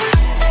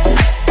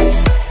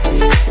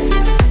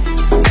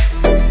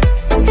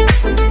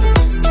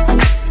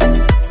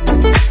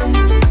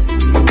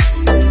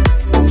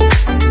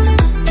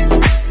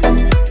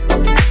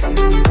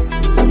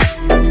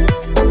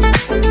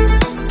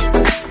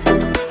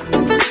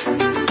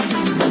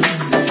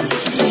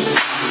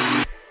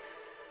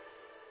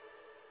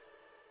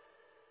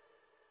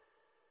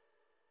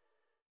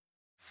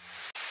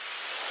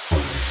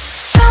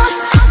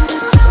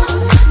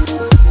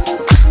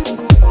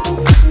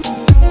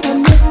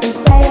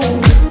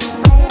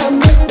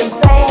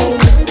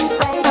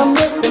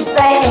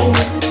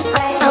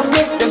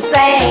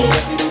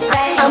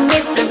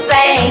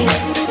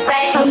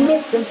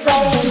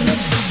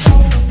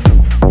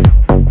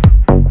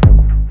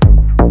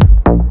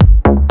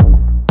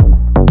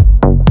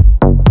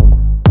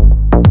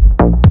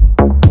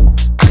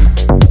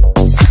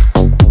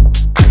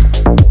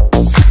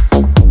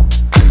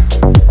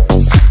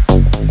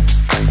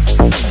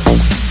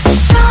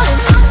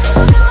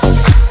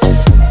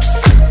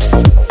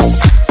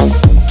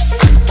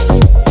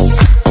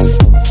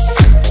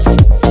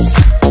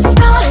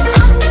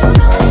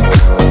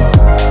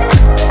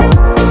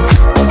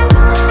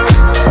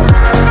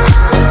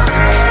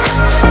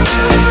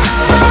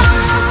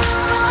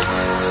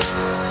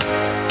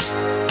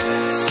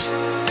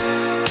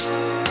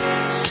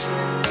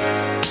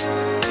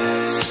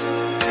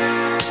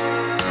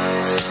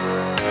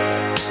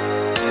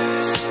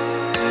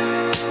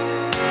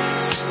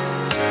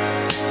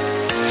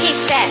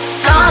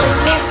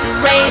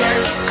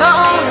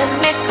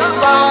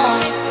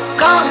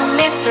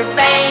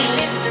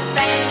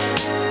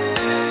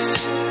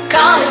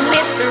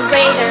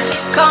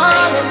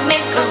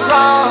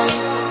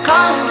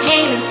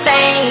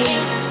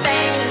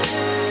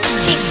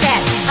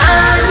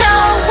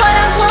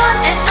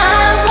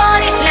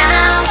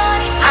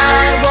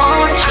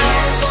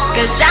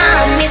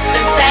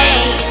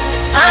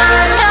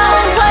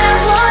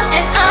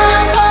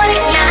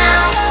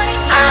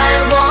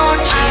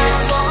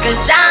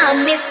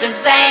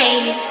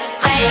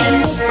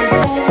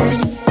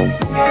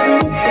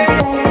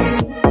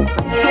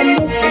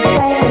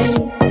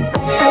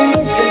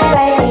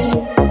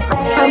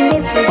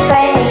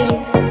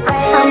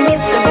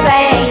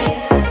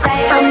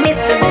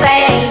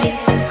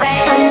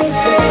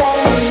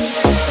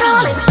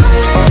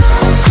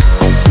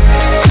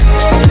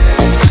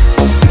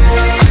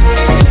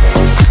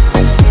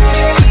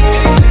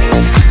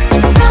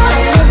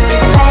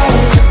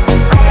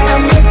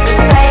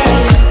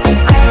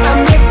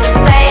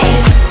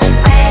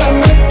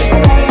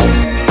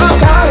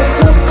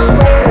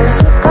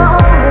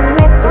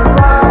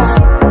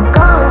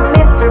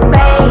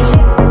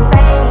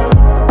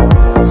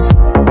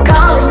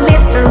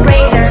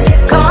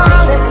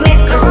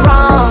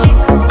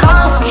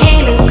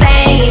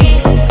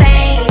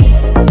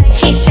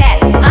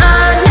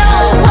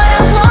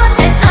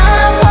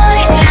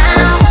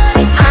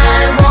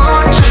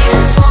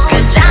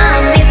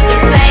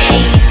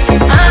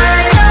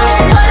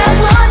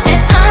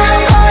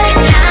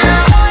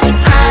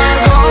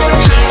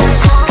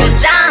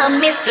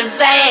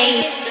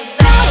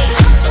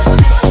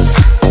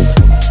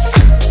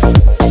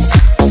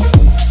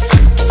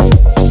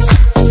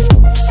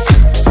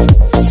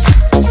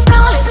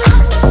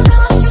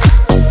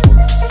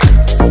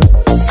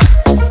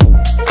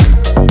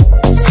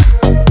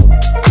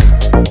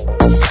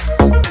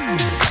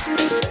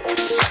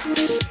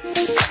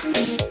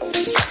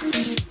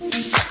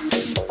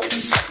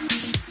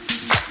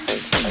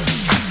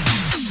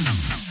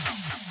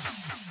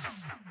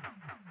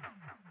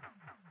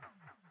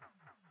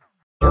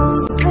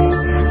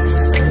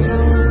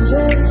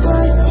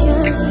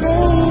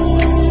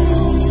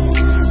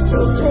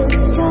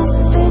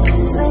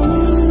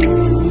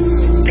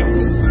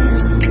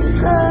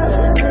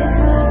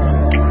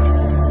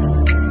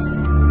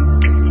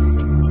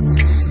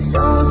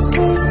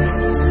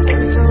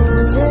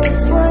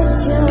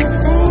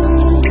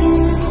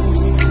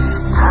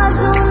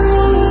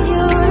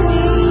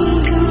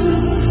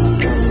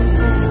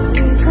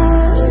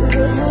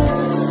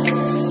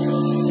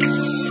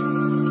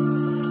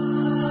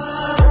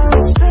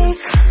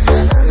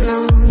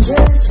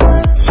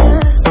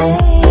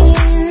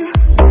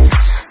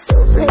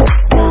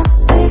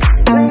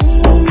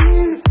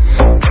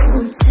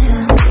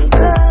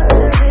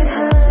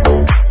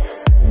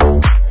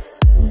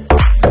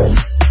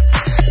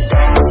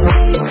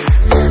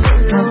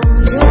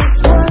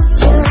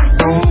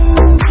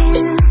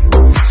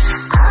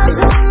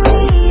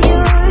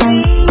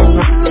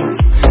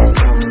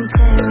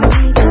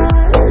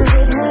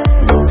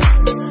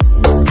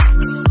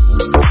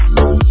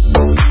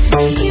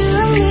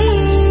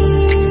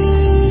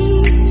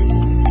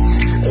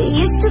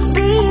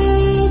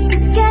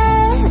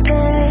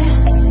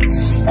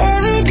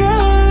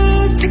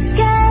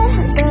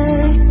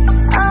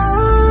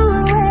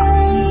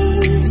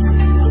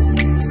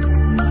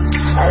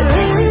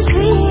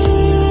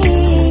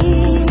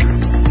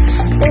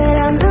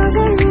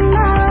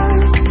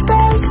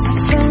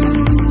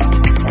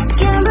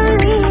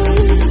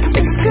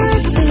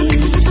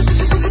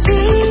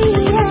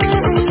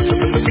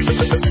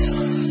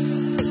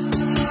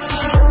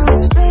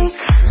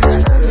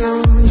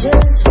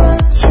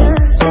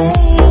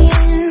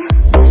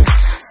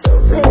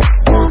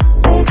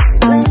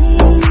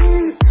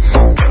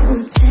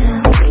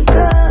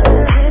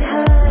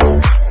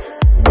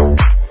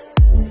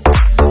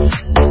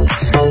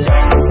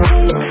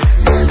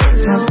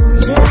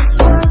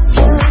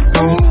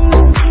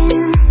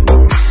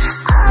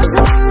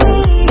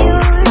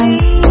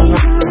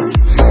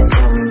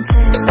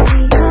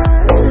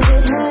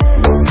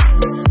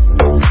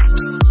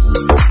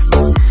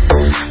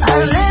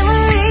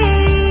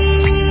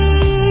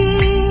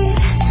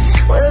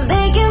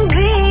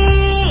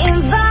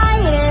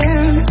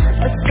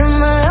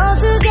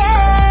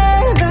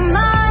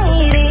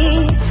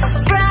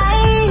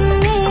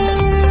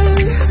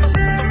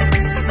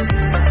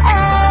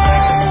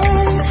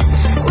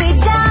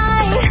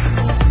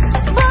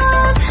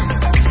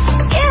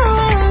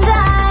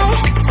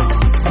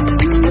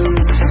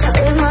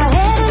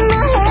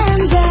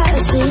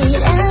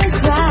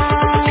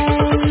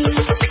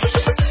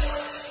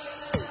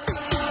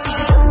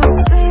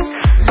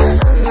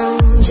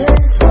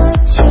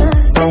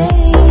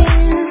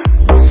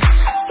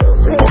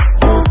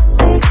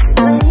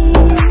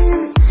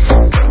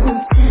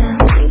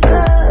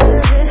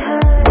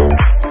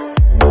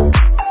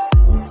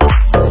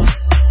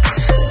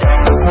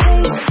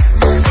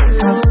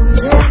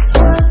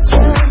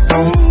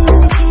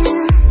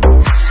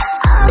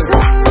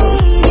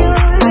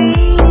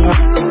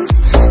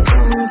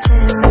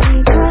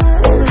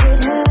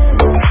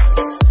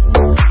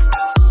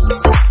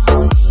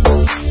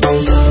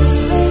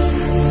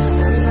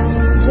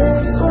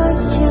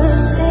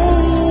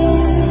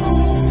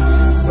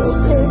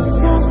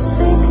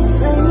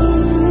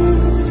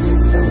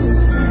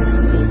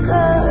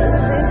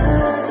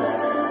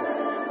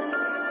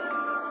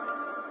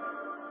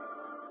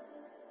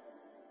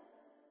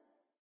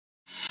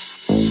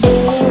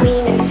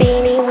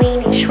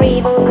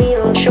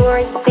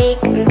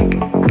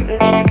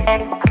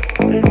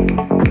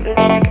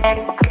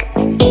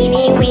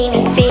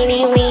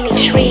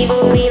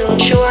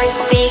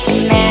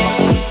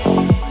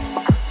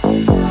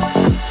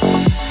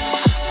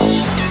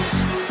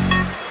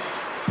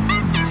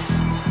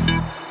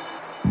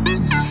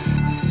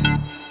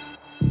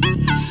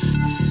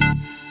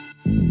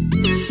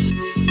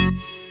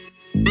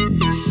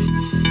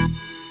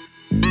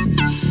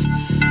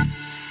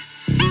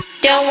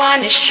 Don't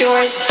want a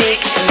short,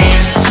 thick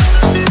man.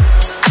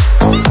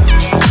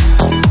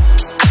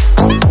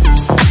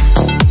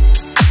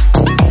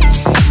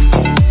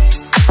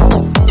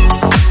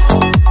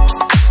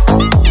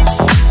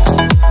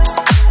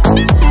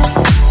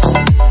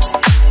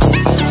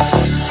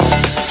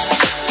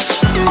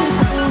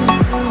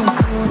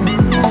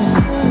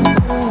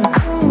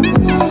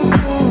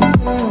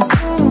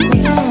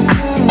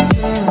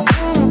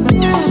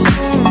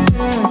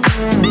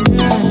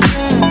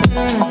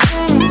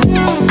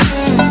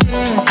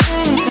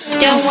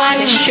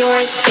 Short,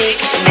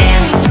 thick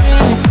man.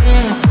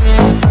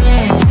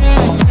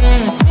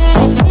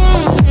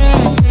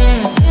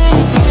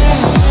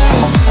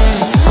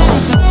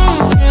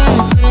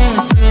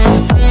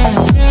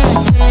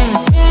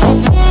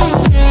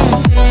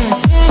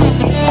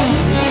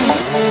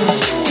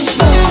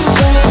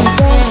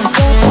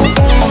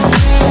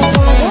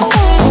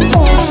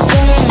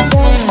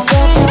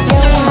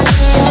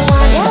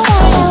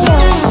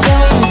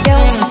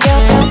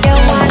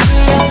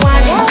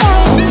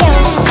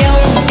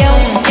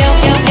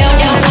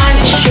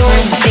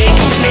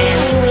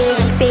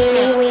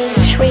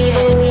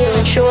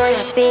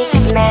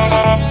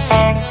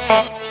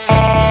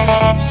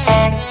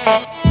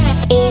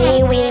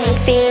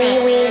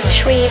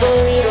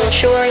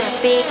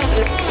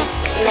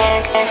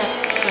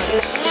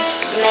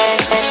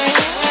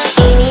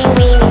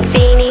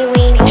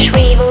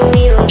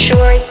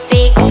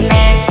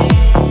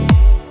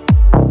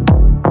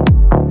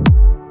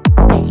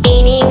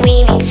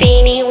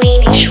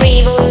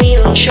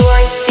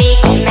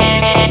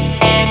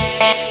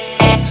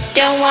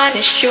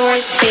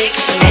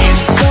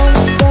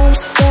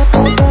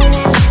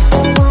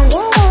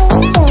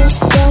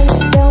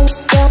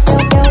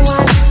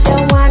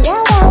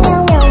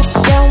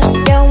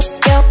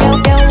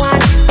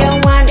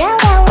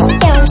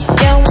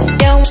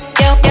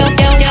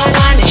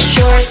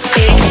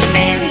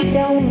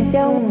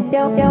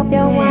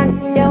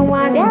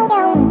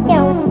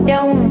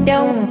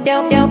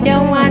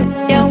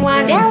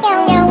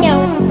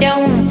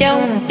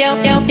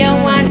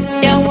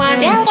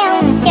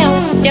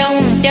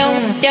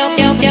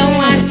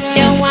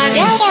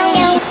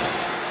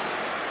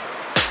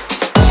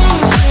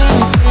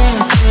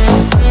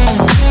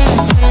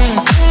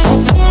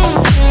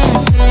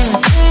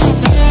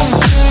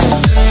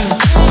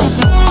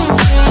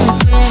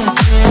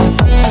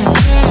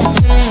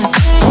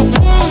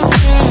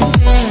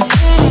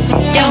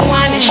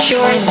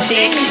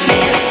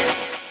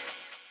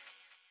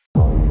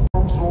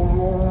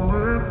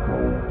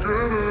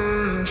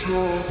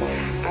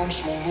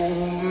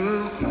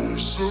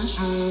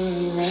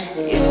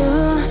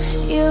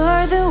 You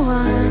are the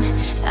one.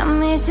 I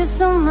miss you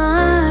so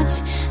much.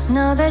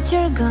 Now that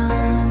you're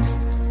gone,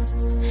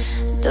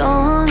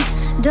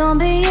 don't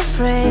be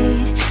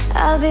afraid.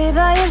 I'll be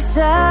by your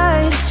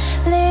side,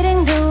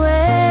 leading the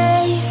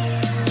way.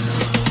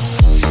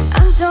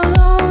 I'm so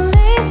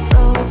lonely,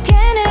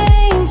 broken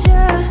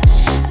angel.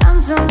 I'm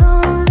so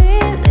lonely,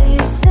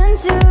 listen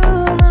to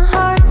my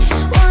heart.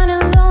 One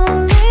and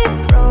lonely,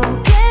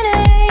 broken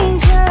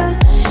angel.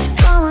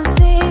 Come and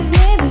save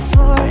me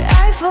before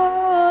I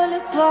fall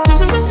apart.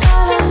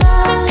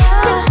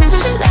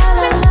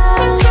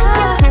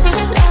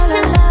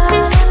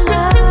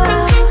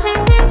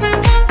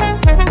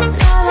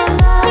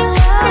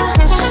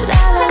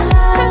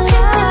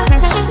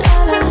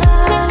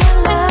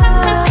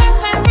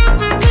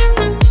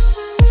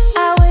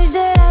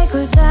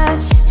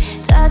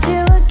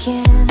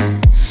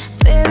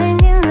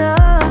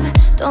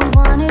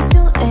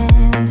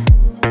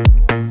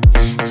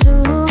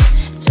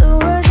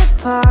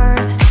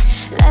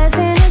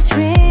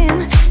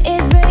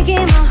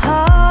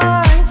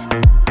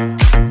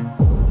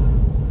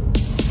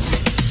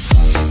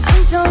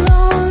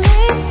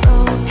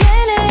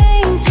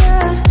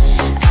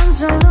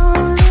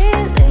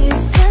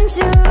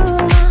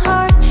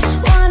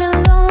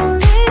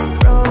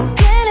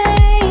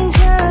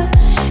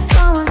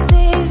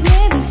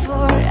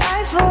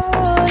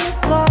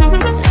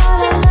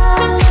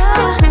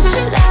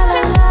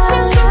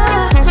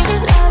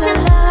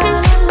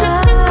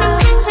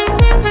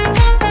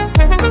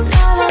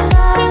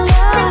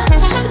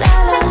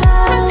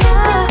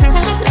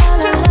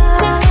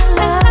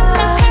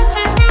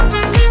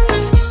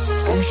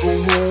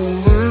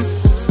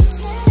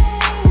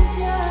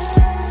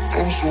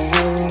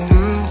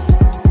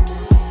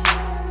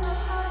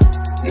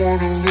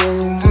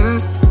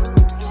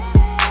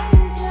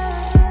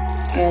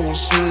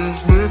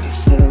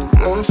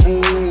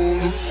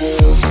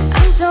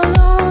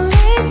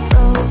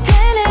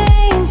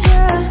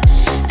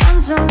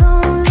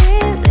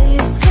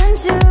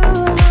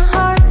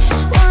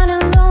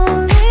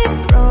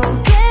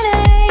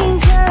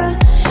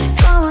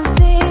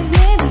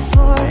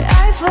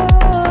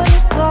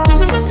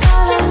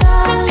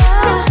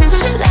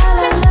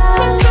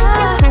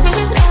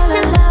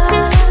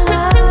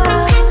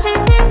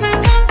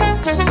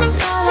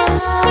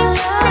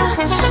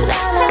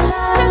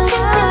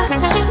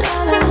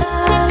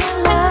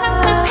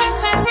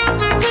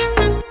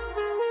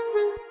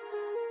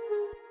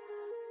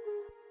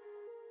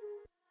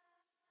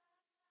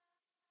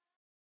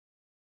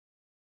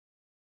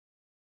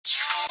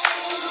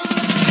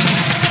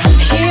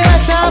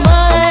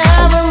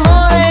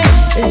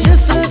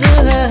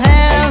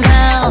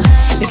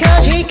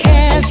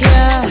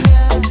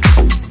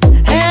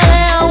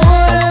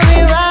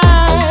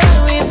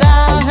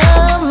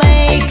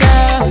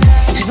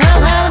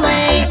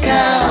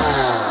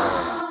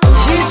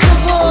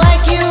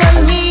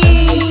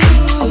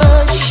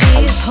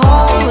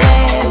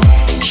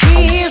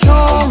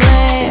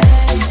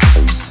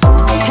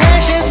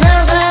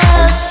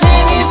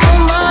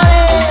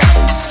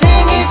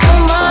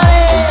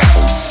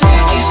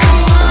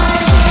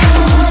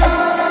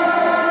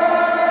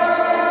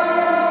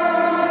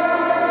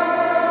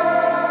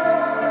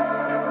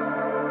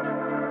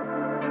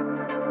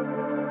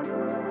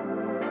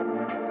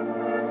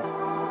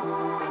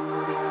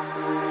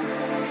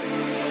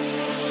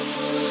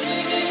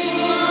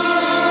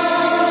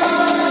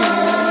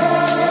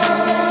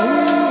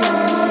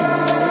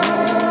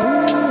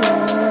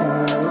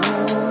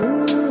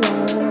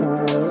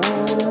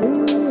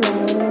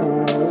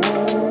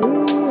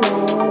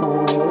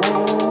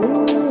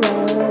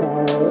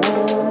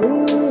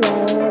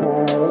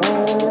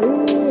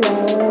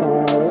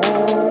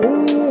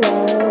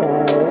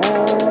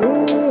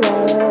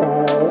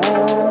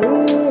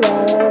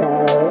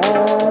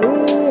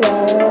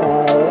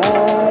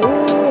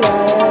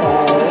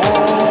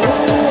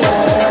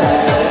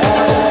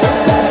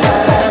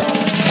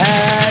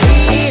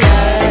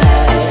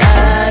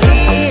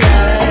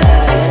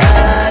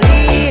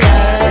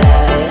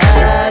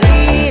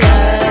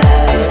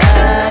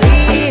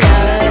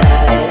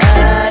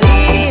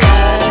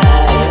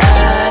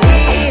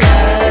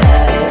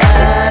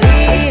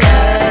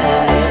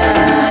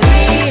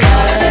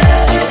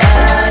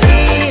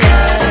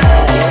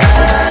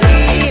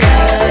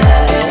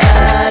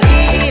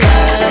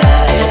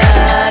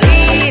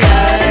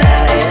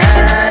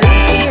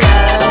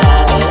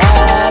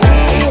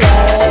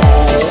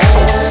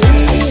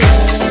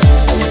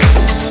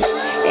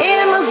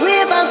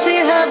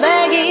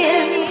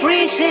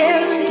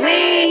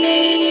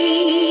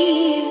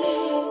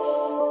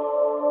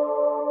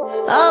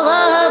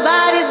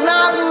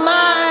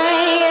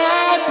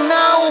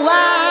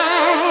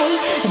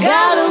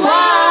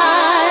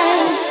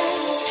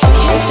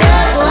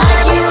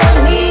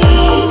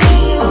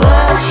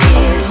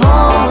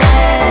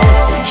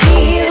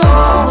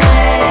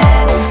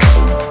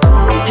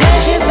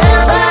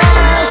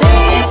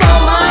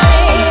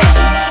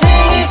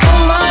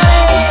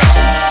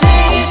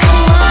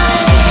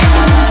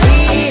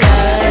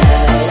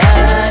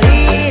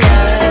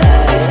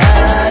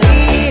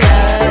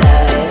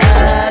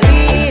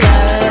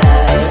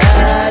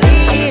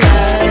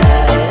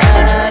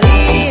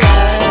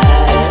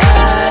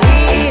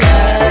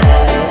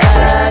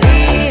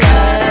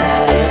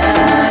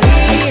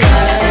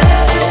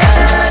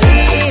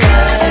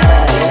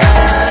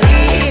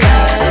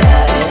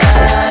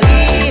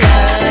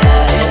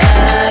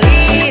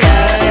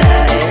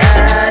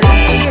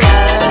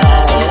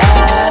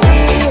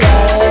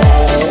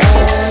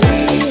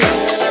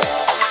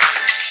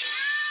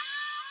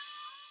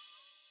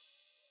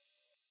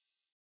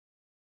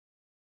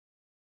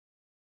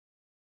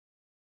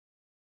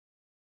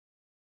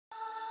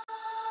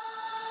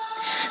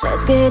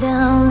 Let's get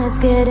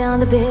down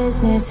to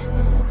business.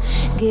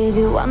 Give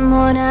you one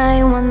more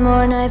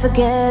night,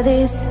 forget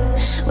this.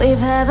 We've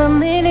had a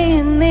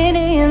million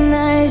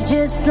nights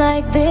just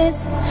like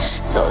this.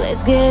 So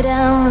let's get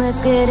down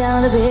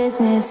to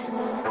business.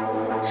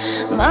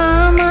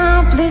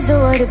 Mama, please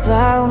don't worry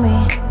about me,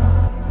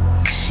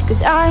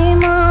 'cause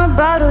I'm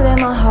about to let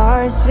my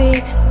heart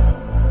speak.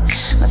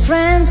 My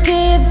friends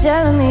keep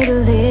telling me to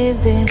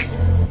leave this.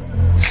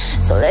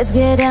 So let's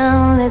get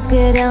down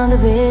to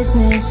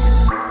business.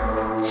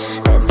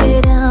 Let's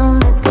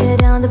get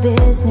down to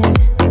business.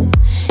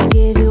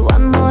 Give you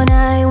one more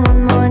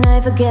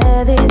night,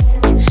 forget this.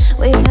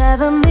 We've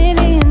had a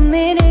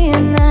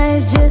million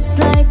nights just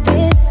like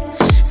this.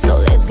 So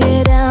let's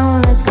get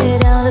down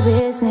to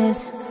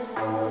business.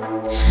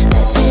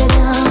 Let's get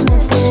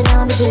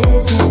down to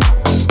business.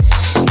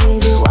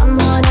 Give you one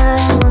more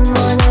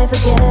night,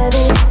 forget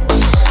this.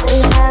 We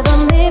have a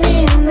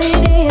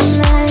million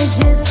nights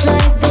just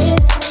like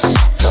this.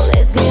 So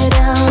let's get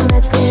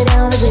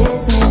down to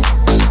business.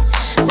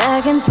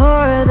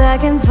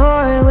 Back and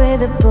forth with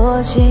the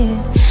bullshit.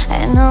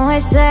 I know I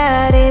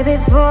said it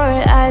before,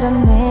 I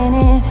don't mean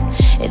it.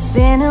 It's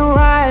been a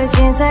while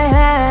since I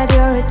had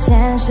your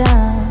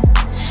attention,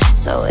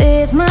 so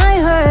it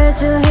might hurt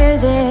to hear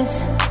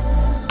this.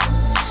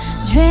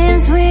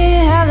 Dreams we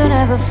have don't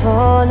ever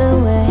fall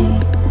away,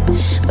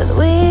 but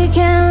we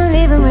can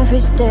leave them if we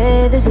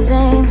stay the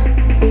same.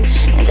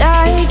 And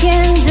I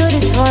can't do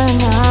this for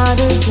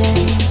another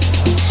day.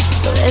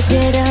 So let's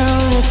get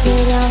down to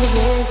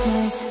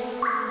business.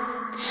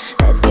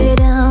 Let's get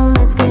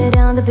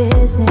down to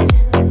business.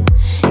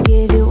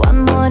 Give you one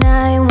more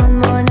night,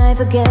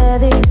 forget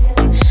this.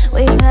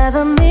 We've had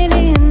a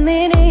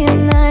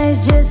million nights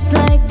just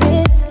like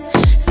this.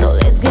 So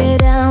let's get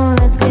down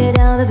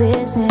to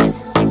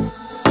business.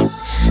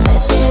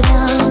 Let's get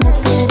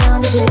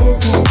down to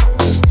business.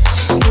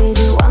 Give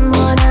you one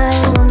more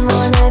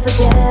night,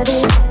 forget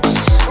this.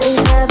 We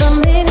have a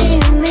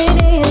million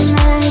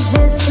nights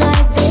just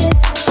like this.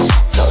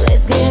 So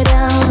let's get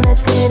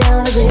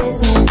down to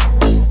business.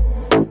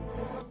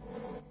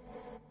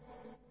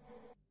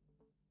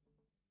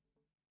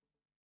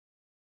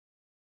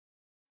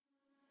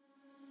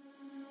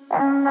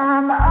 And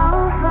I'm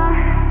over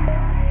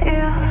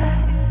you.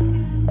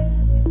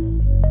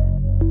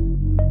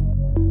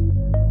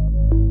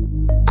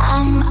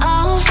 I'm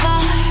over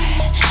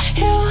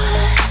you.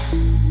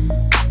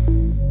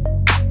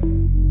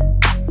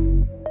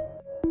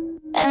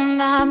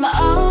 And I'm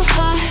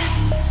over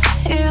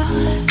you.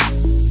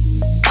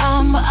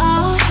 I'm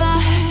over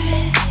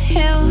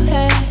you.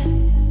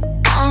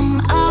 I'm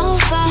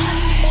over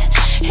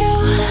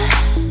you.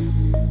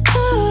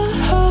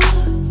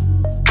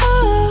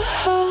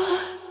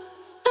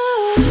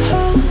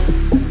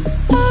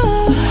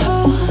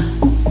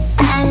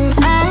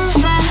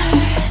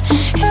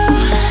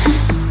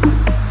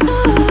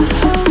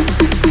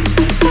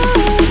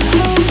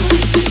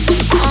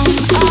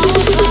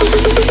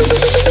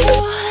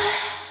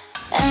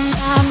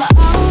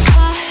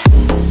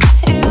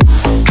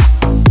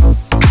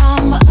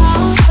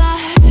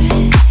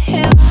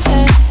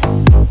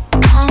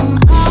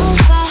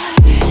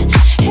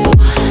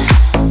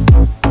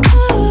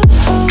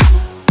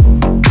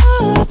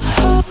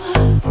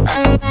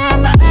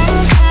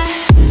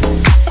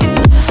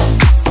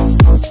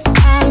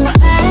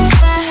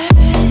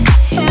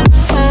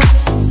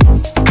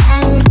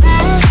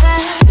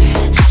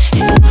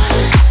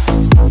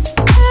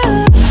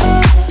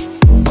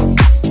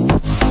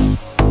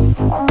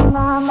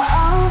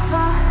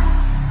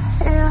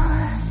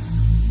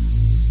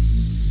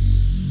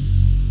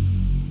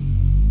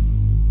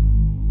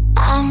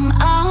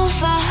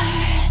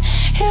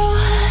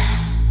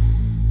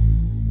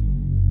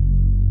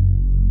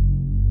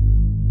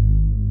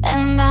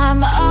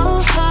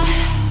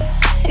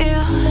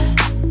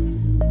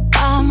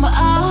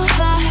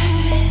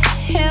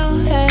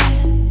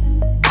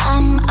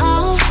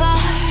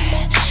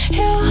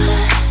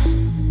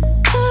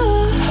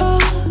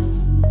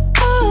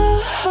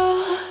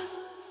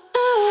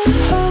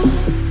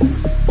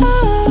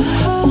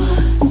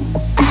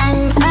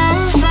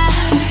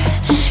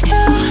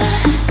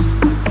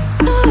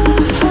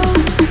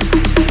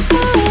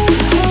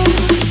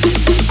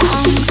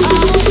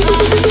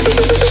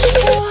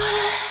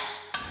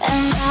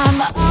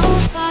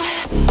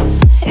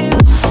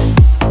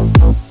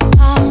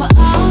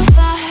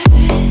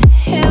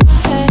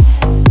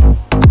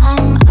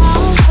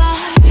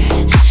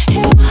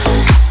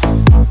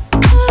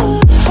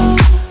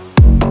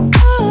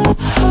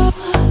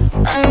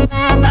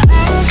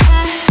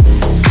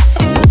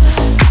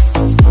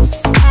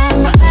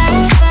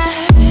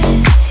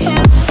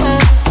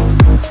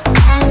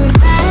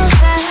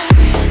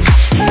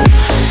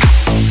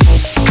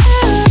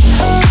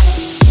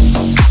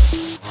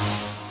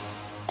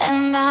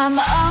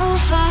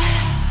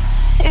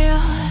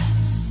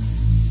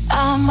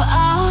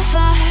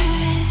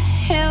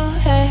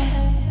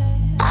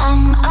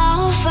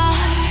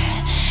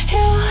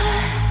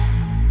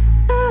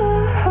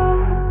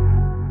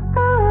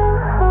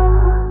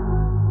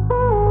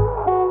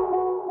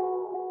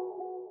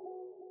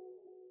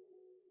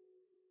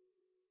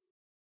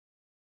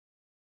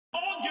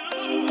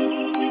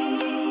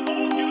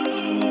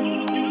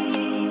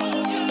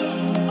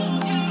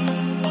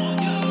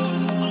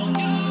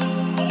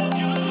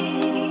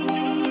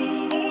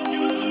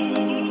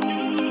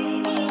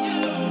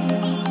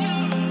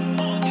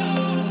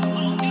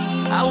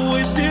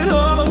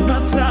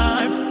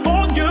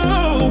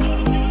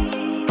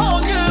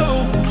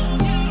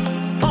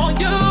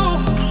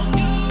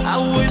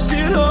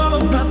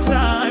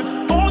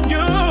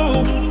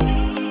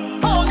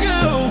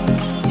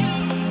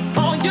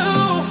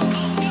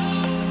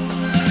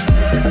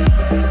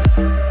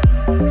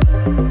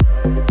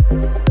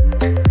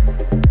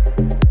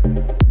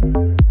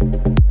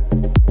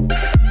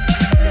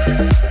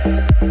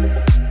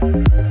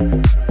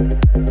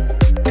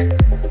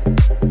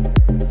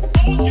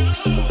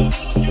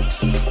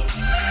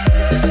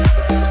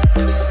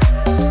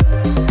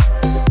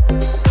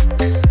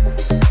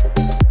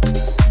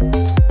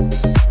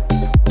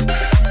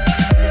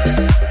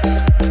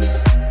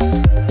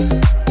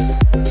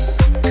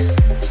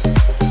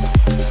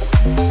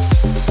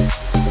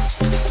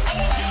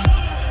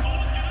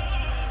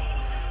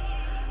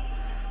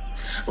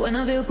 When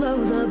I feel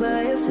closer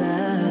by your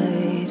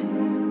side,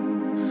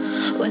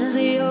 when I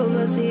see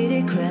your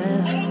city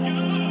crowd,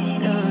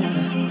 no,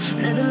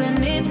 never let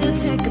me to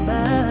take a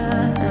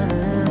bow,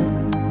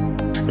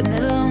 but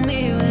never on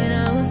me when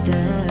I was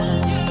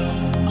down.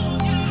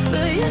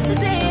 But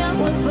yesterday I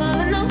was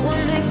falling, no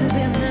one makes me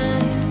feel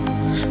nice.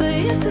 But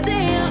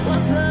yesterday I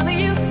was loving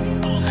you,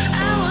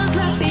 I was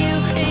loving you.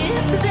 And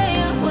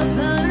yesterday I was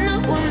loving, no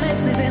one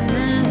makes me feel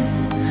nice.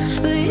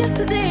 But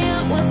yesterday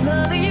I was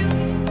loving you.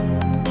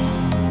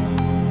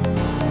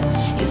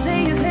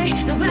 You say,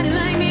 nobody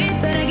like me,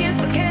 but I can't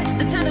forget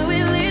the time that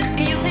we lived.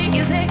 And you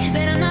say,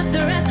 that I'm not the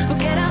rest,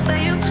 forget about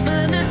you,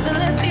 my love never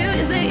left you.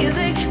 You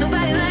say,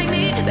 nobody like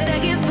me, but I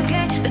can't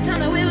forget the time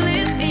that we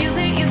lived. And you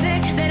say,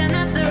 that I'm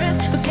not the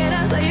rest, forget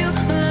about you,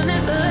 my love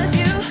never left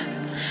you.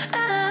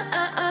 My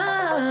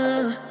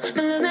love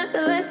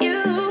never left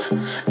you.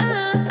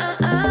 My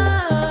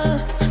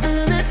love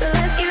never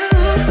left you.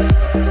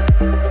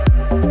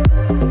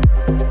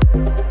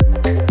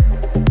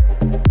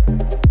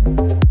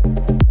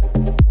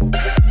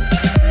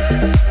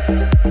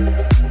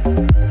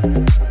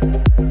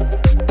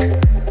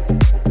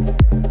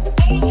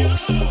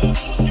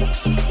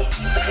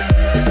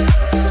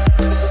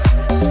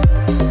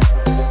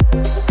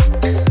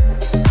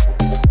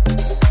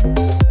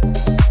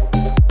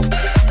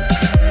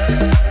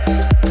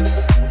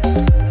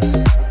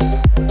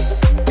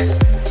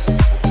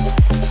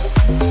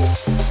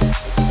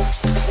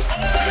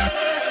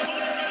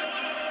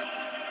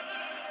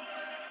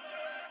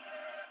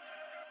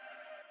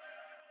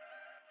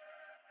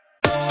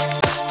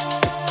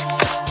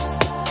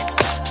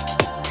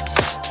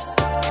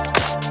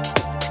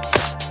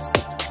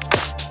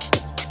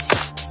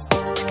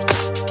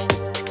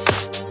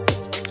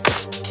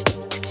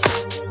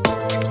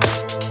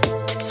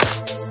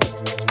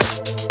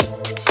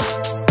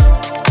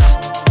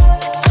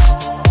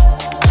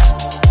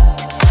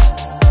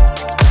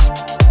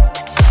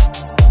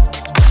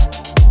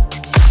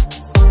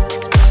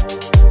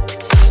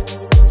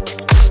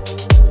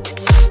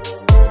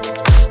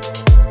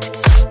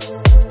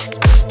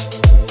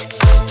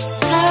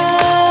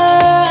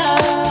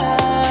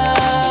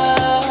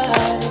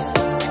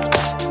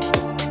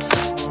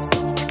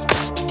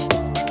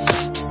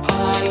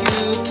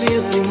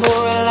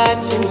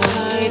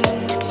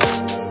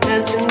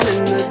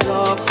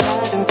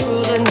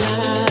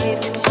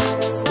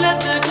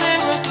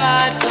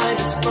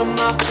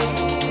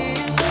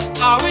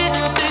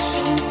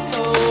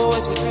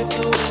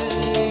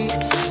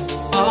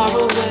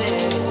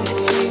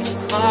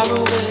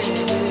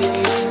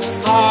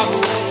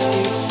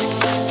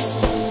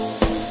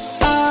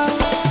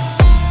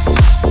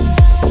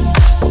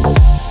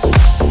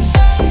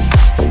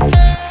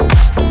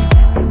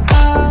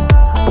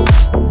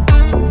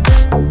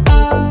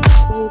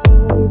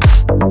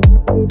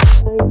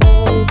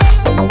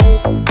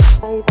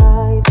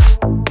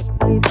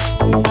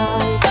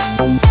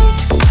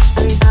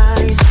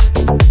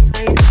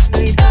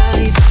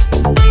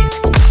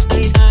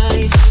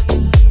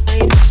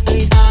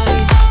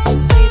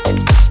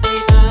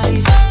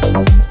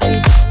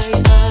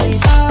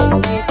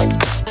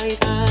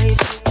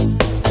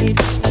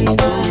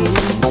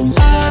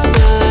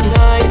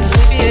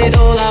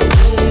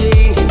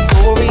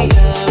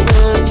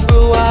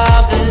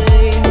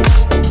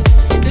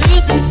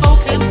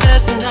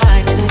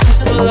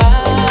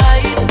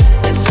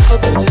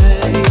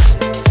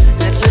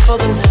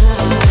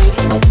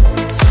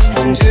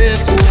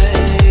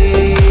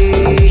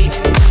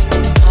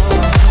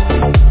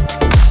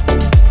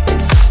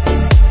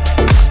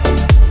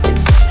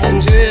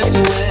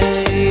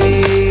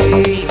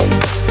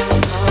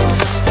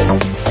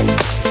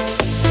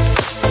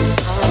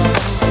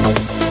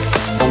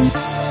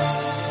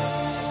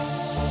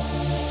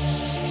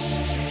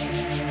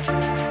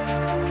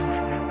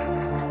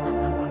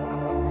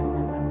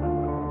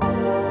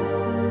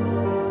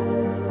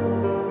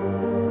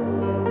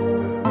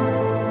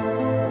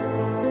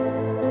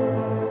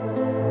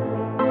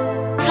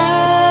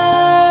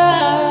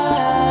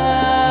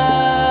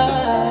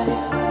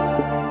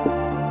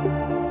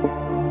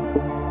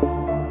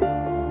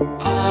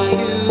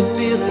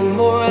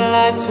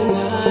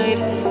 Tonight,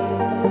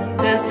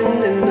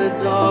 dancing in the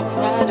dark,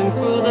 riding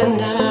through the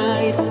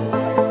night.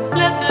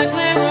 Let the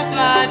glare of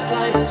light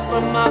blind us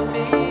from our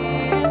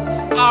fears,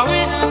 our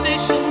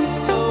inhibitions.